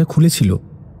জন্য দরজা খুলেছিল,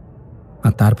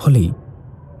 আর তার ফলেই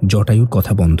জটায়ুর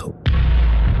কথা বন্ধ।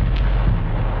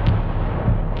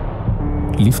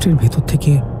 লিফটের ভেতর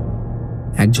থেকে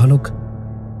এক ঝলক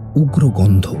উগ্র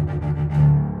গন্ধ,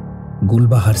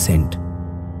 গুলবাহার সেন্ট।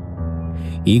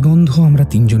 এই গন্ধ আমরা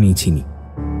তিনজনেই চিনি,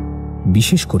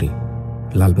 বিশেষ করে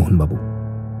লালমোহনবাবু।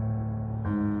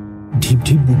 ঢিপ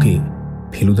ঢিপ বুকে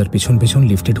ফেলুদার পেছন পেছন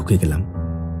লিফটে ঢুকে গেলাম।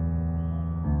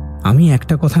 আমি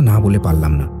একটা কথা না বলে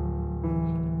পারলাম না।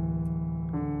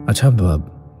 আচ্ছা,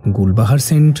 গুলবাহার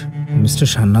সেন্ট মিস্টার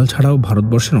সান্যাল ছাড়াও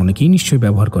ভারতবর্ষের অনেকেই নিশ্চয়ই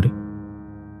ব্যবহার করে।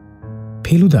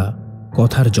 ফেলুদা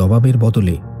কথার জবাবের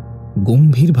বদলে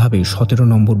গম্ভীরভাবে 17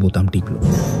 নম্বর বোতাম টিপল।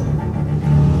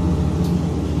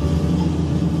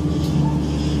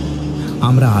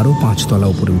 আমরা আরো 5 তলা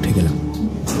উপরে উঠে গেলাম।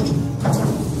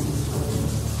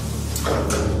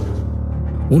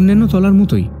 অন্যান্য তলার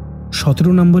মতোই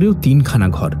 17 নম্বরেও 3খানা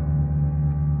ঘর।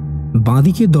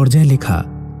 বাঁদিকের দরজায় লেখা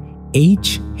এইচ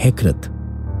হেকরত।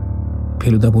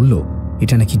 ফেলুদা বলল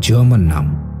এটা নাকি জার্মান নাম।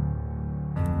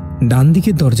 ডান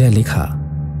দিকের দরজায় লেখা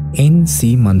NC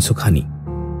মানসুখানি,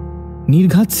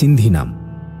 নির্ঘাত সিন্ধি নাম।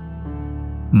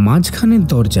 মাঝখানের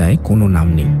দরজায় কোনো নাম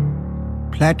নেই।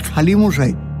 ফ্ল্যাট খালি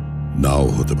মশাই? নাও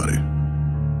হতে পারে,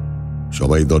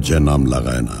 সবাই দরজায় নাম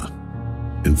লাগায় না।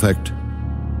 ইনফ্যাক্ট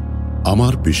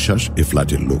আমার বিশ্বাস এ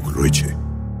ফ্ল্যাটের লোক রয়েছে।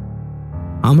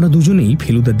 আমরা দুজনেই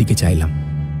ফেলুদার দিকে চাইলাম।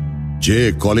 যে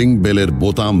কলিং বেলের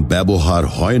বোতাম ব্যবহার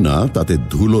হয় না তাতে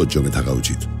ধুলো জমে থাকা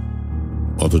উচিত,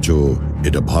 অথচ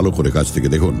এটা ভালো করে কাছ থেকে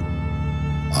দেখুন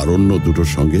আর অন্য দুটোর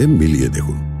সঙ্গে মিলিয়ে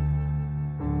দেখুন।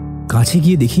 কাছে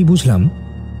গিয়ে দেখেই বুঝলাম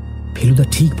ফেলুদা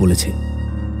ঠিক বলেছে।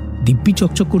 দিব্যি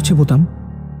চকচক করছে বোতাম,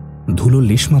 ধুলো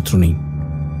লেশমাত্র নেই।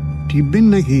 টিপবেন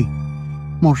নাকি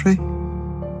মশাই?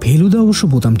 ফেলুদা অবশ্য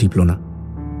বোতাম টিপল না।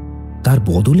 তার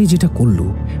বদলে যেটা করলো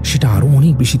সেটা আরো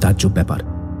অনেক বেশি তাজ্জব ব্যাপার।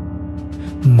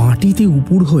 মাটিতে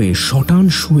উপুর হয়ে শটান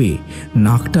শুয়ে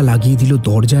নাকটা লাগিয়ে দিল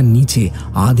দরজার নিচে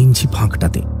 1/2 ইঞ্চি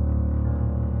ফাঁকটাতে।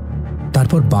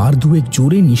 তারপর বার দুয়েক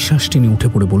জোরে নিঃশ্বাস টেনে উঠে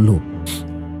পড়ে বলল,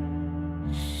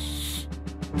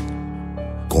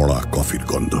 কড়া কফির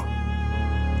গন্ধ।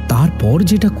 তারপর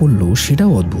যেটা করলো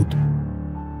সেটাও অদ্ভুত।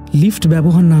 লিফট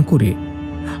ব্যবহার না করে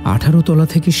 18 তলা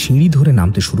থেকে সিঁড়ি ধরে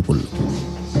নামতে শুরু করল।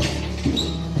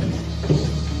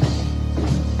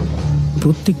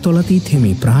 প্রত্যেক তলাতেই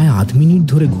থেমে প্রায় 1/2 মিনিট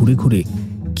ধরে ঘুরে ঘুরে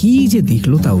কি যে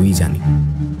দেখলো তা ওই জানে।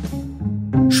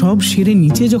 সব সেরে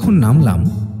নিচে যখন নামলাম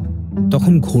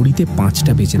তখন ঘড়িতে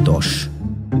 5টা বেজে 10।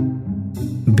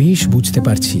 বেশ বুঝতে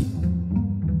পারছি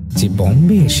যে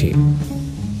বম্বে এসে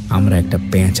আমরা একটা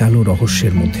পেঁচালো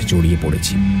রহস্যের মধ্যে জড়িয়ে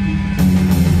পড়েছি।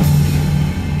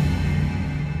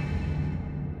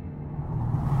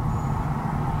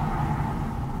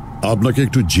 আপনাকে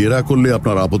একটু জেরা করলে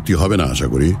আপনার আপত্তি হবে না আশা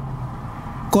করি।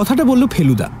 কথাটা বলল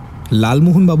ফেলুদা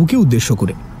লালমোহন বাবুকে উদ্দেশ্য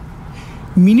করে।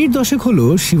 মিনিট 10 হলো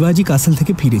শিবাজি কাসল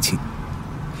থেকে ফিরেছি।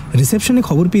 রিসেপশনে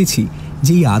খবর পেয়েছি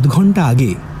যে এই 1/2 ঘন্টা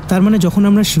আগে, তার মানে যখন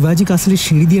আমরা শিবাজি কাসলের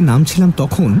সিঁড়ি দিয়ে নামছিলাম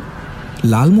তখন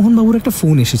লালমোহন বাবুর একটা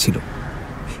ফোন এসেছিল।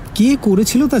 কে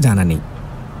করেছিল তা জানা নেই।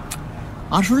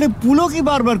 আসলে পুলকই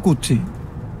বারবার করছে,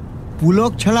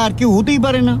 পুলক ছাড়া আর কেউ হতেই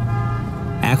পারে না।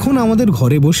 এখন আমাদের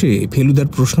ঘরে বসে ফেলুদার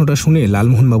প্রশ্নটা শুনে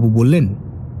লালমোহন বাবু বললেন,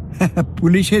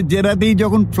 পুলিশের জেরাতেই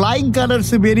যখন ফ্লাইং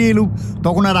কালার্সে বেরিয়ে এলুম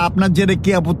তখন আর আপনার জেরে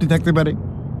কি আপত্তি থাকতে পারে?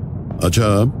 আচ্ছা,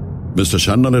 মিস্টার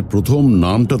সান্যালের প্রথম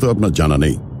নামটা তো আপনার জানা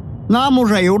নেই? না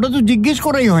মশাই, ওটা তো জিজ্ঞেস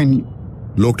করাই হয়নি।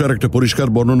 লোকটার একটা পরিষ্কার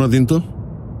বর্ণনা দিন তো।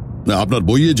 না, আপনার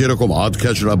বইয়ে যেরকম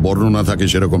আধখ্যাচড়া বর্ণনা থাকে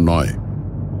সেরকম নয়।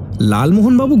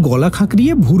 লালমোহন বাবু গলা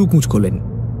খাঁকড়িয়ে ভুরু কুঁচকলেন।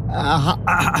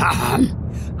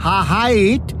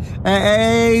 হাইট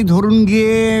এই ধরুন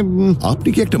গিয়ে। আপনি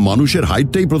কি একটা মানুষের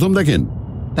হাইটটাই প্রথম দেখেন?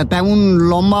 তা তেমন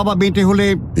লম্বা বা বেটে হলে?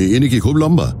 ইনি কি খুব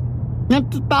লম্বা?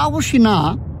 তা অবশ্যই না।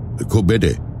 খুব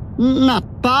বেটে? না,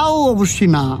 তাও অবশ্যই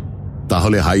না।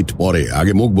 তাহলে হাইট পরে,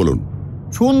 আগে মুখ বলুন।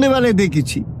 সন্ধেবেলায়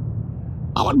দেখেছি।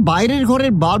 আমার বাইরের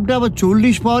ঘরের বাল্বটা আবার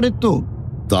 40 পাওয়ারের তো।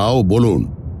 তাও বলুন।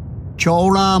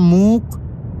 চওড়া মুখ,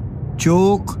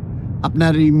 চোখ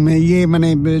আপনার মানে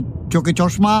চোখে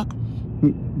চশমা,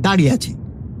 দাড়ি আছে,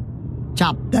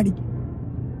 চাপ দাড়ি,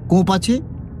 কোপ আছে,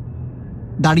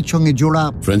 দাড়ির সঙ্গে জোড়া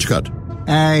ফ্রেঞ্চ কাট।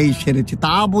 এই সেরেছে,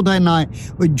 তা বোধহয় নয়,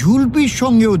 ওই ঝুলপির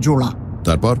সঙ্গেও জোড়া।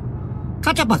 তারপর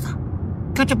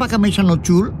কাঁচা পাকা মেশানো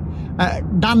চুল,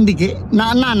 ডান দিকে না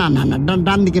না না না না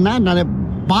ডান দিকে না,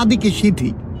 বাঁ দিকে সিঁথি,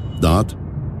 দাঁত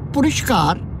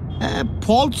পরিষ্কার,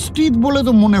 ফলস টিথ বলে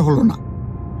তো মনে হলো না।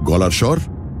 গলার স্বর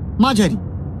মাঝারি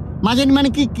মানে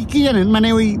কি জানেন, মানে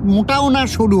ওই মোটাও না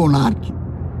সরুও না আর কি।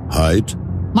 হাইট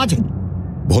মাঝারি।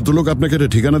 ভদ্রলোক আপনাকে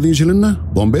একটা ঠিকানা দিয়েছিলেন না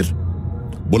বম্বের?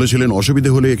 বলেছিলেন অসুবিধে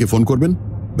হলে একে ফোন করবেন,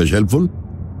 বেশ হেল্পফুল।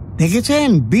 দেখেছেন,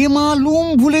 বেমালুম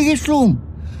ভুলে গেছিলাম।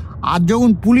 আজ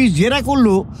যখন পুলিশ জেরা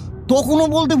করলো তখনও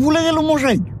বলতে ভুলে গেল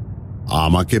মশাই।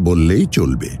 আমাকে বললেই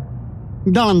চলবে।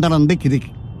 দাঁড়ান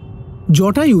দেখি।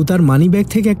 জটায়ু তার মানিব্যাগ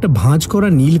থেকে একটা ভাঁজ করা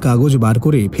নীল কাগজ বার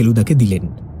করে ফেলুদাকে দিলেন।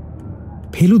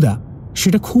 ফেলুদা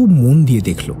সেটা খুব মন দিয়ে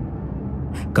দেখল,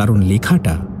 কারণ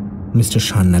লেখাটা মিস্টার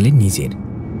সান্যালের নিজের।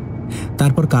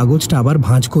 তারপর কাগজটা আবার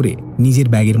ভাঁজ করে নিজের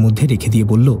ব্যাগের মধ্যে রেখে দিয়ে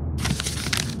বলল,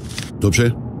 তোপসে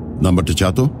নাম্বারটা চা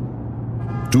তো,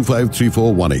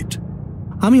 253418।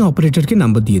 আমি অপারেটরকে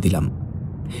নাম্বার দিয়ে দিলাম।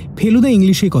 ফেলুদা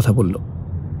ইংলিশে কথা বলল,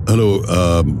 hello,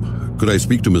 could I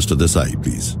speak to Mr. Desai,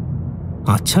 please?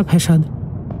 আচ্ছা ফ্যাসাদ,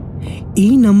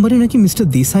 এই নাম্বারে নাকি মিস্টার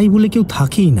দেসাই বলে কেউ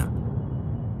থাকেই না।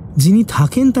 যিনি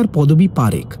থাকেন তার পদবী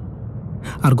পারেক,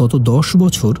 আর গত 10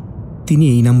 বছর তিনি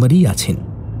এই নাম্বারেই আছেন।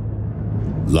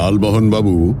 লালমোহন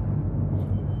বাবু,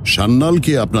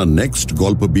 সান্যালকে আপনার নেক্সট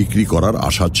গল্প বিক্রি করার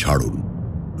আশা ছাড়ুন।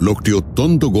 লোকটি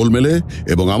অত্যন্ত গোলমেলে,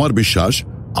 এবং আমার বিশ্বাস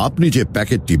আপনি যে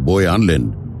প্যাকেটটি বয়ে আনলেন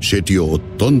সেটিও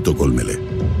অত্যন্ত গোলমেলে।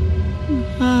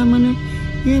 মানে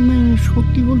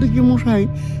সত্যি বলতে কি মশাই,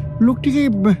 লোকটিকে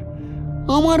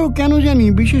আমারও কেন জানি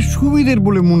বিশেষ সুবিধের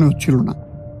বলে মনে হচ্ছিল না।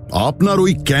 আপনার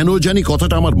ওই কেন জানি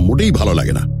কথাটা আমার মোটেই ভালো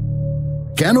লাগে না।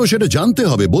 কেন সেটা জানতে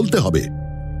হবে, বলতে হবে।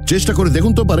 চেষ্টা করে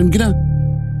দেখুন তো পারেন কিনা।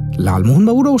 লালমোহন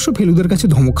বাবুর অবশ্য ফেলুদার কাছে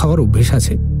ধমক খাওয়ার অভ্যেস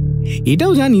আছে।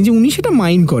 এটাও জানি যে উনি সেটা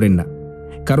মাইন্ড করেন না,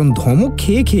 কারণ ধমক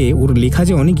খেয়ে খেয়ে ওর লেখা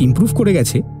যে অনেক ইমপ্রুভ করে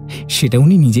গেছে সেটা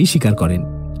উনি নিজেই স্বীকার করেন।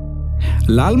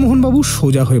 লালমোহন বাবু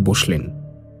সোজা হয়ে বসলেন।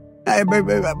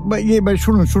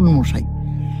 শুনুন মশাই,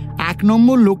 1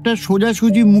 নম্বর লোকটা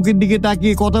সোজাসুজি মুখের দিকে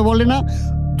তাকিয়ে কথা বলে না।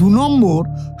 2 নম্বর,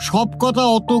 সব কথা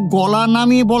অত গলা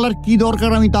নামিয়ে বলার কি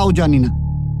দরকার আমি তাও জানি না।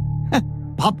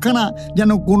 ভাবখানা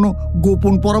যেন কোনো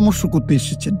গোপন পরামর্শ করতে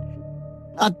এসেছেন।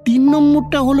 আর 3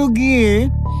 নম্বরটা হলো গিয়ে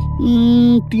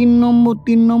 3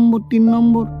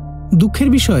 নম্বর। দুঃখের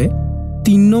বিষয়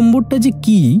 3 নম্বরটা যে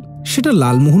কি সেটা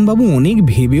লালমোহন বাবু অনেক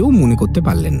ভেবেও মনে করতে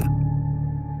পারলেন না।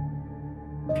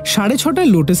 6:30টায়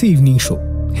লোটাসে ইভিনিং শো,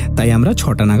 তাই আমরা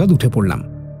 6টা নাগাদ উঠে পড়লাম।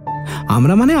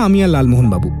 আমরা মানে আমি আর লালমোহন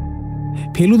বাবু।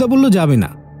 ফেলুদা বলল যাবে না,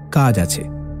 কাজ আছে।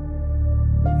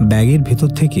 ব্যাগের ভেতর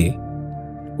থেকে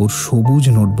ওর সবুজ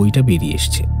নোট বইটা বেরিয়ে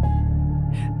এসছে,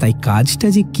 তাই কাজটা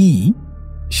যে কি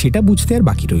সেটা বুঝতে আর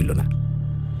বাকি রইল না।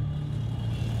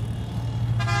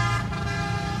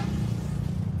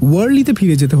 ওয়ার্ল্ডলিতে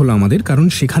ফিরে যেতে হলো আমাদের, কারণ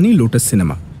সেখানেই লোটাস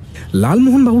সিনেমা।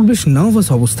 লালমোহন বাবুর বেশ নার্ভাস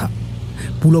অবস্থা।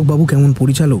 পুলকবাবু কেমন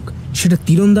পরিচালক সেটা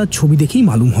তীরন্দাজ ছবি দেখেই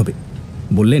মালুম হবে।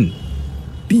 বললেন,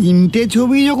 3টে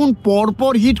ছবি যখন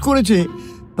পরপর হিট করেছে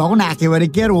তখন একেবারে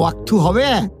কি আর ওয়াক্থু হবে?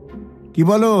 কি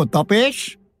বলো তপেশ?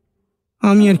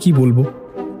 আমি আর কি বলবো,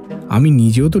 আমি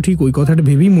নিজেও তো ঠিক ওই কথাটা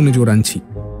ভেবেই মনে জোর আনছি।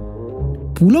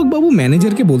 পুলকবাবু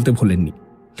ম্যানেজারকে বলতে ভোলেননি,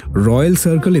 রয়্যাল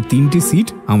সার্কেলে 3টে সিট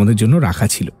আমাদের জন্য রাখা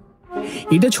ছিল।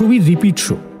 এটা ছবির রিপিট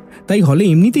শো, তাই হলে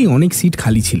এমনিতেই অনেক সিট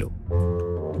খালি ছিল।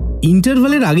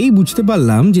 ইন্টারভ্যালের আগেই বুঝতে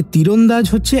পারলাম যে তীরন্দাজ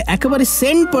হচ্ছে একেবারে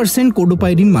 100%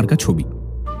 কোডোপাইরিন মার্কা ছবি।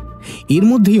 এর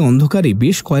মধ্যেই অন্ধকারে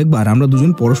বেশ কয়েকবার আমরা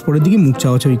দুজন পরস্পরের দিকে মুখ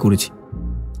চাওয়াচাওয়ি করেছি।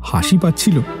 হাসি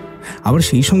পাচ্ছিল, আবার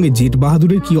সেই সঙ্গে জেট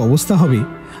বাহাদুরের কি অবস্থা হবে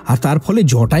আর তার ফলে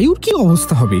জটায়ুর কি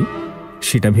অবস্থা হবে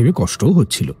সেটা ভেবে কষ্টও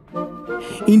হচ্ছিল।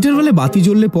 ইন্টারভ্যালে বাতি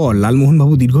জ্বললে পর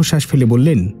লালমোহনবাবু দীর্ঘশ্বাস ফেলে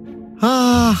বললেন,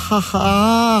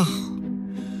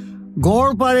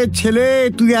 গড় পাড়ের ছেলে,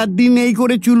 তুই একদিন এই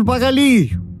করে চুল পাকালি।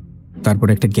 তারপর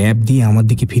একটা গ্যাপ দিয়ে আমার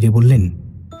দিকে ফিরে বললেন,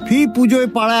 ফি পুজোয়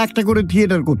পাড়া একটা করে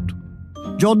থিয়েটার করত,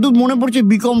 যদ্দূর মনে পড়ছে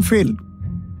বিকম ফেল।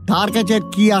 তার কাছে আর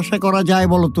কি আশা করা যায়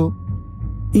বলতো?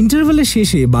 ইন্টারভ্যালের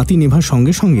শেষে বাতি নেভার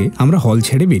সঙ্গে সঙ্গে আমরা হল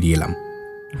ছেড়ে বেরিয়ে এলাম।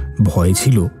 ভয়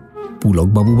ছিল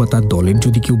পুলকবাবু বা তার দলের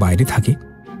যদি কেউ বাইরে থাকে,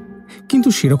 কিন্তু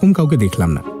সেরকম কাউকে দেখলাম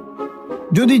না।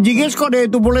 যদি জিজ্ঞেস করে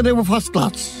তো বলে দেবো ফার্স্ট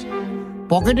ক্লাস।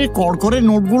 পকেটে কড়কড়ে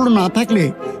নোটগুলো না থাকলে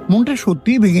মনটা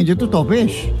সত্যিই ভেঙে যেত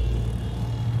তপেশ।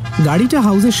 গাড়িটা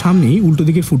হাউসের সামনেই উল্টো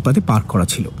দিকের ফুটপাতে পার্ক করা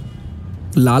ছিল।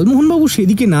 লালমোহনবাবু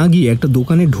সেদিকে না গিয়ে একটা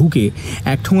দোকানে ঢুকে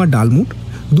 1 ঠোঙা ডালমুট,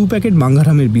 2 প্যাকেট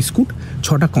বাঙ্গারামের বিস্কুট,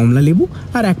 6টা কমলা লেবু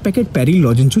আর 1 প্যাকেট প্যারিল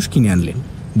লজেন্সুস কিনে আনলেন।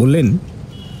 বললেন,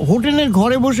 হোটেলের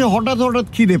ঘরে বসে হঠাৎ হঠাৎ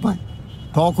খিদে পায়,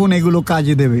 তখন এগুলো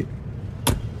কাজে দেবে।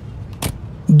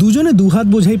 দুজনে 2 হাত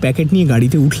বোঝাই প্যাকেট নিয়ে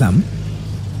গাড়িতে উঠলাম,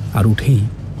 আর উঠেই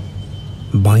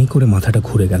বাঁই করে মাথাটা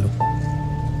ঘুরে গেল।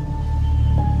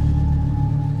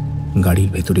 গাড়ির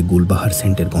ভেতরে গুলবাহার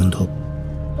সেন্টের গন্ধ।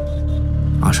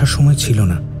 আসার সময় ছিল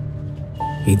না,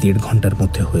 এই 1.5 ঘন্টার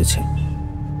মধ্যে হয়েছে।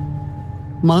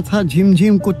 মাথা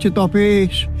ঝিমঝিম করছে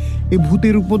তপেশ, এ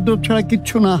ভূতের উপদ্রব ছাড়া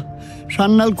কিচ্ছু না।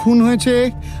 সান্নাল খুন হয়েছে,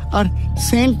 আর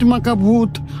সেন্ট মাখা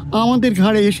ভূত আমাদের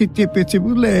ঘাড়ে এসে চেপেছে,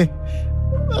 বুঝলে?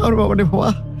 আর বাবা রে বাবা,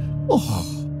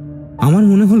 আমার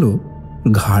মনে হলো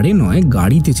ঘাড়ে নয়,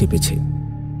 গাড়িতে চেপেছে,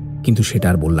 কিন্তু সেটা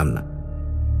আর বললাম না।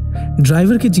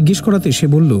 ড্রাইভারকে জিজ্ঞেস করাতে সে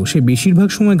বলল সে বেশিরভাগ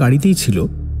সময় গাড়িতেই ছিল,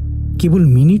 কেবল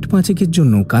মিনিট 5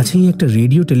 জন্য কাছেই একটা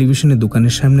রেডিও টেলিভিশনের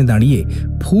দোকানের সামনে দাঁড়িয়ে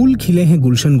ফুল খিলে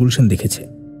গুলশান গুলশান দেখেছে।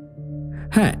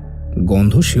 হ্যাঁ,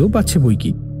 গন্ধ সেও পাচ্ছে বই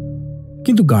কি,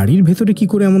 কিন্তু গাড়ির ভেতরে কি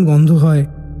করে এমন গন্ধ হয়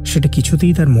সেটা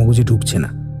কিছুতেই তার মগজে ঢুকছে না।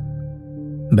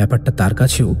 ব্যাপারটা তার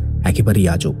কাছেও একেবারেই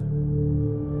আজব।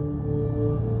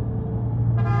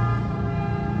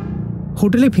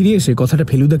 হোটেলে ফিরে এসে কথাটা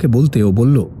ফেলুদাকে বলতে ও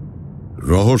বলল,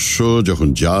 রহস্য যখন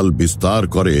জাল বিস্তার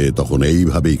করে তখন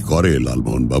এইভাবেই করে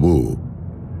লালমোহন বাবু।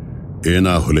 এ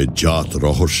না হলে জাত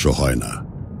রহস্য হয় না,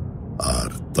 আর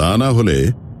তা না হলে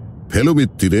ফেলু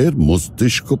মিত্তিরের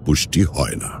মস্তিষ্ক পুষ্টি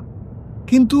হয় না।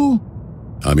 কিন্তু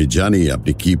আমি জানি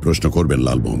আপনি কি প্রশ্ন করবেন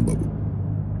লালমোহন বাবু।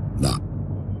 না,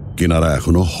 কিনারা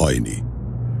এখনো হয়নি।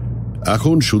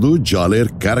 এখন শুধু জালের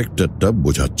ক্যারেক্টারটা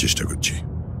বোঝার চেষ্টা করছি।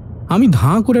 আমি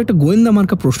ধাঁ করে একটা গোয়েন্দা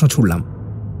মার্কা প্রশ্ন ছুড়লাম,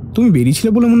 তুমি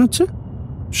বেরিয়েছিলে বলে মনে হচ্ছে?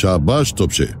 শাবাশ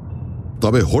তপসে,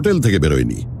 তবে হোটেল থেকে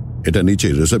বেরোয়নি, এটা নিচে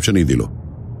রিসেপশনই দিল।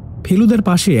 ফেলুদার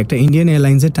পাশে একটা ইন্ডিয়ান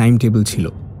এয়ারলাইন্সের টাইম টেবিল ছিল,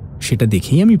 সেটা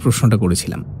দেখেই আমি প্রশ্নটা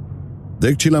করেছিলাম।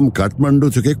 দেখছিলাম কাঠমান্ডু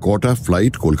থেকে কটা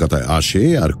ফ্লাইট কলকাতায় আসে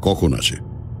আর কখন আসে।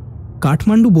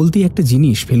 কাঠমান্ডু বলতেই একটা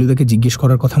জিনিস ফেলুদাকে জিজ্ঞেস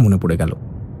করার কথা মনে পড়ে গেল।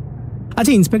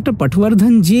 আচ্ছা, ইন্সপেক্টর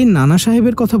পাটওয়ার্ধন যে নানা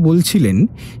সাহেবের কথা বলছিলেন,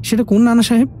 সেটা কোন নানা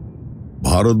সাহেব?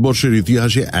 ভারতবর্ষের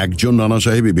ইতিহাসে একজন নানা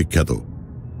সাহেবই বিখ্যাত।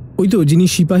 ওই তো, যিনি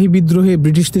সিপাহী বিদ্রোহে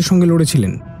ব্রিটিশদের সঙ্গে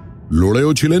লড়েছিলেন।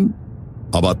 লড়েও ছিলেন,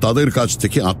 আবার তাদের কাছ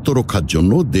থেকে আত্মরক্ষার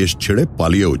জন্য দেশ ছেড়ে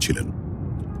পালিয়েও ছিলেন।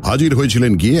 হাজির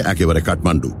হয়েছিলেন গিয়ে একেবারে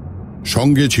কাঠমান্ডু।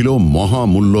 সঙ্গে ছিল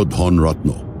মহামূল্য ধনরত্ন,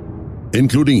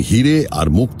 ইনক্লুডিং হিরে আর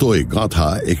মুক্তোয় গাঁথা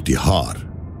একটি হার,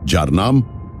 যার নাম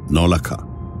নলাখা।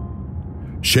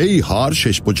 সেই হার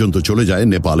শেষ পর্যন্ত চলে যায়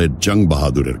নেপালের জং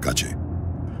বাহাদুরের কাছে।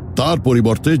 তার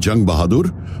পরিবর্তে জং বাহাদুর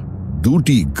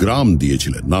 2টি গ্রাম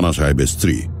দিয়েছিলেন নানা সাহেবের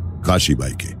স্ত্রী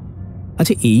কাশীবাইকে।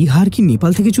 আচ্ছা, এই হার কি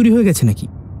নেপাল থেকে চুরি হয়ে গেছে নাকি?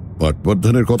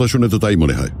 পাটবর্ধনের কথা শুনে তো তাই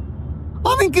মনে হয়।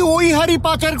 আমি কি ওই হাড়ি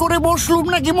পাচার করে বসলুম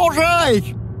নাকি মশাই?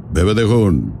 ভেবে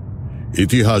দেখুন,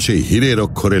 ইতিহাসে হীরের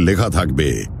অক্ষরে লেখা থাকবে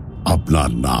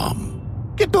আপনার নাম।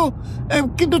 কিন্তু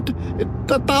কিন্তু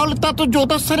তাহলে তা তো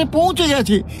যথাস্থানে পৌঁছে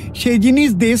গেছে। সেই জিনিস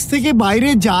দেশ থেকে বাইরে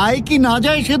যায় কি না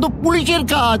যায় সে তো পুলিশের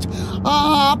কাজ।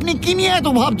 আপনি কি নিয়ে এত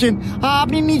ভাবছেন?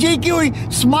 আপনি নিজেই কি ওই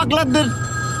স্মাগলারদের?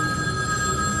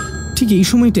 ঠিক এই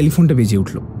সময় টেলিফোনটা বেজে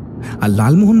উঠল, আর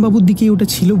লালমোহন বাবুর দিকে ওটা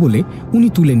ছিল বলে উনি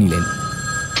তুলে নিলেন।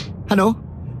 হ্যালো,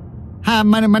 হ্যাঁ,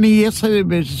 মানে ইয়েস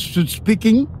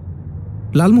স্পিকিং।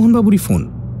 লালমোহন বাবুরই ফোন।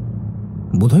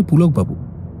 বোধহয় পুলকবাবু।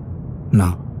 না,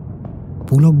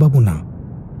 পুলকবাবু না।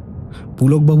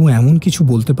 পুলকবাবু এমন কিছু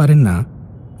বলতে পারেন না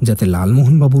যাতে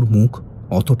লালমোহন বাবুর মুখ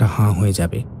অতটা হাঁ হয়ে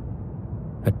যাবে।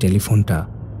 আর টেলিফোনটা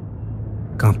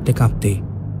কাঁপতে কাঁপতে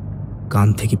কান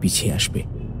থেকে পিছিয়ে আসবে।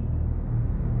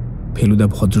 ফেলুদা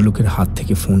ভদ্রলোকের হাত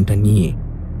থেকে ফোনটা নিয়ে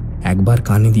একবার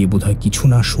কানে দিয়ে বোধহয় কিছু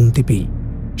না শুনতে পেয়ে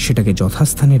সেটাকে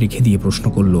যথাস্থানে রেখে দিয়ে প্রশ্ন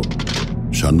করল,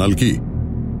 সান্নাল কি?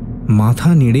 মাথা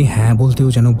নেড়ে হ্যাঁ বলতেও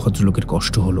যেন ভদ্রলোকের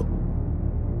কষ্ট হলো।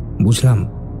 বুঝলাম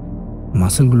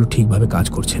মাসেলগুলো ঠিকভাবে কাজ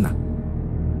করছে না।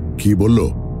 কি বলল?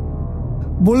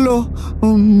 বলল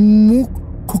মুখ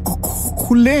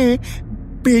খুলে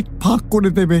পেট ফাঁক করে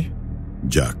দেবে।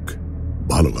 যাক,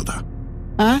 ভালো কথা।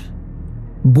 হ্যাঁ,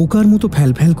 বোকার মতো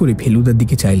ফ্যাল করে ফেলুদার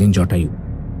দিকে চাইলেন জটায়ু।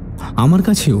 আমার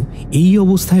কাছেও এই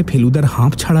অবস্থায় ফেলুদার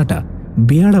হাঁপ ছাড়াটা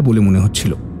বেয়াড়া বলে মনে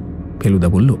হচ্ছিল। ফেলুদা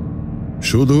বলল,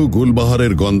 শুধু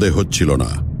গুলবাহারের গন্ধে হচ্ছিল না,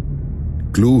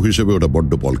 ক্লু হিসেবে ওটা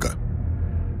বড্ড পলকা।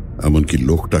 এমনকি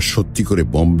লোকটা সত্যি করে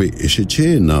বম্বে এসেছে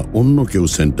না অন্য কেউ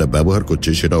সেন্টটা ব্যবহার করছে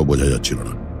সেটাও বোঝা যাচ্ছিল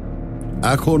না।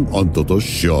 এখন অন্তত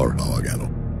শিওর হওয়া গেল।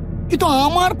 কিন্তু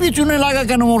আমার পিছনে লাগা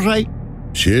কেন মশাই?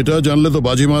 সেটা জানলে তো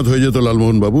বাজিমাত হয়ে যেত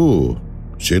লালমোহন বাবু।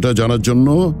 সেটা জানার জন্য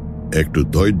একটু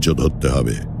ধৈর্য ধরতে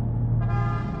হবে।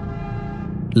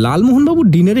 লালমোহনবাবু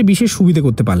ডিনারে বিশেষ সুবিধে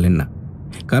করতে পারলেন না,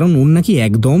 কারণ ওর নাকি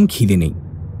একদম খিদে নেই।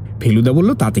 ফেলুদা বলল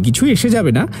তাতে কিছু এসে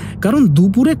যাবে না, কারণ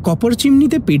দুপুরে কপার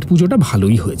চিমনিতে পেট পুজোটা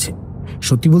ভালোই হয়েছে।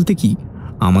 সত্যি বলতে কি,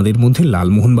 আমাদের মধ্যে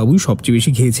লালমোহনবাবুই সবচেয়ে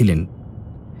বেশি খেয়েছিলেন।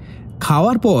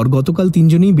 খাওয়ার পর গতকাল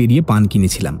তিনজনেই বেরিয়ে পান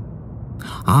কিনেছিলাম।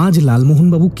 আজ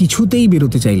লালমোহনবাবু কিছুতেই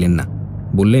বেরোতে চাইলেন না,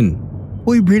 বললেন,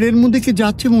 ওই ভিড়ের মধ্যে কে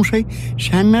যাচ্ছে মশাই?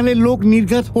 স্যান্নালের লোক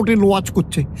নির্ঘাত হোটেল ওয়াচ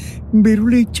করছে,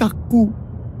 বেরোলেই চাক্কু।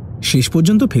 শেষ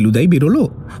পর্যন্ত ফেলুদাই বেরোলো,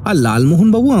 আর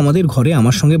লালমোহনবাবু আমাদের ঘরে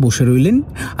আমার সঙ্গে বসে রইলেন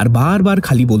আর বারবার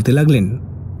খালি বলতে লাগলেন,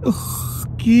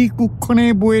 কি কুক্ষণে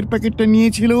বইয়ের প্যাকেটটা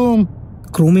নিয়েছিলাম।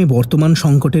 ক্রমে বর্তমান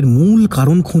সংকটের মূল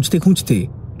কারণ খুঁজতে খুঁজতে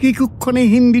কি কুক্ষণে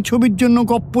হিন্দি ছবির জন্য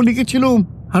গপ্প লিখেছিলাম,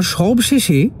 আর সব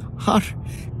শেষে আর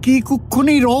কি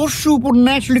কুক্ষণেই রহস্য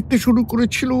উপন্যাস লিখতে শুরু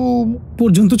করেছিলাম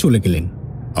পর্যন্ত চলে গেলেন।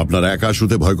 আপনার একা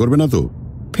শুতে ভয় করবে না তো?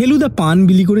 ফেলুদা পান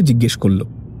বিলি করে জিজ্ঞেস করল।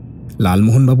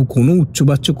 লালমোহনবাবু কোনো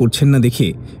উচ্চবাচ্য করছেন না দেখে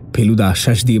ফেলুদা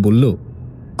আশ্বাস দিয়ে বলল,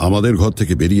 আমাদের ঘর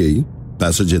থেকে বেরিয়েই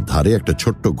প্যাসেজের ধারে একটা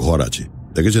ছোট্ট ঘর আছে,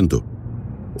 দেখেছেন তো?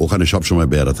 ওখানে সবসময়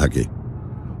বেয়ারা থাকে।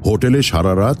 হোটেলে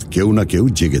সারা রাত কেউ না কেউ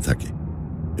জেগে থাকে।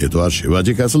 এ তো আর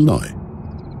শিবাজি ক্যাসেল নয়।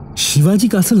 শিবাজি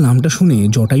ক্যাসেল নামটা শুনে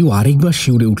জটায়ু আরেকবার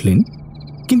শিউরে উঠলেন,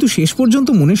 কিন্তু শেষ পর্যন্ত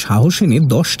মনে সাহস এনে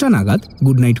 10টা নাগাদ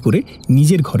গুড নাইট করে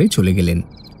নিজের ঘরে চলে গেলেন।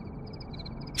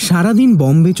 সারাদিন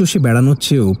বম্বে চষে বেড়ানোর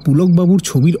চেয়েও পুলকবাবুর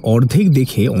ছবির অর্ধেক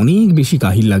দেখে অনেক বেশি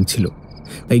কাহিল লাগছিল,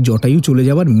 তাই জটায়ু চলে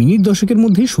যাওয়ার মিনিট 10-এর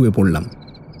মধ্যেই শুয়ে পড়লাম।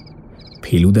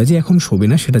 ফেলুদা যে এখন শোবে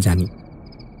না সেটা জানি।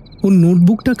 ওর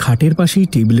নোটবুকটা খাটের পাশেই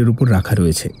টেবিলের উপর রাখা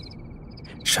রয়েছে।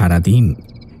 সারাদিন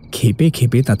খেপে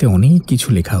খেপে তাতে অনেক কিছু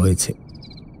লেখা হয়েছে,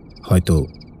 হয়তো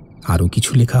আরও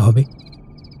কিছু লেখা হবে।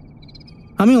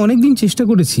 আমি অনেকদিন চেষ্টা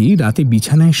করেছি রাতে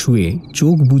বিছানায় শুয়ে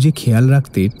চোখ বুজে খেয়াল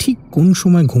রাখতে ঠিক কোন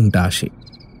সময় ঘুমটা আসে,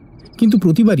 কিন্তু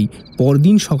প্রতিবারই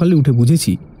পরদিন সকালে উঠে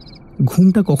বুঝেছি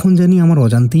ঘুমটা কখন জানি আমার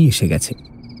অজান্তেই এসে গেছে।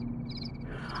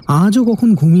 আজও কখন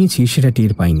ঘুমিয়েছি সেটা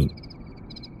টের পাইনি।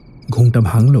 ঘুমটা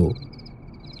ভাঙল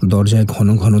দরজায় ঘন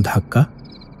ঘন ধাক্কা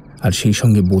আর সেই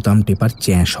সঙ্গে বোতাম টেপার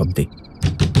চ্যাঁ শব্দে।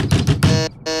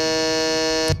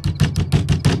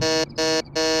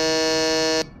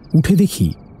 উঠে দেখি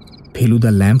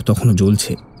ফেলুদা ল্যাম্প তখনও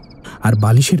জ্বলছে, আর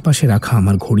বালিশের পাশে রাখা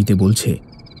আমার ঘড়িতে বলছে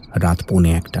রাত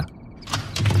 1:45।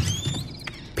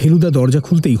 ফেলুদা দরজা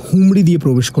খুলতেই হুমড়ি দিয়ে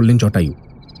প্রবেশ করলেন জটায়ু।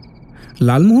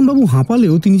 লালমোহনবাবু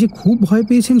হাঁপালেও তিনি যে খুব ভয়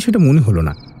পেয়েছেন সেটা মনে হলো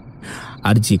না,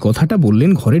 আর যে কথাটা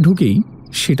বললেন ঘরে ঢুকেই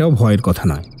সেটাও ভয়ের কথা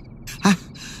নয়।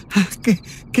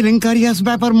 কেলেঙ্কারিয়াস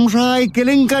ব্যাপার মশাই,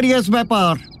 কেলেঙ্কারিয়াস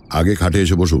ব্যাপার। আগে খাটে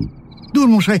এসে বসুন। দূর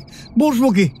মশাই, বসবো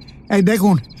কি? এই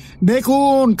দেখুন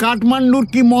দেখুন, কাঠমান্ডুর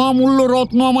কি মহামূল্য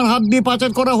রত্ন আমার হাত দিয়ে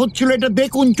পাচার করা হচ্ছিল, এটা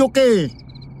দেখুন চোখে।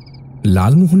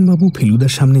 লালমোহনবাবু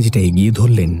ফেলুদার সামনে যেটা এগিয়ে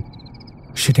ধরলেন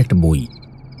সেটা একটা বই,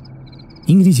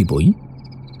 ইংরেজি বই,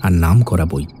 আর নাম করা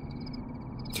বই।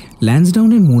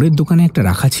 ল্যান্সডাউনের মোড়ের দোকানে একটা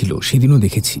রাখা ছিল, সেদিনও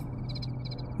দেখেছি।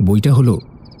 বইটা হলো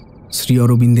শ্রী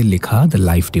অরবিন্দের লেখা দ্য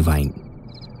লাইফ ডিভাইন।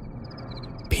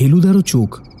 ফেলুদারও চোখ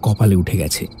কপালে উঠে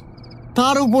গেছে।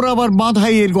 তার উপর আবার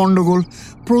বাঁধাই এর গন্ডগোল।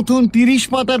 প্রথম 30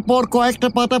 পাতার পর কয়েকটা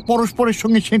পাতা পরস্পরের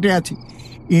সঙ্গে ছেঁটে আছে।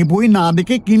 এ বই না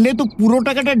দেখে কিনলে তো পুরো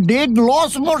টাকাটা ডেড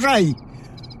লস মশাই।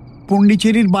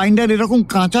 পন্ডিচেরির বাইন্ডার এরকম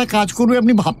কাঁচা কাজ করবে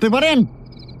আপনি ভাবতে পারেন?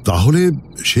 তাহলে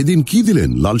সেদিন কি দিলেন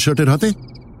লাল শার্টের হাতে?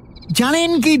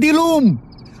 জানেন কি দিলুম?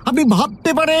 আপনি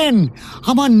ভাবতে পারেন?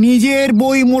 আমার নিজের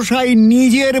বই মশাই,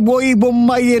 নিজের বই,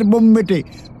 বোম্বাইয়ের বোম্বেটে।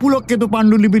 পুলককে তো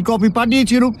পাণ্ডুলিপির কপি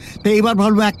পাঠিয়েছিল, তাই এবার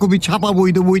ভাবলাম 1 কপি ছাপা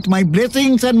বই দেবো with my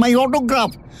blessings and my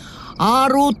autograph.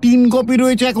 আরও 3 কপি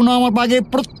রয়েছে এখনো আমার বাগে,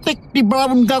 প্রত্যেকটি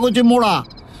ব্রাউন কাগজে মোড়া।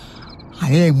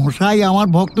 আরে মশাই, আমার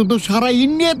ভক্ত তো সারা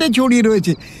ইন্ডিয়াতে ছড়িয়ে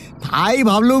রয়েছে, তাই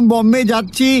ভাবলাম বম্বে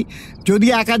যাচ্ছি, যদি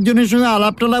 1-2 সঙ্গে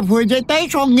আলাপ টালাপ হয়ে যায়, তাই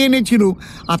সঙ্গে এনেছিল।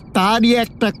 আর তারই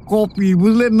একটা কপি,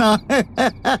 বুঝলেন না?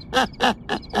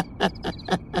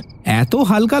 এত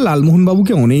হালকা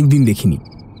লালমোহনবাবুকে অনেক দিন দেখিনি।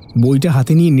 বইটা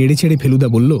হাতে নিয়ে নেড়ে ছেড়ে ফেলুদা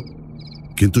বলল,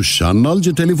 কিন্তু সান্নাল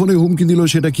যে টেলিফোনে হুমকি দিল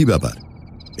সেটা কি ব্যাপার?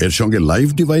 এর সঙ্গে লাইফ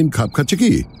ডিভাইন খাপ খাচ্ছে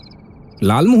কি?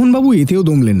 লালমোহনবাবু এতেও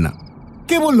দমলেন না।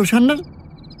 কে বললো সান্নাল?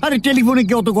 আরে টেলিফোনে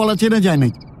কি অত গলা চেনা যায়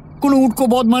নাই? কোনো উটকো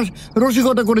বদমাস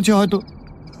রসিকতা করেছে হয়তো।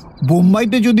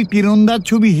 বোম্বাইতে যদি তীরন্দাজ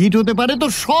ছবি হিট হতে পারে তো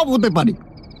সব হতে পারে।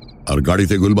 আর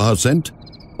গাড়িতে গুলবাহার সেন্ট?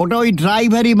 ওটা ওই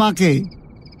ড্রাইভারই মাকে।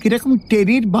 কিরকম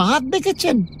টেরির বাহাত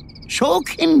দেখেছেন?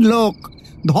 শৌখিন লোক,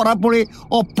 ধরা পড়ে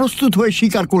অপ্রস্তুত হয়ে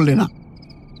স্বীকার করলে না।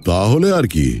 তাহলে আর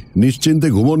কি, নিশ্চিন্তে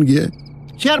ঘুমন গিয়ে।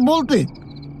 সে আর বলতে,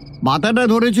 মাথাটা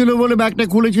ধরেছিল বলে ব্যাগটা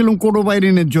খুলেছিলাম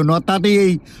কোটোবাইরিনের জন্য, আর তাতেই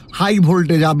এই হাই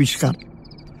ভোল্টেজ আবিষ্কার।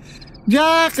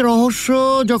 যাক, রহস্য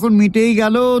যখন মিটেই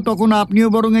গেল, তখন আপনিও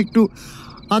বরং একটু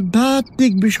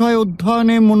আধ্যাত্মিক বিষয়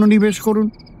অধ্যয়নে মনোনিবেশ করুন।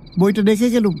 বইটা দেখে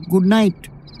গেলুম। Good night.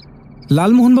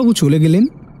 লালমোহনবাবু চলে গেলেন,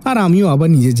 আর আমিও আবার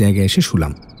নিজের জায়গায় এসে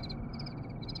শুলাম।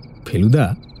 ফেলুদা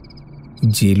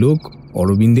যে লোক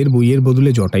অরবিন্দের বইয়ের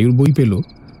বদলে জটায়ুর বই পেল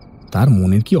তার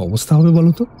মনের কি অবস্থা হবে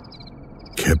বলতো?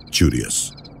 ক্যাপচুরিয়াস।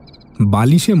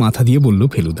 বালিশে মাথা দিয়ে বলল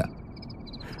ফেলুদা।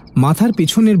 মাথার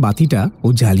পেছনের বাতিটা ও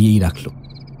জ্বালিয়েই রাখল।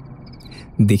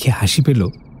 দেখে হাসি পেল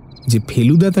যে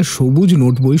ফেলুদা তার সবুজ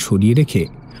নোট বই সরিয়ে রেখে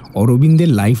অরবিন্দের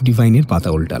লাইফ ডিভাইনের পাতা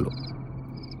উল্টালো।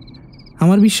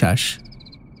 আমার বিশ্বাস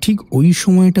ঠিক ওই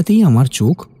সময়টাতেই আমার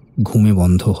চোখ ঘুমে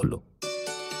বন্ধ হলো।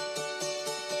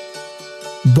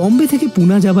 বম্বে থেকে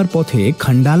পুনা যাবার পথে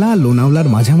খান্ডালা লোনাওলার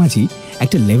মাঝামাঝি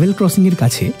একটা লেভেল ক্রসিংয়ের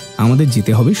কাছে আমাদের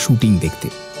যেতে হবে শুটিং দেখতে।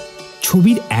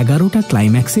 ছবির 11টা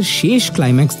ক্লাইম্যাক্সের শেষ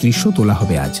ক্লাইম্যাক্স দৃশ্য তোলা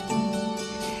হবে আজ।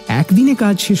 একদিনে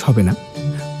কাজ শেষ হবে না,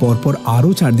 পরপর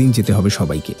আরও 4 দিন যেতে হবে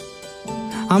সবাইকে।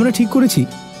 আমরা ঠিক করেছি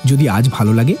যদি আজ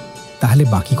ভালো লাগে তাহলে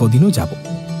বাকি কদিনও যাব।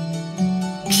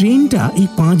 ট্রেনটা এই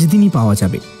 5 দিনই পাওয়া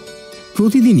যাবে,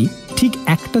 প্রতিদিনই ঠিক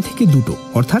 1টা থেকে 2টো,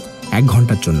 অর্থাৎ 1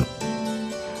 ঘন্টার জন্য।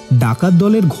 ডাকাত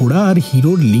দলের ঘোড়া আর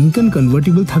হিরোর লিঙ্কন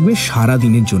কনভার্টিবল থাকবে সারা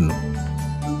দিনের জন্য।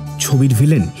 ছবির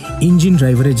ভিলেন ইঞ্জিন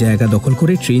ড্রাইভারের জায়গা দখল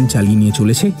করে ট্রেন চালিয়ে নিয়ে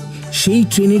চলেছে। সেই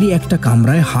ট্রেনেরই একটা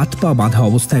কামরায় হাত পা বাঁধা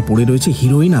অবস্থায় পড়ে রয়েছে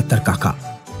হিরোইন আর তার কাকা।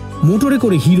 মোটরে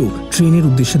করে হিরো ট্রেনের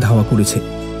উদ্দেশ্যে ধাওয়া করেছে।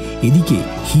 এদিকে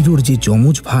হিরোর যে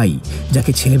যমজ ভাই,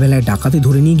 যাকে ছেলেবেলায় ডাকাতে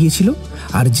ধরে নিয়ে গিয়েছিল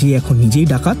আর যে এখন নিজেই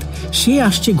ডাকাত, সে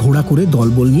আসছে ঘোড়া করে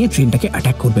দলবল নিয়ে ট্রেনটাকে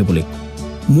অ্যাটাক করবে বলে।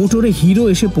 মোটরে হিরো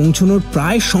এসে পৌঁছানোর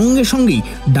প্রায় সঙ্গে সঙ্গেই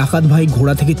ডাকাত ভাই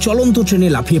ঘোড়া থেকে চলন্ত ট্রেনে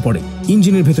লাফিয়ে পড়ে।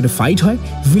 ইঞ্জিনের ভেতরে ফাইট হয়,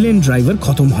 ভিলেন ড্রাইভার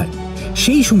খতম হয়।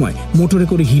 সেই সময় মোটরে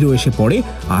করে হিরো এসে পড়ে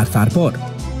আর তারপর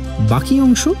বাকি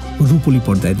অংশ রূপলী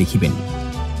পর্দায় দেখিবেন।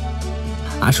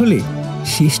 আসলে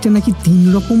শেষটা নাকি 3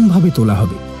 রকম ভাবে তোলা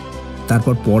হবে,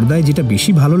 তারপর পর্দায় যেটা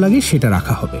বেশি ভালো লাগে সেটা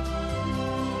রাখা হবে।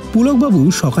 পুলকবাবু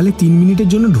সকালে 3 মিনিটের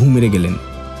জন্য ঢু মেরে গেলেন।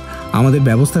 আমাদের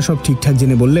ব্যবস্থা সব ঠিকঠাক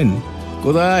জেনে বললেন,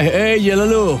 কোথায় এই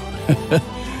জেলালু,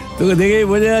 তোকে দেখেই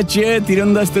বোঝা যাচ্ছে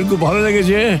তীরন্দাজ তোর খুব ভালো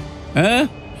লেগেছে। হ্যাঁ,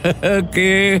 কে?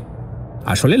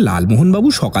 আসলে লালমোহনবাবু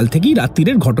সকাল থেকেই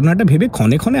রাত্রিরের ঘটনাটা ভেবে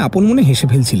ক্ষণে ক্ষণে আপন মনে হেসে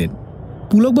ফেলছিলেন।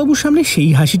 পুলকবাবুর সামনে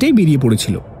সেই হাসিটাই বেরিয়ে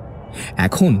পড়েছিল।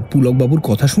 এখন পুলকবাবুর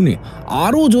কথা শুনে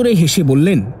আরো জোরে হেসে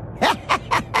বললেন,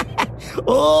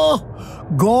 ও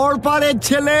গড়পাড়ের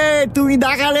ছেলে, তুমি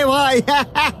দেখালে ভাই।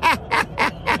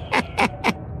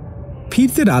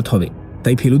 ফিরতে রাত হবে,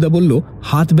 তাই ফেলুদা বলল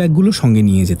হাত ব্যাগগুলো সঙ্গে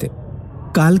নিয়ে যেতে।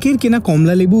 কালকের কেনা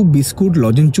কমলালেবু, বিস্কুট,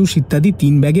 লজেন্স ইত্যাদি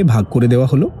 3 ব্যাগে ভাগ করে দেওয়া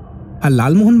হলো। আর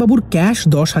লালমোহনবাবুর ক্যাশ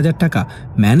 10,000 টাকা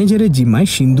ম্যানেজারের জিম্মায়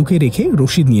সিন্ধুকে রেখে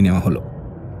রসিদ নিয়ে নেওয়া হলো।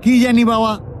 কি জানি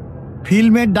বাবা,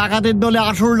 ফিল্মের ডাকাতের দলে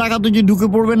আসল ডাকাত যে ঢুকে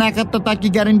পড়বে না একটা, তার কি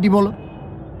গ্যারেন্টি বলো?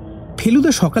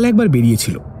 ফেলুদা সকালে একবার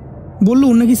বেরিয়েছিল, বলল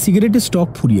ওর নাকি সিগারেটের স্টক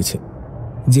ফুরিয়েছে।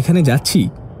 যেখানে যাচ্ছি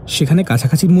সেখানে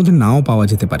কাছাকাছির মধ্যে নাও পাওয়া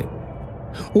যেতে পারে।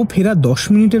 ও ফেরা 10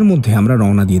 মিনিটের মধ্যে আমরা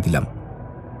রওনা দিয়ে দিলাম।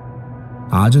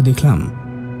 আজও দেখলাম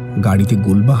গাড়িতে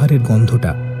গুলবাহারের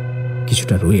গন্ধটা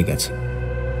কিছুটা রয়ে গেছে।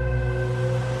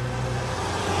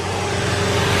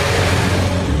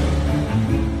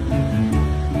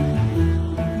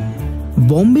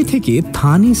 বম্বে থেকে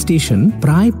থানে স্টেশন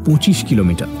প্রায় 25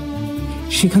 কিলোমিটার।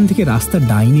 সেখান থেকে রাস্তা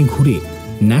ডাইনে ঘুরে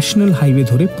ন্যাশনাল হাইওয়ে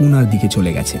ধরে পুনার দিকে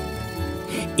চলে গেছে।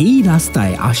 এই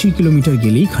রাস্তায় 80 কিলোমিটার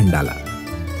গেলেই খান্ডালা।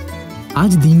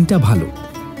 আজ দিনটা ভালো,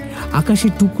 আকাশে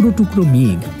টুকরো টুকরো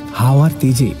মেঘ হাওয়ার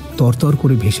তেজে তরতর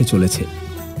করে ভেসে চলেছে।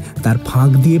 তার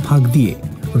ফাঁক দিয়ে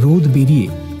রোদ বেরিয়ে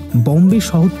বম্বে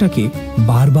শহরটাকে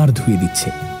বারবার ধুয়ে দিচ্ছে।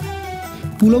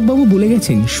 পুলকবাবু বলে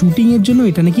গেছেন শুটিংয়ের জন্য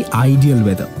এটা নাকি আইডিয়াল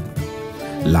ওয়েদার।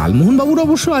 লালমোহনবাবুর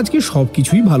অবশ্য আজকে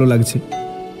সবকিছুই ভালো লাগছে।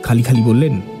 খালি খালি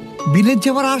বললেন, বিলেত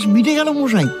যাবার আশ মিটে গেল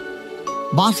মশাই।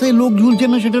 বাসে লোক ঝুলছে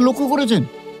না সেটা লক্ষ্য করেছেন?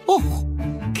 ওহ,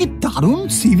 কি দারুণ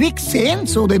সিভিক সেন্স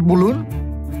ওদের বলুন।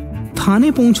 থানে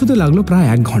পৌঁছতে লাগলো প্রায়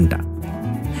 1 ঘন্টা।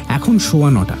 এখন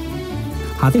 9:15।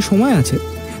 হাতে সময় আছে,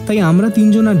 তাই আমরা 3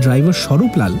 জন আর ড্রাইভার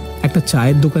স্বরূপলাল একটা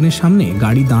চায়ের দোকানের সামনে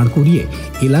গাড়ি দাঁড় করিয়ে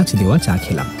এলাচ দেওয়া চা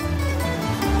খেলাম।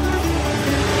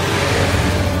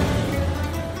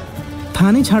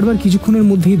 থানে ছাড়বার কিছুক্ষণের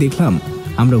মধ্যেই দেখলাম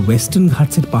আমরা ওয়েস্টার্ন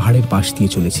ঘাটসের পাহাড়ের পাশ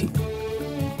দিয়ে চলেছি।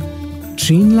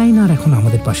 ট্রেন লাইন আর এখন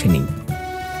আমাদের পাশে নেই,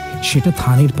 সেটা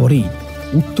থানের পরেই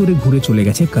উত্তরে ঘুরে চলে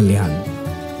গেছে কল্যাণ।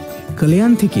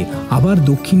 কল্যাণ থেকে আবার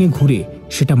দক্ষিণে ঘুরে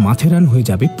সেটা মাথেরান হয়ে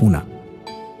যাবে পুনা।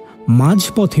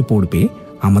 মাঝপথে পড়বে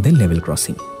আমাদের লেভেল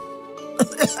ক্রসিং।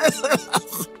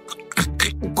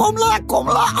 কমলা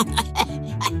কমলা।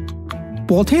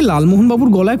 পথে লালমোহনবাবুর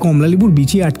গলায় কমলালেবুর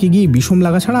বিচি আটকে গিয়ে বিষম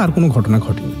লাগা ছাড়া আর কোনো ঘটনা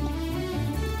ঘটেনি।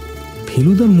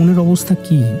 ফেলুদার মনের অবস্থা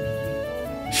কি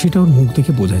সেটা ওর মুখ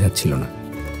দেখে বোঝা যাচ্ছিল না।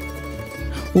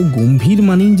 ও গম্ভীর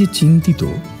মানেই যে চিন্তিত,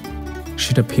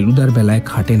 সেটা ফেলুদার বেলায়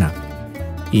খাটে না,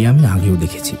 এ আমি আগেও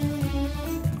দেখেছি।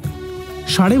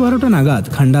 12:30 নাগাদ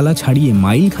খান্ডালা ছাড়িয়ে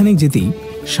মাইল খানেক যেতেই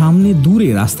সামনে দূরে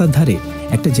রাস্তার ধারে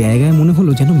একটা জায়গায় মনে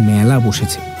হলো যেন মেলা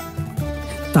বসেছে।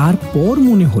 তারপর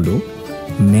মনে হলো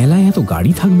মেলায় এত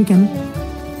গাড়ি থাকবে কেন?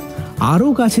 আরও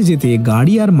কাছে যেতে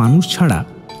গাড়ি আর মানুষ ছাড়া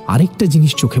আরেকটা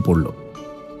জিনিস চোখে পড়ল,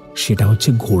 সেটা হচ্ছে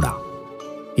ঘোড়া।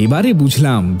 এবারে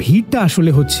বুঝলাম ভিড়টা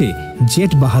আসলে হচ্ছে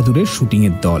জেট বাহাদুরের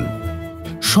শুটিংয়ের দল।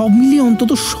 সব মিলিয়ে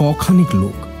অন্তত 100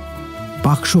 লোক।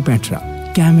 বাক্স প্যাঁটরা,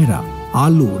 ক্যামেরা,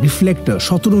 আলো, রিফ্লেক্টর,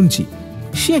 শতরঞ্চি,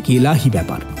 সে এক এলাহি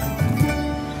ব্যাপার।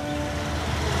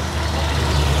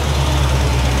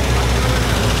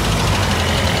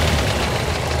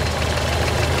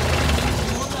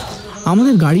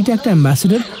 আমাদের গাড়িটা একটা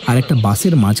অ্যাম্বাসেডর আর একটা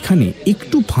বাসের মাঝখানে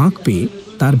একটু ফাঁক পেয়ে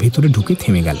তার ভেতরে ঢুকে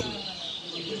থেমে গেল।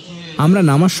 আমরা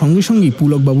নামার সঙ্গে সঙ্গেই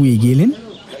পুলকবাবু এগিয়ে এলেন।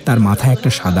 তার মাথায় একটা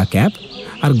সাদা ক্যাপ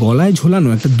আর গলায় ঝোলানো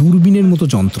একটা দূরবীনের মতো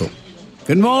যন্ত্র।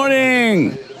 গুড মর্নিং,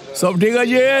 সব ঠিক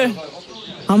আছে?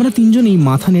 আমরা তিনজনেই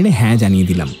মাথা নেড়ে হ্যাঁ জানিয়ে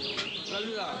দিলাম।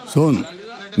 শোন,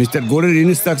 মিস্টার গোরের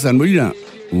ইনস্ট্রাকশন বুঝলি না,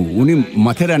 উনি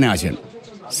মাথেরানে আছেন,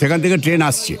 সেখান থেকে ট্রেন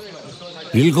আসছে,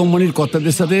 রেল কোম্পানির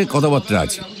কর্তাদের সাথে কথাবার্তা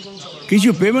আছে, কিছু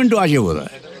পেমেন্টও আছে বোধ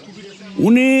হয়।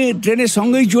 উনি ট্রেনের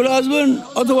সঙ্গেই চলে আসবেন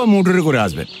অথবা মোটরে করে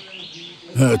আসবেন।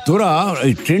 হ্যাঁ, তোরা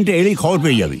এই ট্রেনটা এলেই খবর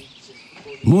পেয়ে যাবি।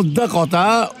 মুদ্রা কথা,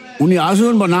 উনি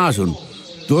আসুন বা না আসুন,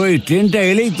 তো এই ট্রেনটা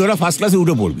এলেই তোরা ফার্স্ট ক্লাসে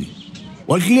উঠে পড়বি।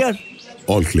 All clear?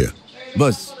 All clear.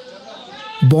 বাস।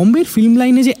 বম্বের ফিল্ম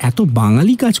লাইনে যে এত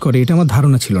বাঙালি কাজ করে এটা আমার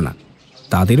ধারণা ছিল না।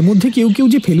 তাদের মধ্যে কেউ কেউ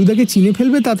যে ফেলুদাকে চিনে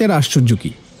ফেলবে তাতে আর আশ্চর্য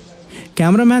কি।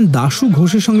 ক্যামেরাম্যান দাশু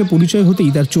ঘোষের সঙ্গে পরিচয়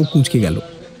হতেই তার চোখ কুঁচকে গেল।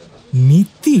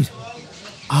 মিত্তির,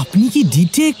 আপনি কি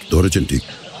ডিটেক? ধরেছেন ঠিক,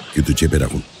 কিন্তু চেপে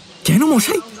রাখুন। কেন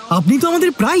মশাই, আপনি তো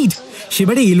আমাদের প্রাইড।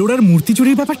 সেবারে এলোরার মূর্তি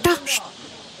চুরির ব্যাপারটা।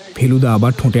 ফেলুদা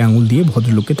আবার ঠোঁটে আঙুল দিয়ে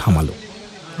ভদ্রলোককে থামালো।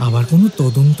 আবার কোনো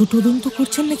তদন্ত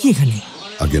করছেন নাকি এখানে?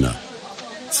 আগে না,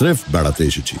 স্রেফ বেড়াতে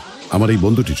এসেছি আমার এই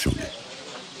বন্ধুটির সঙ্গে।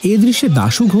 এ দৃশ্যে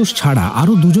দাশু ঘোষ ছাড়া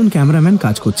আরও 2 জন ক্যামেরাম্যান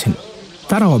কাজ করছেন,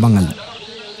 তারা অবাঙালি।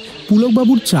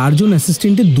 পুলকবাবুর 4 জন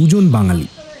অ্যাসিস্ট্যান্টের 2 জন বাঙালি।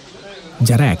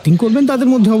 যারা অ্যাক্টিং করবেন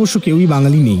তাদের মধ্যে অবশ্য কেউই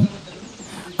বাঙালি নেই।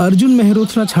 অর্জুন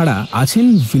মেহরোত্রা ছাড়া আছেন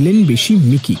ভিলেন বেশি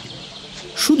মিকি,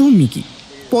 শুধু মিকি,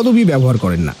 পদবি ব্যবহার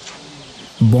করেন না।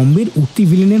 বম্বের উঠতি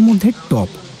ভিলেনের মধ্যে টপ,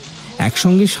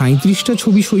 একসঙ্গে 37টা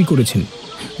ছবি সই করেছেন,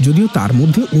 যদিও তার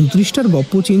মধ্যে 29টার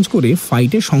গপ্প চেঞ্জ করে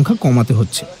ফাইটের সংখ্যা কমাতে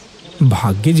হচ্ছে।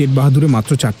 ভাগ্যে জেট বাহাদুরে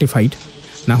মাত্র 4টে ফাইট,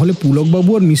 না হলে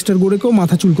পুলকবাবু আর মিস্টার গোরেকেও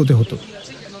মাথা চুলকোতে হতো।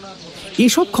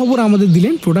 এসব খবর আমাদের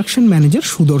দিলেন প্রোডাকশন ম্যানেজার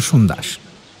সুদর্শন দাস।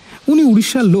 উনি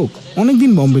উড়িষ্যার লোক,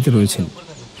 অনেকদিন বম্বেতে রয়েছেন।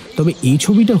 তবে এই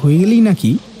ছবিটা হয়ে গেলেই নাকি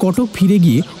কটক ফিরে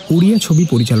গিয়ে ওড়িয়া ছবি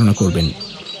পরিচালনা করবেন।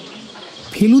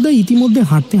 ফেলুদা ইতিমধ্যে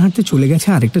হাঁটতে হাঁটতে চলে গেছে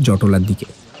আরেকটা জটলার দিকে।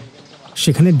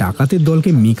 সেখানে ডাকাতের দলকে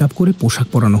মেকআপ করে পোশাক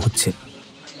পরানো হচ্ছে।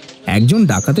 একজন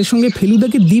ডাকাতের সঙ্গে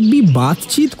ফেলুদাকে দিব্যি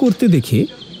বাতচিত করতে দেখে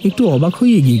একটু অবাক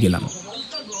হয়ে এগিয়ে গেলাম।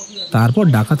 তারপর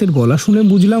ডাকাতের গলা শুনে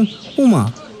বুঝলাম, ওমা,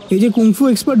 এই যে কুংফু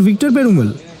এক্সপার্ট ভিক্টর পেরুমেল।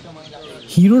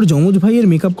 হিরোর যমজ ভাইয়ের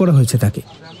মেকআপ করা হয়েছে তাকে।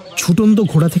 ছুটন্ত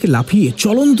ঘোড়া থেকে লাফিয়ে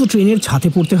চলন্ত ট্রেনের ছাদে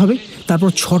পড়তে হবে, তারপর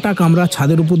 6টা কামরা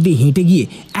ছাদের উপর দিয়ে হেঁটে গিয়ে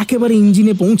একেবারে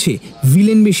ইঞ্জিনে পৌঁছে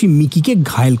ভিলেন বেশি মিকিকে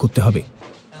ঘায়েল করতে হবে।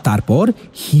 তারপর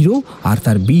হিরো আর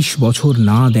তার 20 বছর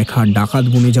না দেখা ডাকাত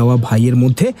বনে যাওয়া ভাইয়ের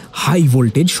মধ্যে হাই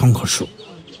ভোল্টেজ সংঘর্ষ।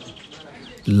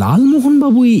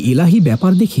 লালমোহনবাবু এই এলাহি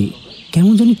ব্যাপার দেখে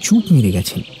কেমন জানি চুপ মেরে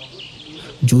গেছেন।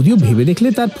 যদিও ভেবে দেখলে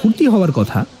তার ফুর্তি হওয়ার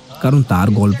কথা, কারণ তার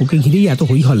গল্পকে ঘিরেই এত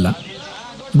হইহল্লা।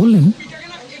 বললেন,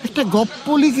 একটা গপ্প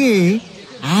লিখে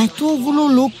এতগুলো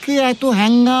লোককে এত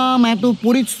হ্যাঙ্গাম, এত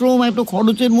পরিশ্রম, এত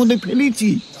খরচের মধ্যে ফেলেছি,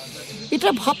 এটা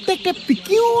ভাবতে একটা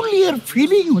পিকিউলিয়ার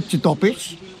ফিলিং হচ্ছে তপেশ।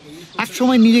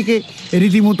 একসময় নিজেকে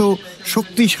রীতিমতো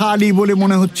শক্তিশালী বলে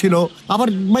মনে হচ্ছিল, আবার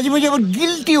মাঝে মাঝে আবার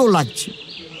গিল্টিও লাগছে।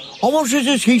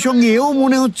 অবশেষে সেই সঙ্গে এও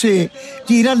মনে হচ্ছে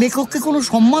যে এরা লেখককে কোনো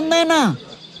সম্মান দেয় না।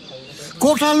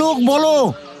 কটা লোক বলো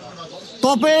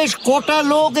তপেশ, কটা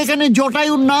লোক এখানে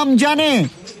জটায়ুর নাম জানে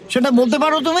সেটা বলতে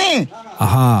পারো তুমি?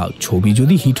 আহা, ছবি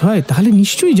যদি হিট হয় তাহলে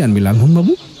নিশ্চয়ই জানবে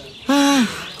লালমোহনবাবু।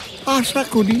 আশা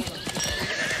করি।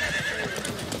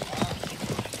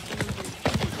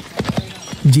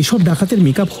 যেসব ডাকাতের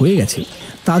মেকআপ হয়ে গেছে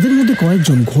তাদের মধ্যে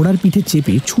কয়েকজন ঘোড়ার পিঠে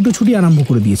চেপে ছুটোছুটি আরম্ভ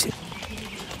করে দিয়েছে।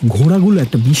 ঘোড়াগুলো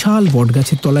একটা বিশাল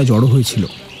বটগাছের তলায় জড়ো হয়েছিল।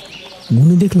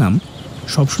 গুনে দেখলাম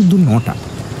সব শুদ্ধ 9টা।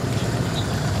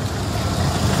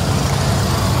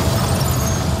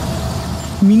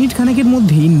 মিনিট খানেকের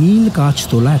মধ্যেই নীল কাঁচ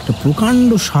তোলা একটা প্রকাণ্ড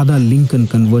সাদা লিঙ্কন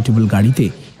কনভার্টেবল গাড়িতে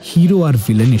হিরো আর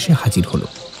ভিলেন এসে হাজির হলো।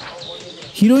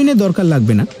 হিরোইনের দরকার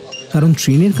লাগবে না, কারণ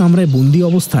ট্রেনের কামরায় বন্দি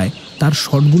অবস্থায় তার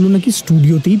শটগুলো নাকি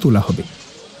স্টুডিওতেই তোলা হবে।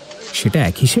 সেটা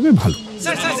এক হিসেবে ভালো।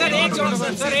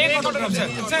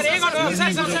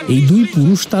 এই 2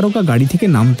 পুরুষ তারকা গাড়ি থেকে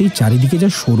নামতেই চারিদিকে যা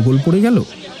শোরগোল পড়ে গেল।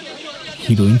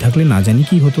 হিরোইন থাকলে না জানি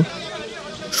কি হতো।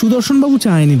 সুদর্শনবাবু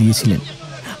চা এনে দিয়েছিলেন।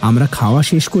 আমরা খাওয়া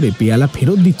শেষ করে পেয়ালা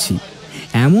ফেরত দিচ্ছি,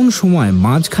 এমন সময়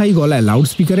মাঝখাই গলায়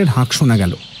লাউডস্পিকারের হাঁক শোনা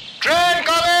গেল।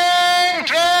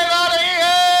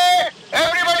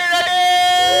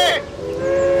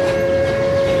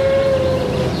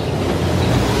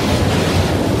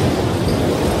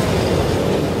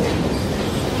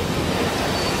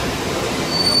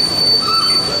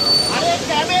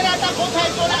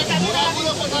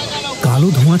 কালো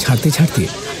ধোঁয়া ছাড়তে ছাড়তে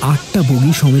 8টা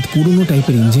বগি সমেত পুরনো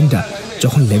টাইপের ইঞ্জিনটা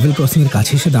যখন লেভেল ক্রসিংয়ের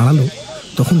কাছে এসে দাঁড়ালো,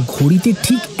 তখন ঘড়িতে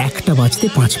ঠিক 1টা বাজতে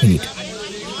 5 মিনিট।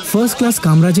 ফার্স্ট ক্লাস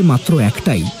কামরা যে মাত্র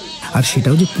একটাই, আর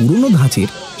সেটাও যে পুরনো ধাঁচের,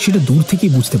 সেটা দূর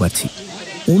থেকেই বুঝতে পারছি।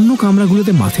 অন্য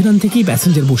কামরাগুলোতে মাথেরান থেকেই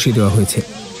প্যাসেঞ্জার বসিয়ে দেওয়া হয়েছে,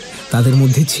 তাদের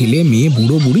মধ্যে ছেলে মেয়ে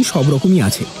বুড়ো বুড়ি সব রকমই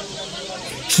আছে।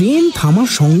 ট্রেন থামার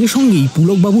সঙ্গে সঙ্গেই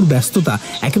পুলকবাবুর ব্যস্ততা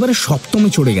একেবারে সপ্তমে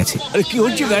চড়ে গেছে। কি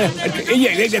হচ্ছে?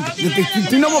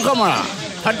 তিন নম্বর কামরা,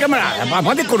 থার্ড ক্যামেরা,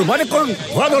 বাদে করুন, বাদে করুন,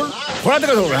 ঘোড়া ধরুন, ঘোড়া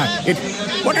থেকে ধরুন। হ্যাঁ,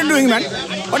 what are doing man,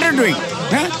 what are doing?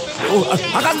 হ্যাঁ,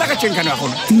 আকাশ দেখাচ্ছেন কেন এখন?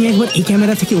 তিনি একবার এই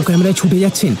ক্যামেরা থেকে ও ক্যামেরায় ছুটে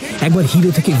যাচ্ছেন, একবার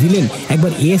হিরো থেকে ভিলেন,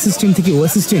 একবার এ অ্যাসিস্ট্যান্ট থেকে ও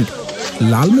অ্যাসিস্ট্যান্ট।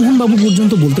 লালমোহন বাবু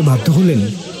পর্যন্ত বলতে বাধ্য হলেন,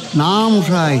 না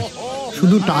মশাই,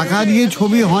 শুধু টাকা দিয়ে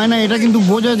ছবি হয় না, এটা কিন্তু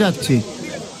বোঝা যাচ্ছে।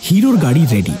 হিরোর গাড়ি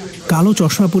রেডি, কালো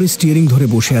চশমা পরে স্টিয়ারিং ধরে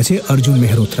বসে আছে অর্জুন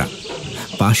মেহরোত্রা।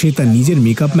 পাশে তার নিজের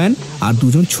মেকআপ ম্যান আর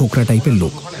দুজন ছোকরা টাইপের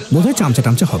লোক, বোধহয় চামচা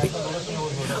টামচা হবে।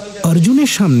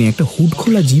 অর্জুনের সামনে একটা হুড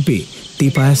খোলা জিপে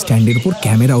তেপায়া স্ট্যান্ডের উপর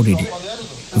ক্যামেরাও রেডি।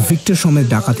 ভিক্টর সমেত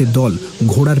ডাকাতের দল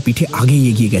ঘোড়ার পিঠে আগেই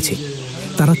এগিয়ে গেছে।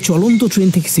 তারা চলন্ত ট্রেন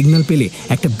থেকে সিগন্যাল পেলে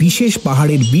একটা বিশেষ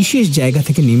পাহাড়ের বিশেষ জায়গা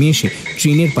থেকে নেমে এসে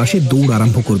ট্রেনের পাশে দৌড়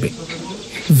আরম্ভ করবে।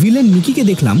 ভিলেন মিকিকে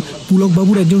দেখলাম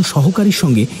পুলকবাবুর একজন সহকারীর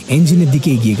সঙ্গে ইঞ্জিনের দিকে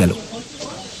এগিয়ে গেল।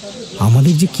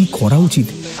 আমাদের যে কি করা উচিত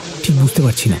ঠিক বুঝতে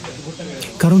পারছি না,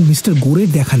 কারণ মিস্টার গোরের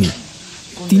দেখা নেই।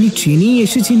 তিনি ট্রেনেই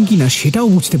এসেছেন কিনা সেটাও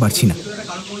বুঝতে পারছি না।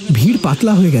 ভিড়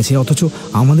পাতলা হয়ে গেছে, অথচ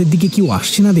আমাদের দিকে কেউ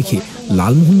আসছে না দেখে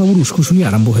লালমোহনবাবুর উস্কুসুনি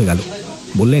আরম্ভ হয়ে গেল।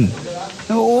 বললেন,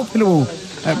 ও ফেলুবাবু,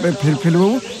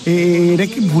 ফেলুবাবু, এটা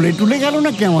কি ভুলে টুলে গেল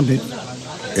নাকি আমাদের?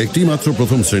 একটি মাত্র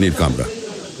প্রথম শ্রেণীর কামরা,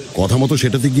 কথা মতো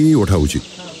সেটাতে গিয়েই ওঠা উচিত।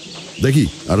 দেখি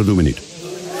আরো 2 মিনিট।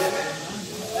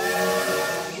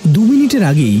 2 মিনিটের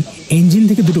আগেই ইঞ্জিন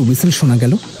থেকে দুটো হুইসেল শোনা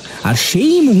গেল, আর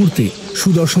সেই মুহূর্তে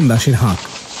সুদর্শন দাসের হাঁক,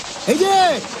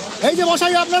 এই যে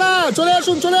মশাই, আপনারা চলে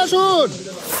আসুন, চলে আসুন।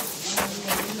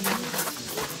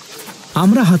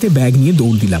 আমরা হাতে ব্যাগ নিয়ে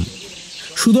দৌড় দিলাম।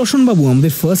 সুদর্শন বাবু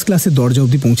আমাদের ফার্স্ট ক্লাসের দরজা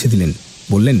অবধি পৌঁছে দিলেন।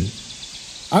 বললেন,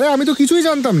 আরে আমি তো কিছুই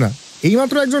জানতাম না,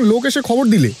 এইমাত্র একজন লোক এসে খবর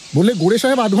দিলে, বললে গোড়ে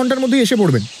সাহেব 8 ঘন্টার মধ্যেই এসে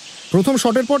পড়বেন। প্রথম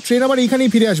শটের পর ট্রেন আবার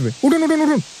এইখানেই ফিরে আসবে। উঠুন উঠুন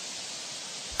উঠুন।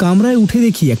 কামরায় উঠে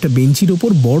দেখি একটা বেঞ্চির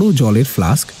ওপর বড় জলের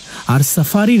ফ্লাস্ক আর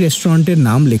সাফারি রেস্টুরেন্টের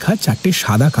নাম লেখা 4টে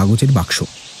সাদা কাগজের বাক্স,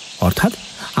 অর্থাৎ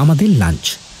আমাদের লাঞ্চ।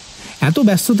 এত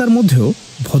ব্যস্ততার মধ্যেও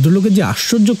ভদ্রলোকের যে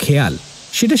আশ্চর্য খেয়াল,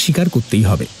 সেটা স্বীকার করতেই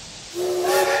হবে।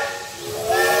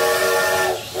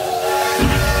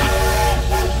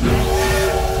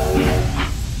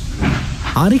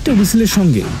 আরেকটা হুইসেলের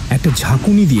সঙ্গে একটা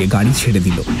ঝাঁকুনি দিয়ে গাড়ি ছেড়ে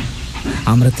দিল।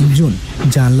 আমরা 3জন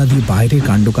জানলা দিয়ে বাইরের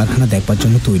কাণ্ড কারখানা দেখবার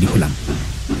জন্য তৈরি হলাম।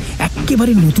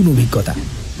 একেবারে নতুন অভিজ্ঞতা,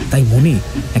 তাই মনে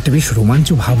একটা বেশ রোমাঞ্চ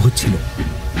ভাব হচ্ছিল।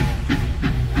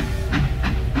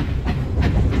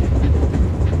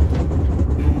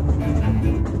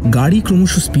 গাড়ি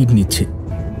ক্রমশ স্পিড নিচ্ছে।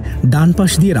 ডান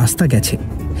পাশ দিয়ে রাস্তা গেছে,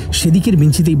 সেদিকের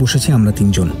বেঞ্চিতেই বসেছি আমরা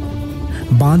 3জন।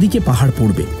 বাঁ দিকে পাহাড়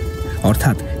পড়বে,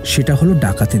 অর্থাৎ সেটা হলো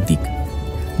ডাকাতের দিক।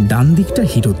 ডান দিকটা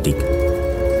হিরোর দিক।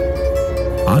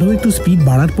 আরও একটু স্পিড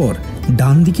বাড়ার পর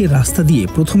ডান দিকের রাস্তা দিয়ে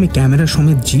প্রথমে ক্যামেরা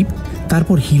সমেত জিপ,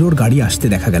 তারপর হিরোর গাড়ি আসতে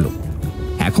দেখা গেল।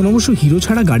 এখন অবশ্য হিরো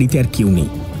ছাড়া গাড়িতে আর কেউ নেই।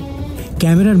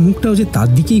 ক্যামেরার মুখটাও যে তার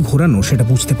দিকেই ঘোরানো সেটা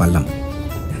বুঝতে পারলাম।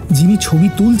 যিনি ছবি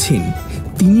তুলছেন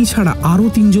তিনি ছাড়া আরও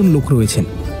 3জন লোক রয়েছেন।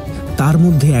 তার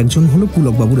মধ্যে একজন হলো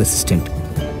পুলকবাবুর অ্যাসিস্ট্যান্ট।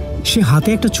 সে হাতে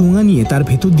একটা চোঙা নিয়ে তার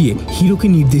ভেতর দিয়ে হিরোকে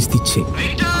নির্দেশ দিচ্ছে।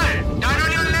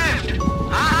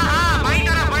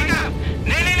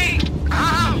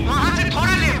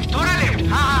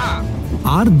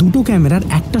 আর দুটো ক্যামেরার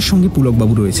একটার সঙ্গে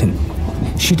পুলকবাবু রয়েছেন,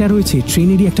 সেটা রয়েছে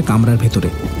ট্রেনেরই একটা কামরার ভেতরে।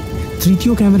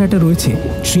 তৃতীয় ক্যামেরাটা রয়েছে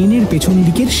ট্রেনের পেছন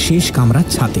দিকের শেষ কামরার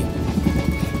ছাদে।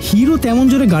 হিরো তেমন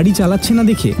জোরে গাড়ি চালাচ্ছে না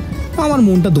দেখে আমার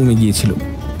মনটা দমে গিয়েছিল,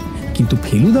 কিন্তু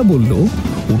ফেলুদা বলল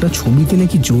ওটা ছবিতে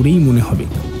নাকি জোরেই মনে হবে,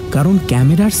 কারণ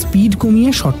ক্যামেরার স্পিড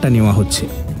কমিয়ে শটটা নেওয়া হচ্ছে।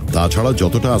 তাছাড়া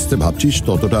যতটা আসতে ভাবছিস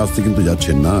ততটা আসতে কিন্তু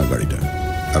যাচ্ছে না গাড়িটা,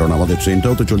 কারণ আমাদের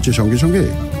ট্রেনটাও তো চলছে সঙ্গে সঙ্গে,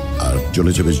 আর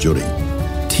চলেছে বেশ জোরেই।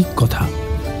 ঠিক কথা,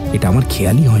 এটা আমার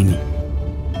খেয়ালই হয়নি।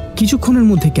 কিছুক্ষণের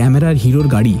মধ্যে ক্যামেরার হিরোর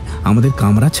গাড়ি আমাদের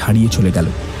কামরা ছাড়িয়ে চলে গেল।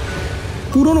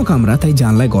 পুরনো কামরা, তাই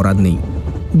জানলায় গরাদ নেই।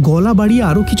 গলা বাড়িয়ে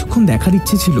আরও কিছুক্ষণ দেখার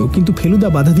ইচ্ছে ছিল, কিন্তু ফেলুদা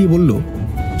বাধা দিয়ে বলল,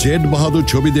 জেড বাহাদুর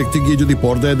ছবি দেখতে গিয়ে যদি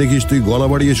পর্দায় দেখিস তুই গলা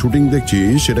বাড়িয়ে শুটিং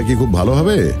দেখছিস, সেটা কি খুব ভালো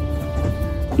হবে?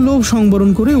 লোভ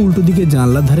সংবরণ করে উল্টো দিকে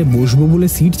জানলার ধারে বসবো বলে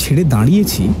সিট ছেড়ে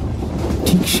দাঁড়িয়েছি,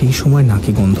 ঠিক সেই সময়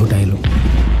নাকে গন্ধটা এলো।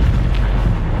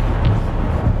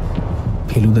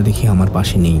 ফেলুদা দেখি আমার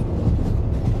পাশে নেই,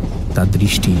 তার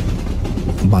দৃষ্টি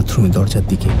বাথরুমের দরজার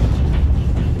দিকে।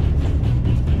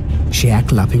 সে এক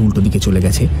লাফে উল্টো দিকে চলে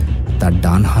গেছে, তার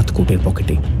ডান হাত কোটের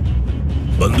পকেটে।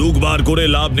 বন্দুক বার করে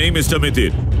লাভ নেই মিস্টার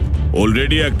মিতির,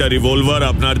 অলরেডি একটা রিভলভার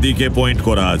আপনার দিকে পয়েন্ট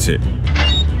করা আছে।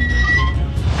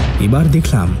 এবার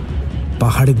দেখলাম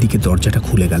পাহাড়ের দিকে দরজাটা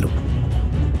খুলে গেল।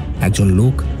 একজন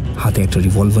লোক হাতে একটা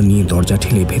রিভলভার নিয়ে দরজা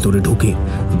ঠেলে ভেতরে ঢুকে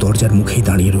দরজার মুখেই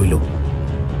দাঁড়িয়ে রইল।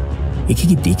 একে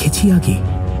কি দেখেছি আগে?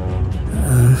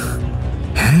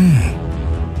 হ্যাঁ,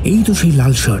 এই তো সেই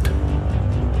লাল শার্ট,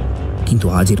 কিন্তু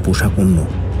আজের পোশাক অন্য।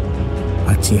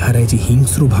 আর চেহারায় যে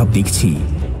হিংস্র ভাব দেখছি,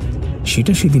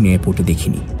 সেটা সেদিন এয়ারপোর্টে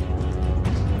দেখিনি।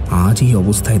 আজ এই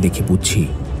অবস্থায় দেখে বুঝছি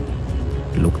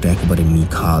লোকটা একেবারে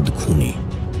নিখাদ খুনে।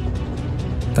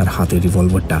 তার হাতে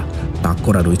রিভলভারটা তাক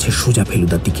করা রয়েছে সোজা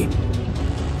ফেলুদার দিকে।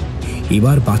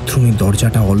 এবার বাথরুমের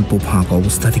দরজাটা অল্প ফাঁক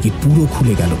অবস্থা থেকে পুরো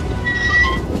খুলে গেল,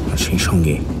 আর সেই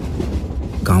সঙ্গে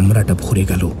কামরাটা ভরে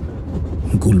গেল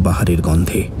গুলবাহারের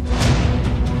গন্ধে।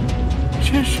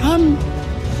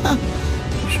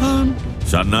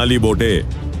 সান্নালি বোটে,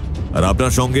 আর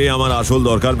আপনার সঙ্গে আমার আসল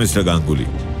দরকার মিস্টার গাঙ্গুলি।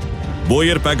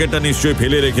 বইয়ের প্যাকেটটা নিশ্চয়ই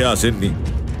ফেলে রেখে আসেননি।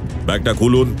 ব্যাগটা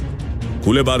খুলুন,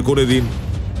 খুলে বার করে দিন।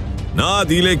 না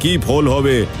দিলে কি ফল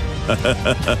হবে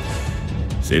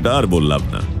সেটা আর বললাম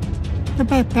না।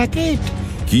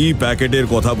 কি প্যাকেটের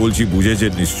কথা বলছি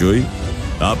বুঝেছেন নিশ্চয়ই।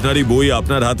 আপনারই বই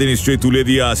আপনার হাতে নিশ্চয়ই তুলে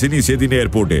দিয়ে আসেনি সেদিন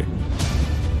এয়ারপোর্টে।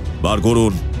 বার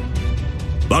করুন,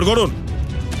 বার করুন।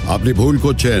 আপনি ভুল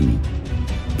করছেন,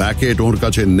 প্যাকেট ওর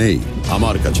কাছে নেই,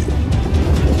 আমার কাছে।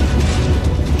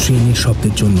 ট্রেনের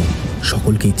শব্দের জন্য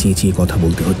সকলকেই চেঁচিয়ে কথা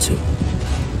বলতে হচ্ছে,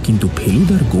 কিন্তু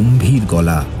ফেলুদার গম্ভীর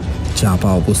গলা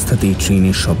চাপা অবস্থাতেই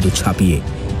ট্রেনের শব্দ ছাপিয়ে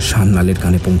সান্নালের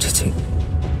কানে পৌঁছেছে।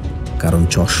 কারণ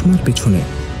চশমার পেছনে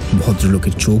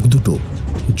ভদ্রলোকের চোখ দুটো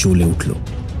জ্বলে উঠল।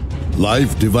 লাইফ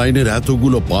ডিভাইনের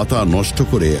এতগুলো পাতা নষ্ট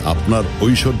করে আপনার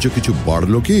ঐশ্বর্য কিছু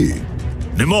বাড়লো কি?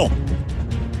 निमो,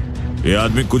 ये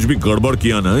आदमी कुछ भी गड़बड़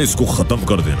किया ना, इसको खत्म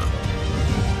कर देना।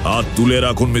 हाथ तुले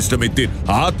राखुन मिस्टर मित्तिर,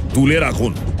 हाथ तुले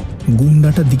राखुन।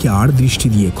 গুন্ডাটার দিকে আর দৃষ্টি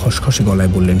দিয়ে খসখসে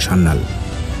গলায় বললেন সান্নাল,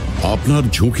 আপনার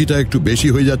ঝুঁকিটা একটু বেশি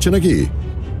হয়ে যাচ্ছে নাকি?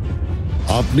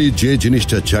 আপনি যে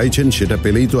জিনিসটা চাইছেন সেটা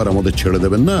পেলেই তো আর আমাদের ছেড়ে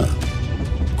দেবেন না,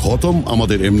 খতম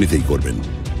আমাদের এমনিতেই করবেন।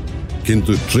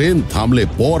 কিন্তু ট্রেন থামলে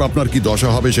পর আপনার কি দশা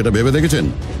হবে সেটা ভেবে দেখেছেন?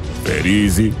 Very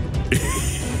easy.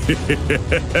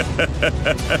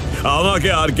 আমাকে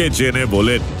আর কে চেনে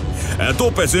বলেন? এত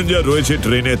প্যাসেঞ্জার রয়েছে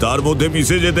ট্রেনে, তার মধ্যে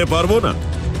মিশে যেতে পারবো না।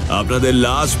 আপনাদের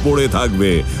লাশ পড়ে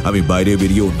থাকবে, আমি বাইরে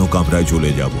বেরিয়ে অন্য কামরায়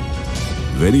চলে যাব।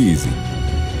 Very easy,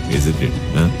 isn't it?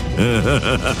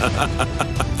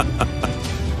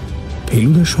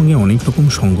 ফেলুদার সঙ্গে অনেক রকম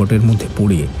সংকটের মধ্যে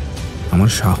পড়ে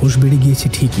আমার সাহস বেড়ে গিয়েছে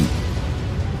ঠিকই,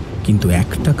 কিন্তু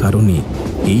একটা কারণে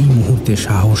এই মুহূর্তে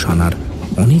সাহস আনার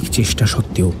অনেক চেষ্টা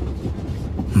সত্ত্বেও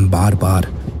বারবার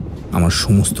আমার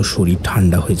সমস্ত শরীর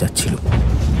ঠান্ডা হয়ে যাচ্ছিল।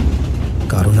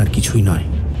 কারণ আর কিছুই নয়,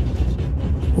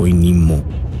 ওই নিম্ন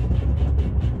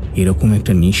এরকম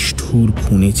একটা নিষ্ঠুর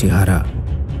খুনে চেহারা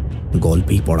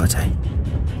গল্পেই পড়া যায়।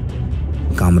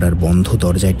 কামরার বন্ধ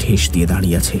দরজায় ঠেস দিয়ে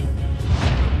দাঁড়িয়ে আছে,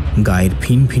 গায়ের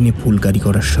ফিনফিনে ফুলকারি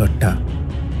করা শার্টটা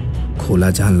খোলা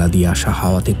জানলা দিয়ে আসা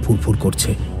হাওয়াতে ফুরফুর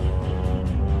করছে।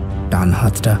 ডান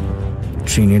হাতটা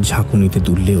ট্রেনের ঝাঁকুনিতে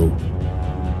দুললেও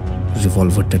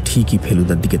রিভলভারটা ঠিকই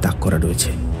ফেলুদার দিকে তাক করা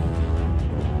রয়েছে।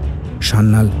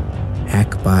 সান্নাল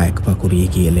এক পা করে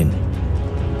এগিয়ে এলেন,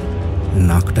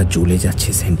 নাকটা জ্বলে যাচ্ছে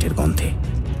সেন্টের গন্ধে।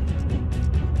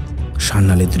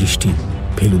 সান্নালের দৃষ্টি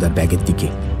ফেলুদার ব্যাগের দিকে।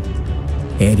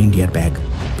 এয়ার ইন্ডিয়ার ব্যাগ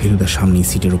ফেলুদার সামনেই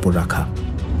সিটের ওপর রাখা।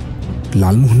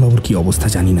 লালমোহনবাবুর কি অবস্থা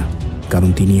জানি না, কারণ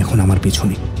তিনি এখন আমার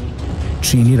পেছনে।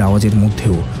 ট্রেনের আওয়াজের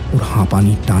মধ্যেও ওর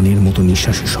হাঁপানি টানের মতো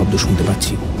নিঃশ্বাসের শব্দ শুনতে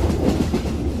পাচ্ছি।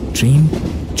 ট্রেন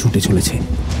ছুটে চলেছে,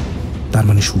 তার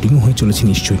মানে শুটিংও হয়ে চলেছে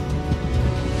নিশ্চয়ই।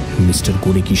 মিস্টার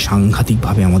গোড়ে কি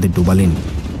সাংঘাতিকভাবে আমাদের ডোবালেন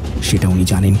সেটা উনি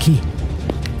জানেন কি?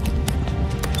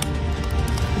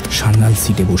 সান্নাল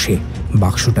সিটে বসে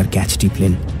বাক্সটার ক্যাচ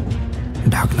টিপলেন,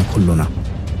 ঢাকনা খুলল না।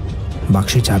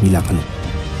 বাক্সে চাবি লাগানো।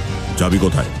 চাবি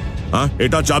কোথায়? হ্যাঁ,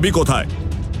 এটা চাবি কোথায়?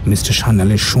 মিস্টার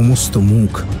সান্নালের সমস্ত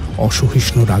মুখ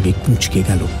অসহিষ্ণু রাগে কুঁচকে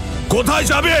গেল। কোথায়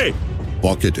চাবি?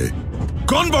 পকেটে।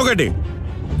 কোন পকেটে?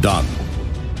 ডান।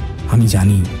 আমি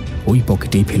জানি ওই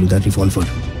পকেটেই ফেলুদার রিভলভার।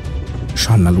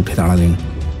 সান্নাল উঠে দাঁড়ালেন,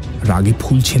 রাগে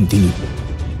ফুলছেন তিনি।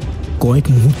 কয়েক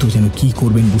মুহূর্ত যেন কি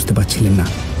করবেন বুঝতে পারছিলেন না।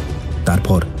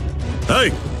 তারপর, এই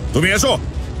তুমি এসো।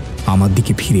 আমার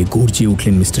দিকে ফিরে গর্জিয়ে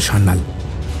উঠলেন মিস্টার সান্যাল।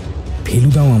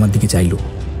 ফেলুদাও আমার দিকে চাইল।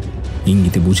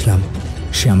 ইঙ্গিতে বুঝলাম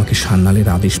সে আমাকে সান্যালের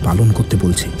আদেশ পালন করতে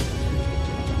বলছে।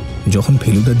 যখন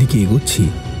ফেলুদার দিকে এগোচ্ছি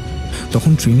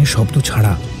তখন ট্রেনের শব্দ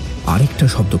ছাড়া আরেকটা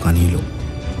শব্দ কানে এলো,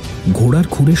 ঘোড়ার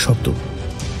খুরের শব্দ।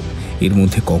 এর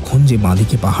মধ্যে কখন যে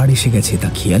বাঁদিকে পাহাড় এসে গেছে তা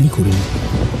খেয়ালই করিনি।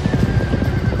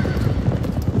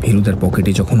 ফেলুদার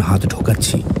পকেটে যখন হাত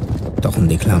ঢোকাচ্ছি তখন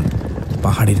দেখলাম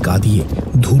পাহাড়ের গা দিয়ে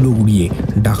ধুলো উড়িয়ে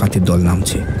ডাকাতের দল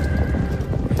নামছে।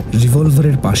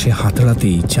 রিভলভারের পাশে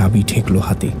হাতড়াতেই চাবি ঠেকলো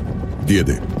হাতে। দিয়ে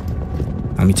দে।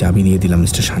 আমি চাবি দিয়ে দিলাম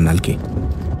মিস্টার সান্যালকে।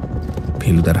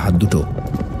 ফেলুদার হাত দুটো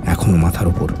এখনো মাথার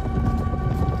ওপর।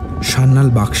 সান্যাল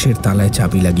বাক্সের তালায়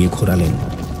চাবি লাগিয়ে ঘোরালেন।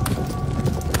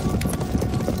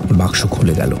 বাক্স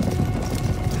খুলে গেল।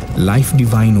 লাইফ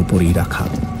ডিভাইন উপরেই রাখা।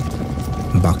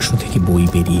 বাক্স থেকে বই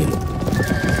বেরিয়ে এলো।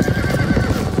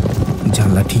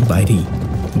 জানলা ঠিক বাইরেই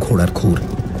ঘোড়ার খুর,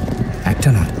 একটা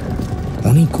নয়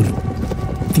অনেকগুলো,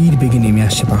 তীর বেগে নেমে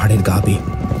আসছে পাহাড়ের গা বেয়ে,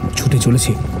 ছুটে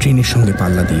চলেছে ট্রেনের সঙ্গে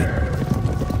পাল্লা দিয়ে।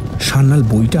 সান্যাল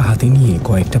বইটা হাতে নিয়ে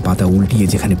কয়েকটা পাতা উল্টিয়ে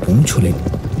যেখানে পৌঁছলেন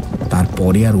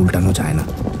তারপরে আর উল্টানো যায় না,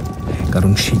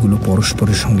 কারণ সেগুলো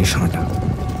পরস্পরের সঙ্গে সাঁটা।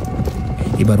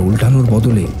 এবার উল্টানোর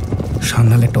বদলে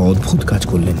সান্যাল একটা অদ্ভুত কাজ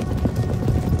করলেন।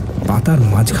 পাতার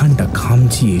মাঝখানটা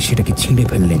খামচিয়ে সেটাকে ছিঁড়ে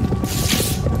ফেললেন,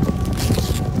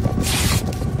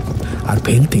 আর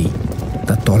ফেলতেই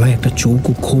তার তলায় একটা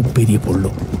চৌকো খোপ বেরিয়ে পড়ল।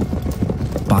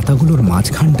 পাতাগুলোর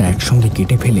মাঝখানটা একসঙ্গে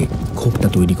কেটে ফেলে খোপটা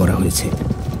তৈরি করা হয়েছে।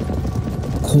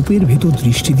 খোপের ভেতর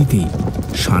দৃষ্টি দিতেই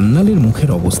সান্যালের মুখের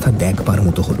অবস্থা দেখবার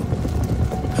মতো হলো।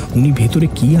 উনি ভেতরে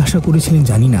কি আশা করেছিলেন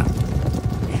জানি না।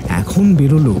 এখন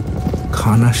বেরোলো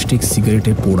খানাস্টেক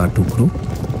সিগারেটের পোড়া টুকরো,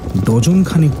 ডজন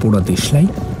খানিক পোড়া দেশলাই,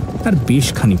 আর বেশ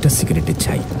খানিকটা সিগারেটের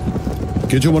ছাই।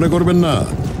 কিছু মনে করবেন না,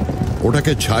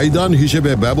 ওটাকে ছাইদান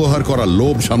হিসেবে ব্যবহার করার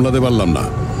লোভ সামলাতে পারলাম না।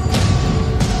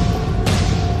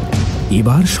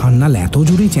 এবার সান্যাল এত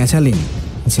জোরে চেঁচালেন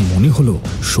যে মনে হলো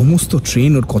সমস্ত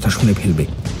ট্রেন ওর কথা শুনে ফেলবে।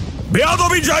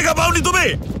 বেয়াদবির জায়গা পাওনি তুমি?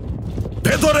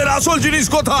 ভেতরের আসল জিনিস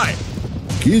কোথায়?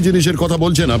 কি জিনিসের কথা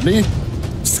বলছেন আপনি?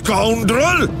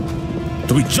 স্কাউন্ড্রেল,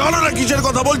 তুমি জানো না কিসের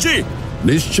কথা বলছি?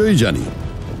 নিশ্চয়ই জানি,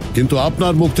 কিন্তু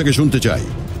আপনার মুখ থেকে শুনতে চাই।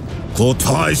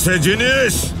 কোথায় সে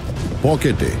জিনিস?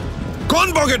 পকেটে। কোন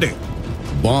পকেটে?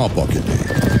 বাঁ পকেটে।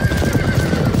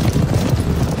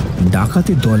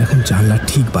 ডাকাতের দল এখন জানলার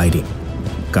ঠিক বাইরে,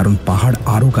 কারণ পাহাড়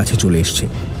আরো কাছে চলে এসছে।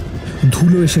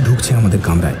 ধুলো এসে ঢুকছে আমাদের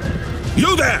কামরায়।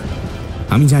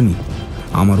 আমি জানি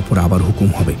আমার উপর আবার হুকুম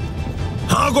হবে।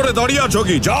 হাঁ করে দাঁড়িয়ে আছো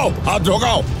কি? যাও, হাত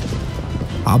ঢোকাও।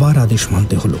 আবার আদেশ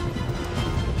মানতে হলো।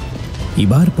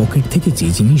 এবার পকেট থেকে যে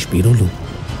জিনিস বেরোলো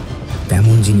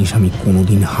তেমন জিনিস আমি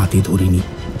কোনোদিন হাতে ধরিনি।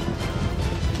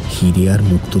 হিরে আর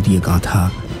মুক্তো দিয়ে গাঁথা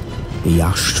এই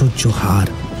আশ্চর্য হার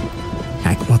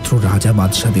একমাত্র রাজা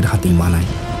বাদশাদের হাতেই মানায়।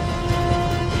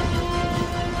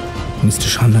 মিস্টার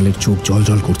সান্যালের চোখ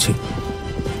জলজল করছে,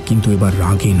 কিন্তু এবার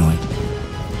রাগে নয়,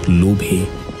 লোভে,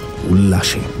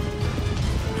 উল্লাসে।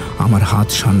 আমার হাত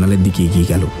সান্যালের দিকে এগিয়ে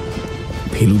গেল।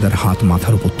 ফেলুদার হাত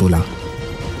মাথার উপর তোলা।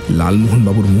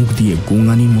 লালমোহনবাবুর মুখ দিয়ে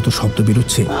গোঙানির মতো শব্দ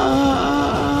বেরোচ্ছে।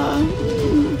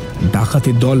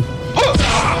 ডাকাতের দল।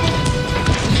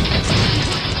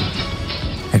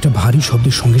 একটা ভারী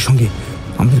শব্দের সঙ্গে সঙ্গে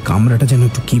আমাদের কামরাটা যেন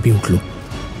একটু কেঁপে উঠল।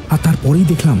 আর তারপরেই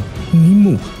দেখলাম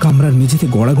নিম্মু কামরার মেঝেতে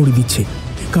গড়াগড়ি দিচ্ছে,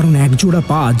 কারণ একজোড়া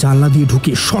পা জানলা দিয়ে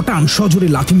ঢুকে শটান সজোরে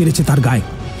লাথি মেরেছে তার গায়ে।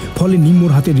 ফলে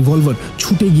নিম্মুর হাতে রিভলভার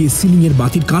ছুটে গিয়ে সিলিং এর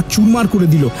বাতির কাঁচ চুরমার করে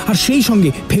দিল, আর সেই সঙ্গে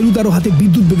ফেলুদারও হাতে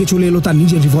বিদ্যুৎ বেগে চলে এলো তার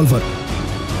নিজের রিভলভার।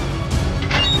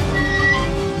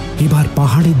 এবার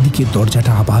পাহাড়ের দিকে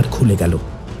দরজাটা আবার খুলে গেল,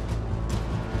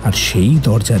 আর সেই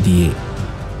দরজা দিয়ে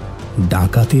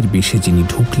ডাকাতের বেশে যিনি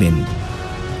ঢুকলেন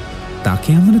তাকে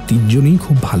আমরা তিনজনেই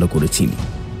খুব ভালো করে চিনি।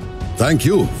 Thank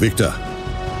you Victor.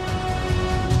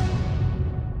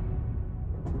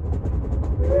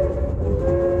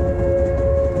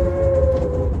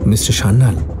 Mister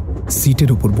Sanyal সিটের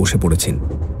উপর বসে পড়েছেন।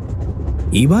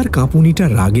 এবার কাঁপুনিটা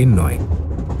রাগের নয়,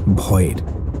 ভয়ের,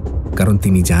 কারণ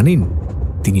তিনি জানেন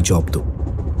তিনি জব্দ।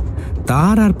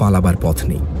 তার আর পালাবার পথ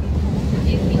নেই।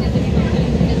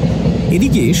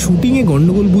 এদিকে শুটিংয়ে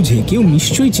গন্ডগোল বুঝে কেউ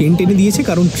নিশ্চয়ই চেন টেনে দিয়েছে,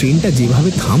 কারণ ট্রেনটা যেভাবে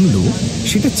থামলো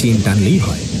সেটা চেন টানলেই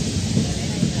হয়।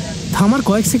 থামার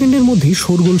কয়েক সেকেন্ডের মধ্যেই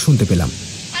শোরগোল শুনতে পেলাম।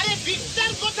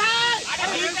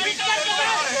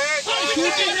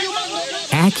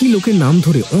 একই লোকের নাম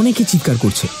ধরে অনেকে চিৎকার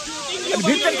করছে।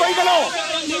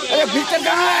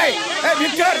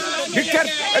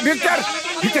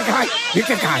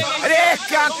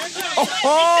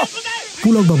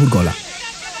 পুলক বাবুর গলা।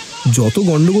 যত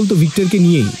গন্ডগোল তো ভিক্টরকে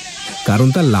নিয়েই, কারণ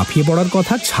তার লাফিয়ে পড়ার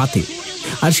কথা ছাতে,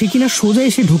 আর সে কিনা সোজা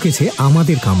এসে ঢুকেছে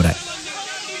আমাদের কামরায়।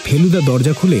 ফেলুদা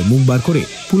দরজা খুলে মুখ বার করে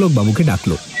পুলকবাবুকে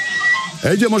ডাকল।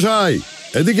 এই যে মশাই,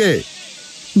 এদিকে।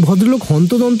 ভদ্রলোক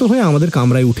হন্তদন্ত হয়ে আমাদের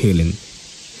কামরায় উঠে এলেন।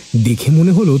 দেখে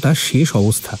মনে হলো তার শেষ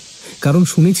অবস্থা, কারণ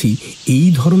শুনেছি এই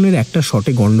ধরনের একটা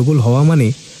শটে গন্ডগোল হওয়া মানে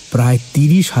প্রায়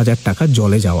 30,000 টাকা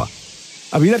জলে যাওয়া।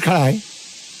 अब इधर खड़ा है,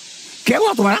 क्या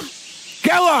हुआ तुम्हारा,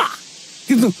 क्या हुआ,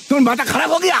 तुम्हारा माथा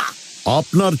खराब हो गया?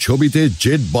 আপনার ছবিতে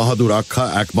জেট বাহাদুর আখ্যা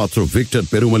একমাত্র ভিক্টর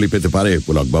পেরুমালি পেতে পারে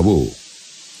পুলকবাবু।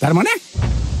 তার মানে?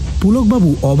 পুলকবাবু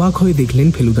অবাক হয়ে দেখলেন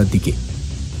ফেলুদার দিকে।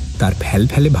 তার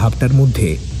ফ্যালফ্যালে ভাবটার মধ্যে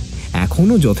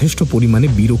এখনো যথেষ্ট পরিমাণে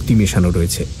বিরক্তি মেশানো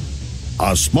রয়েছে।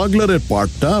 আর স্মাগলারের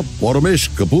পার্টটা পরমেশ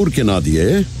কাপুরকে না দিয়ে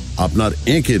আপনার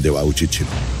এঁকে দেওয়া উচিত ছিল।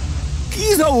 কি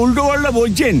সব উল্টো পাল্টা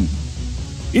বলছেন,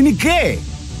 ইনি কে?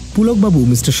 পুলকবাবু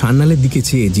মিস্টার সান্যালের দিকে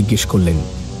চেয়ে জিজ্ঞেস করলেন।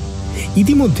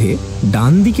 ইতিমধ্যে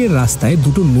ডান দিকের রাস্তায়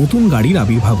দুটো নতুন গাড়ির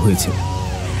আবির্ভাব হয়েছে,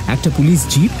 একটা পুলিশ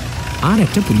জিপ আর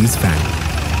একটা পুলিশ ভ্যান।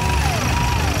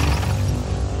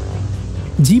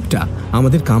 জিপটা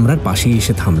আমাদের কামরার পাশেই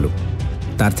এসে থামল।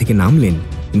 তার থেকে নামলেন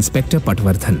ইন্সপেক্টর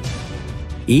পটবর্ধন।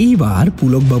 এইবার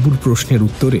পুলকবাবুর প্রশ্নের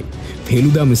উত্তরে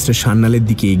ফেলুদা মিস্টার সান্যালের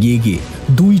দিকে এগিয়ে গিয়ে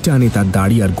 2 টানে তার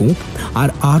দাড়ি আর গোঁফ আর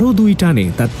আরো 2 টানে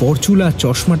তার পরচুলা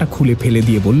চশমাটা খুলে ফেলে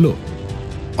দিয়ে বলল,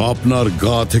 আপনার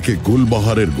গা থেকে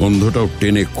গুলবাহারের গন্ধটাও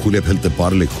টেনে খুলে ফেলতে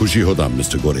পারলে খুশি হতাম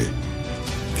মিস্টার গোরে,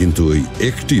 কিন্তু ওই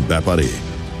একটি ব্যাপারে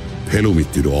ফেলু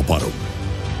মিত্তির অপারগ।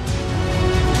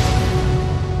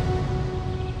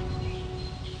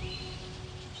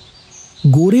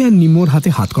 গোরে আর নিম্মোর হাতে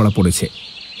হাতকড়া পড়েছে।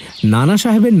 নানা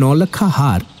সাহেবের 9 লক্ষা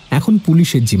হার এখন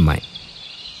পুলিশের জিম্মায়।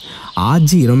 আজ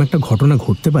যে এরম একটা ঘটনা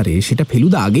ঘটতে পারে সেটা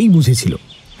ফেলুদা আগেই বুঝেছিল,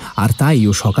 আর তাই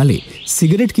ও সকালে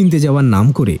সিগারেট কিনতে যাওয়ার নাম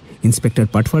করে ইন্সপেক্টর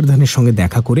পটবর্ধনের সঙ্গে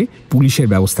দেখা করে পুলিশের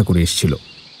ব্যবস্থা করে এসেছিল।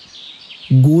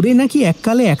 গোরে নাকি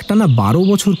এককালে একটানা 12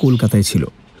 বছর কলকাতায় ছিল,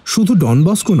 শুধু ডন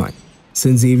বস্কো নয়,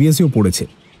 সেন্ট জেভিয়ার্সেও পড়েছে,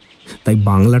 তাই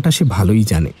বাংলাটা সে ভালোই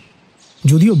জানে।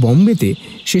 যদিও বম্বেতে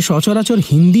সে সচরাচর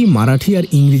হিন্দি, মারাঠি আর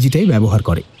ইংরেজিটাই ব্যবহার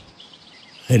করে।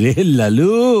 রে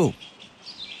লালু,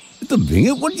 তো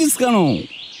ভেঙে পড়ছিস কেন?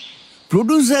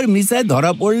 প্রডিউসার মিসায়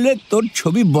ধরা পড়লে তোর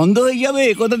ছবি বন্ধ হয়ে যাবে,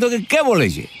 একথা তোকে কে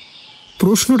বলেছে?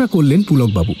 প্রশ্নটা করলেন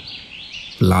পুলকবাবু।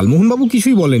 লালমোহনবাবু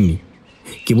কিছুই বলেননি,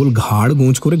 কেবল ঘাড়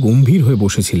গোঁজ করে গম্ভীর হয়ে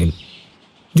বসেছিলেন।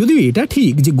 যদিও এটা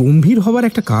ঠিক যে গম্ভীর হবার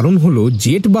একটা কারণ হলো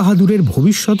জেট বাহাদুরের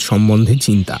ভবিষ্যৎ সম্বন্ধে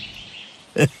চিন্তা।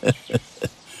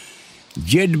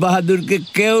 জেট বাহাদুরকে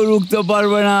কেউ রুখতে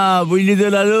পারবে না, বুঝলি তো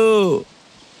লালু?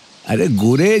 আরে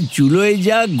গোরে চুলোয়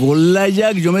যাক, গোল্লায়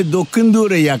যাক, জমে দক্ষিণ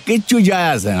দূরে যাক, কিচ্ছু যায়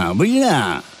আসে না, বুঝলি না?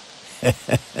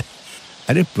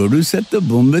 আরে প্রডিউসার তো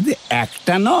বোম্বেতে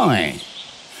একটা নয়।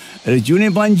 আরে চুনি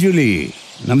পাঞ্চুলি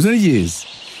নাম শুনেছিস?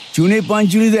 চুনি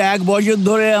পাঞ্চুলি তো 1 বছর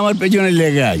ধরে আমার পেছনে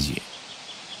লেগে আছে।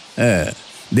 হ্যাঁ,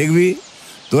 দেখবি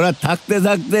তোরা থাকতে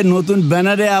থাকতে নতুন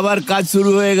ব্যানারে আবার কাজ শুরু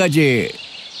হয়ে গেছে।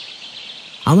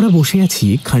 আমরা বসে আছি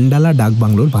খান্ডালা ডাক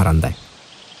বাংলোর বারান্দায়।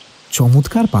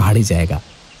 চমৎকার পাহাড়ি জায়গা,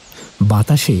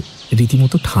 বাতাসে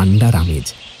রীতিমতো ঠান্ডার আমেজ।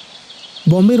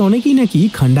 বম্বের অনেকেই নাকি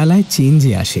খান্ডালায়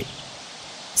চেঞ্জে আসে।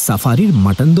 সাফারির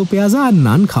মাটন দো পেঁয়াজা আর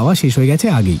নান খাওয়া শেষ হয়ে গেছে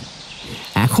আগেই।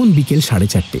 এখন বিকেল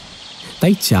 4:30,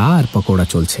 তাই চা আর পকোড়া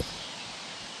চলছে।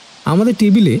 আমাদের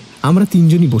টেবিলে আমরা 3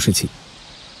 জনই বসেছি।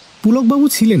 পুলকবাবু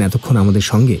ছিলেন এতক্ষণ আমাদের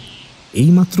সঙ্গে,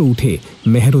 এইমাত্র উঠে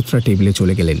মেহরোত্রা টেবিলে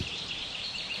চলে গেলেন।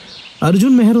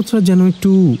 অর্জুন মেহরোত্রার যেন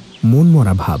একটু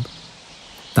মনমরা ভাব।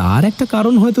 তার একটা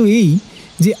কারণ হয়তো এই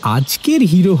যে আজকের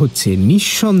হিরো হচ্ছে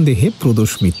নিঃসন্দেহে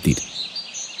প্রদোষ মিত্তির।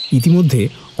 ইতিমধ্যে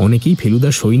অনেকেই ফেলুদা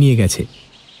সই নিয়ে গেছে,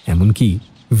 এমনকি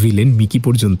ভিলেন মিকি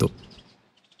পর্যন্ত।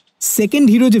 সেকেন্ড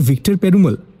হিরো যে ভিক্টর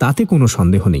পেরুমল, তাতে কোনো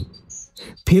সন্দেহ নেই।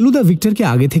 ফেলুদা ভিক্টরকে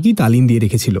আগে থেকেই তালিম দিয়ে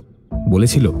রেখেছিল।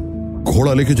 বলেছিল,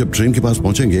 घोड़ा लेके जब ट्रेन के पास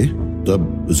पहुंचेंगे तब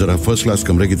जरा फर्स्ट क्लास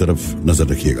कमरे की तरफ नजर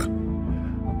रखिएगा,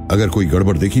 अगर कोई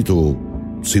गड़बड़ देखी तो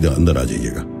सीधा अंदर आ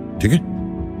जाइएगा, ठीक है?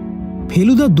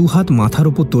 ফেলুদা 2 হাত মাথার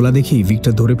উপর তোলা দেখেই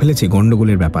ভিক্টর ধরে ফেলেছে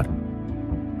গন্ডগোলের ব্যাপার।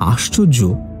 আশ্চর্য,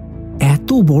 এত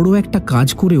বড় একটা কাজ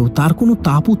করেও তার কোনো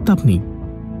তাপ উত্তাপ নেই।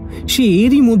 সে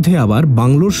এরই মধ্যে আবার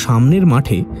বাংলোর সামনের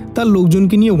মাঠে তার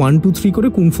লোকজনকে নিয়ে 1, 2, 3 করে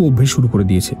কুংফু অভ্যেস শুরু করে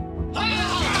দিয়েছে।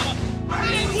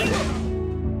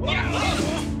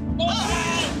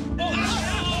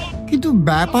 কিন্তু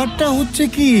ব্যাপারটা হচ্ছে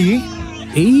কি,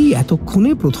 এই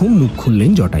এতক্ষণে প্রথম মুখ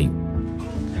খুললেন জটায়ু।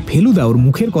 ফেলুদা ওর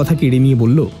মুখের কথা কেড়ে নিয়ে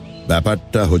বলল,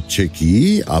 ব্যাপারটা হচ্ছে কি,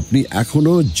 আপনি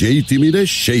এখনো যেই তিমিরে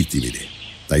সেই তিমিরে,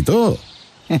 তাই তো?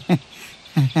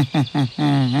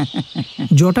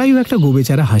 জটায়ু একটা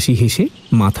গোবেচারা হাসি হেসে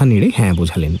মাথা নেড়ে হ্যাঁ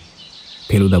বোঝালেন।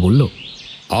 ফেলুদা বলল,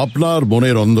 আপনার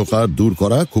মনের অন্ধকার দূর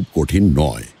করা খুব কঠিন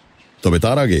নয়, তবে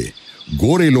তার আগে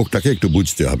গোর এই লোকটাকে একটু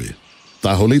বুঝতে হবে,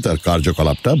 তাহলেই তার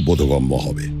কার্যকলাপটা বোধগম্য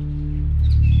হবে।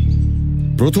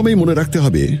 প্রথমেই মনে রাখতে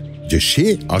হবে যে সে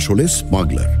আসলে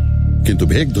স্মাগলার, কিন্তু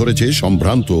ভেগ ধরেছে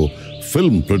সম্ভ্রান্ত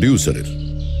ফিল্ম প্রডিউসারের।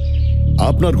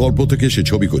 আপনার গল্প থেকে সে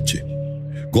ছবি করছে।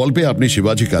 গল্পে আপনি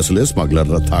শিবাজি ক্যাসলে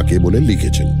স্মাগলাররা থাকে বলে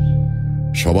লিখেছেন।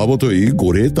 স্বভাবতই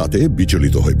গোরে তাতে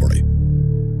বিচলিত হয়ে পড়ে।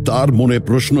 তার মনে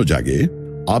প্রশ্ন জাগে,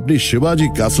 আপনি শিবাজি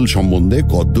ক্যাসল সম্বন্ধে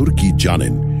কদ্দূর কি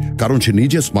জানেন, কারণ সে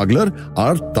নিজে স্মাগলার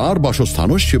আর তার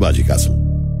বাসস্থানও শিবাজি ক্যাসল।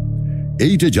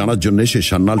 এইটা জানার জন্য সে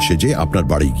সান্নাল সেজে আপনার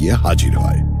বাড়ি গিয়ে হাজির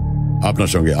হয়। আপনার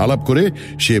সঙ্গে আলাপ করে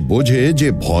সে বোঝে যে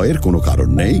ভয়ের কোনো কারণ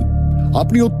নেই,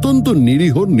 আপনি অত্যন্ত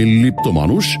নিরীহ নির্লিপ্ত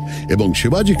মানুষ এবং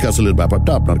শিবাজি ক্যাসলের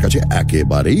ব্যাপারটা আপনার কাছে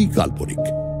একেবারেই কাল্পনিক।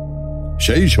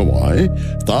 সেই সময়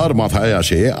তার মাথায়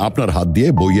আসে আপনার হাত দিয়ে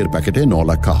বইয়ের প্যাকেটে 9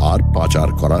 লাখ হার পাচার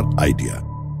করার আইডিয়া।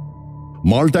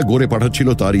 মালটা গড়ে পাঠাচ্ছিল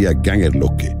তারই এক গ্যাংয়ের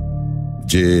লোককে,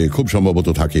 যে খুব সম্ভবত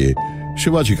থাকে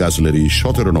শিবাজি ক্যাসলেরই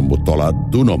 17 নম্বর তলার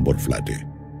 2 নম্বর ফ্ল্যাটে।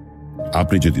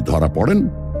 আপনি যদি ধরা পড়েন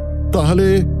তাহলে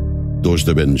দোষ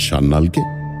দেবেন সান্নালকে,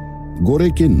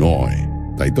 গোরেকে নয়,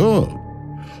 তাই তো?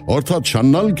 অর্থাৎ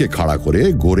সান্নালকে খাড়া করে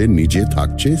গোরে নিজে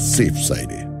থাকছে সেফ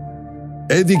সাইডে।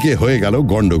 এদিকে হয়ে গেল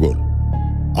গন্ডগোল।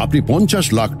 আপনি 50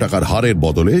 লাখ টাকার হারের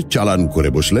বদলে চালান করে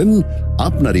বসলেন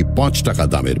আপনারই 5 টাকা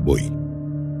দামের বই।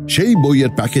 সেই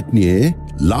বইয়ের প্যাকেট নিয়ে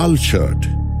লাল শার্ট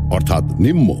অর্থাৎ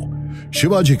নিম্ন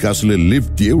শিবাজি ক্যাসলের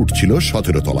লিফট দিয়ে উঠছিল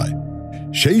 17 তলায়।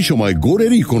 সেই সময়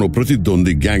গোরেরই কোনো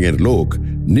প্রতিদ্বন্দ্বী গ্যাংয়ের লোক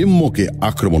নিম্নকে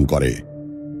আক্রমণ করে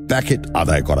প্যাকেট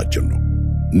আদায় করার জন্য।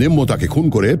 নিম্ন তাকে খুন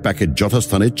করে প্যাকেট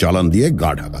যথাস্থানে চালান দিয়ে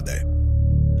গা ঢাকা দেয়।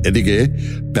 এদিকে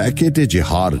প্যাকেটে যে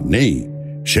হার নেই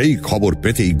সেই খবর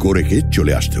পেতেই গোরেকে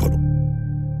চলে আসতে হলো।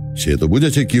 সে তো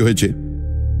বুঝেছে কি হয়েছে।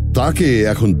 তাকে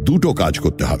এখন 2টো কাজ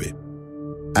করতে হবে,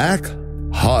 1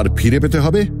 হার ফিরে পেতে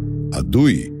হবে, আর 2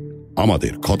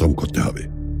 আমাদের খতম করতে হবে।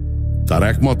 তার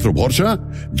একমাত্র ভরসা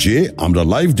যে আমরা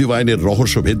লাইফ ডিভাইনের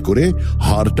রহস্য ভেদ করে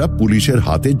হারটা পুলিশের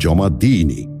হাতে জমা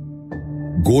দিইনি।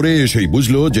 গোরে এসেই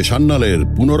বুঝল যে সান্নালের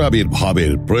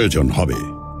পুনরাবির্ভাবের প্রয়োজন হবে।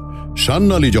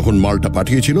 সান্নালি যখন মালটা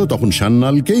পাঠিয়েছিল তখন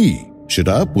সান্নালকেই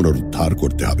সেটা পুনরুদ্ধার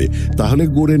করতে হবে, তাহলে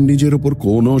গোরের নিজের ওপর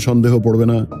কোনো সন্দেহ পড়বে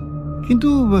না। কিন্তু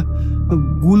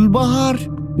গুলবাহার,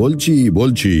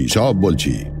 বলছি সব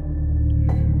বলছি।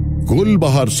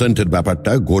 গুলবাহার সেন্টের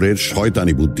ব্যাপারটা গোরের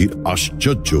শয়তানি বুদ্ধির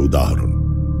আশ্চর্য উদাহরণ।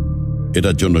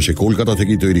 এটার জন্য সে কলকাতা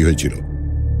থেকেই তৈরি হয়েছিল।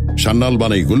 সান্নাল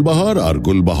মানেই গুলবাহার আর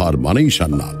গুলবাহার মানেই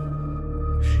সান্নাল।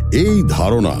 এই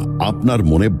ধারণা আপনার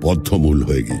মনে বদ্ধমূল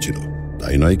হয়ে গিয়েছিল,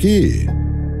 তাই নয় কি?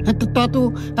 তা তো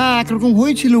একরকম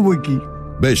হয়েছিল বই কি।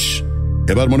 বেশ,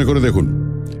 এবার মনে করে দেখুন,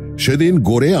 সেদিন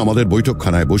গোরে আমাদের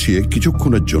বৈঠকখানায় বসিয়ে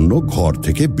কিছুক্ষণের জন্য ঘর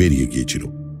থেকে বেরিয়ে গিয়েছিল।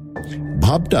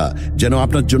 ভাবটা যেন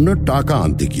আপনার জন্য টাকা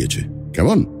আনতে গিয়েছে,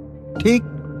 কেমন? ঠিক।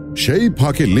 সেই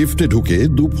ফাঁকে লিফটে ঢুকে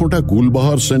 2 ফোঁটা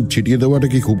গুলবাহার সেন্ট ছিটিয়ে দেওয়াটা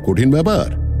কি খুব কঠিন ব্যাপার?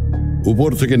 উপর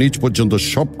থেকে নিচ পর্যন্ত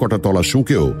সব কটা তলা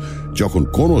শুঁকেও যখন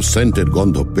কোনো সেন্টের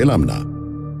গন্ধ পেলাম না,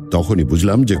 তখনই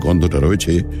বুঝলাম যে গন্ধটা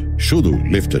রয়েছে শুধু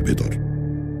লিফটের ভেতর।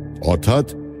 অর্থাৎ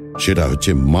সেটা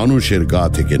হচ্ছে মানুষের গা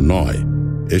থেকে নয়,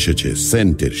 এসেছে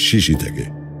সেন্টের শিশি থেকে।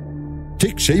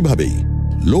 ঠিক সেইভাবেই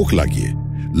লোক লাগিয়ে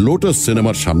লোটাস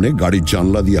সিনেমার সামনে গাড়ির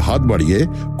জানলা দিয়ে হাত বাড়িয়ে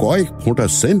কয়েক ফোঁটা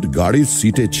সেন্ট গাড়ির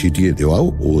সিটে ছিটিয়ে দেওয়াও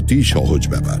অতি সহজ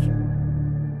ব্যাপার।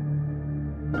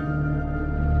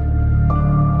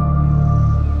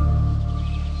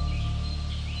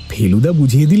 ফেলুদা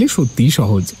বুঝিয়ে দিলে সত্যিই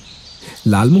সহজ।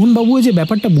 লালমোহনবাবুও যে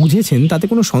ব্যাপারটা বুঝেছেন তাতে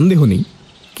কোনো সন্দেহ নেই,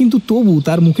 কিন্তু তবু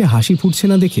তার মুখে হাসি ফুটছে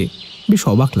না দেখে বেশ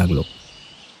অবাক লাগলো।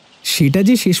 সেটা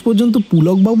যে শেষ পর্যন্ত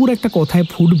পুলকবাবুর একটা কথায়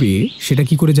ফুটবে সেটা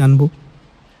কি করে জানব?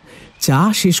 চা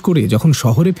শেষ করে যখন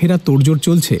শহরে ফেরার তোড়জোড়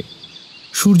চলছে,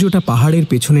 সূর্যটা পাহাড়ের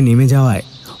পেছনে নেমে যাওয়ায়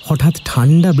হঠাৎ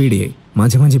ঠান্ডা বেড়ে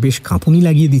মাঝে মাঝে বেশ কাঁপুনি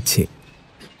লাগিয়ে দিচ্ছে,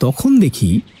 তখন দেখি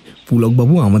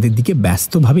পুলকবাবু আমাদের দিকে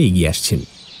ব্যস্তভাবে এগিয়ে আসছেন।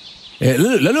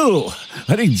 লালু,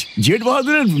 আরে জেট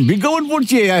বাহাদুরের বিজ্ঞাপন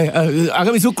পড়ছে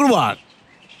আগামী শুক্রবার।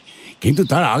 কিন্তু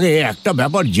তার আগে একটা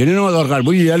ব্যাপার জেনে নেওয়া দরকার,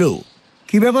 বুঝলি লালু?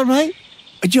 কি ব্যাপার ভাই?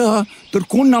 আচ্ছা, তোর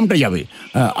কোন নামটা যাবে,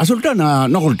 আসলটা না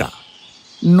নকলটা?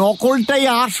 নকলটাই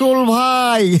আসল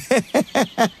ভাই।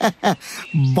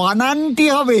 বানানটি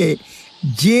হবে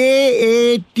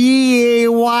JATAYU।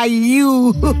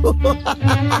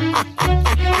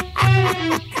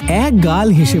 এক গাল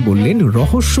হেসে বললেন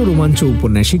রহস্য রোমাঞ্চ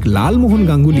উপন্যাসিক লালমোহন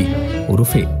গাঙ্গুলি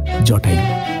ওরফে জটাই।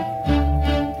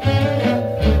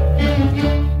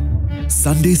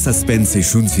 সানডে সাসপেন্সে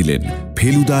শুনছিলেন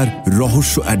ফেলুদার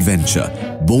রহস্য অ্যাডভেঞ্চার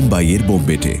বোম্বাইয়ের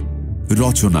বোম্বেটে।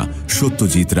 রচনা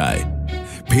সত্যজিৎ রায়।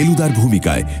 ফেলুদার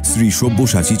ভূমিকায় শ্রী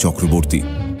সব্যসাচী চক্রবর্তী,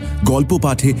 গল্প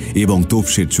পাঠে এবং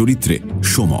তোপসের চরিত্রে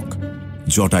সোমক,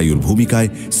 জটায়ুর ভূমিকায়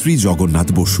শ্রী জগন্নাথ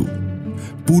বসু,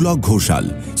 পুলক ঘোষাল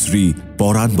শ্রী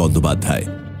পরাণ বন্দ্যোপাধ্যায়,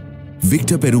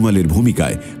 ভিক্টর পেরুমালের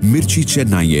ভূমিকায় মির্চি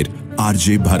চেন্নাইয়ের RJ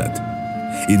ভরত,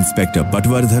 ইন্সপেক্টর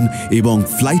পটবর্ধন এবং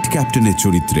ফ্লাইট ক্যাপ্টেনের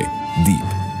চরিত্রে দীপ,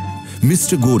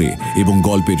 মিস্টার গোরে এবং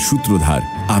গল্পের সূত্রধার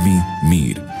আমি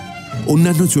মীর।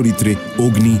 অন্যান্য চরিত্রে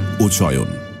অগ্নি ও চয়ন।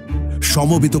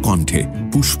 সমবেত কণ্ঠে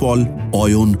পুষ্পল,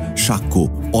 অয়ন, সাক্ষ্য,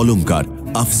 অলঙ্কার,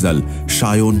 আফজাল,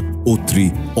 সায়ন,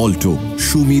 অত্রি, অল্টো,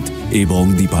 সুমিত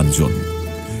এবং দীপাঞ্জন।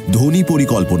 ধ্বনি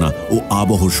পরিকল্পনা ও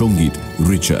আবহ সঙ্গীত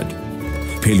রিচার্ড।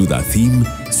 ফেলুদা থিম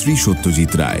শ্রী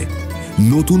সত্যজিৎ রায়।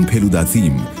 নতুন Feluda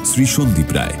theme Shri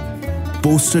Sandeep Roy.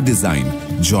 Poster design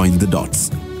join the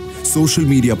dots. Social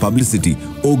media publicity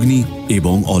অগ্নি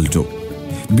এবং অল্টো।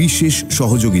 বিশেষ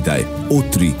সহযোগিতায়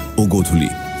অত্রি ও গোধূলি।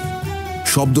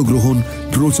 শব্দগ্রহণ,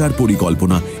 প্রচার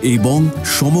পরিকল্পনা এবং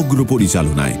সমগ্র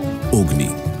পরিচালনায় অগ্নি।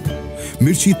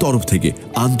 মির্চির তরফ থেকে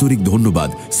আন্তরিক ধন্যবাদ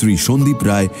শ্রী সন্দীপ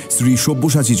রায়, শ্রী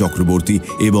সব্যসাচী চক্রবর্তী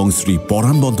এবং শ্রী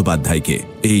পরাণ বন্দ্যোপাধ্যায়কে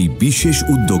এই বিশেষ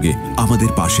উদ্যোগে আমাদের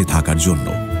পাশে থাকার জন্য।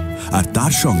 আর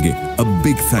তার সঙ্গে আ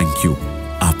বিগ থ্যাংক ইউ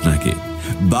আপনাকে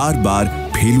বারবার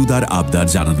ফেলুদার আবদার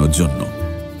জানানোর জন্য।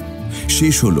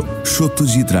 শেষ হল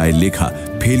সত্যজিৎ রায়ের লেখা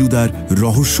ফেলুদার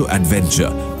রহস্য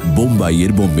অ্যাডভেঞ্চার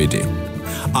বোম্বাইয়ের বোম্বেডে।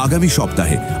 আগামী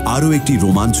সপ্তাহে আরও একটি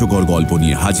রোমাঞ্চকর গল্প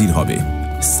নিয়ে হাজির হবে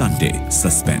সানডে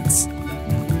সাসপেন্স।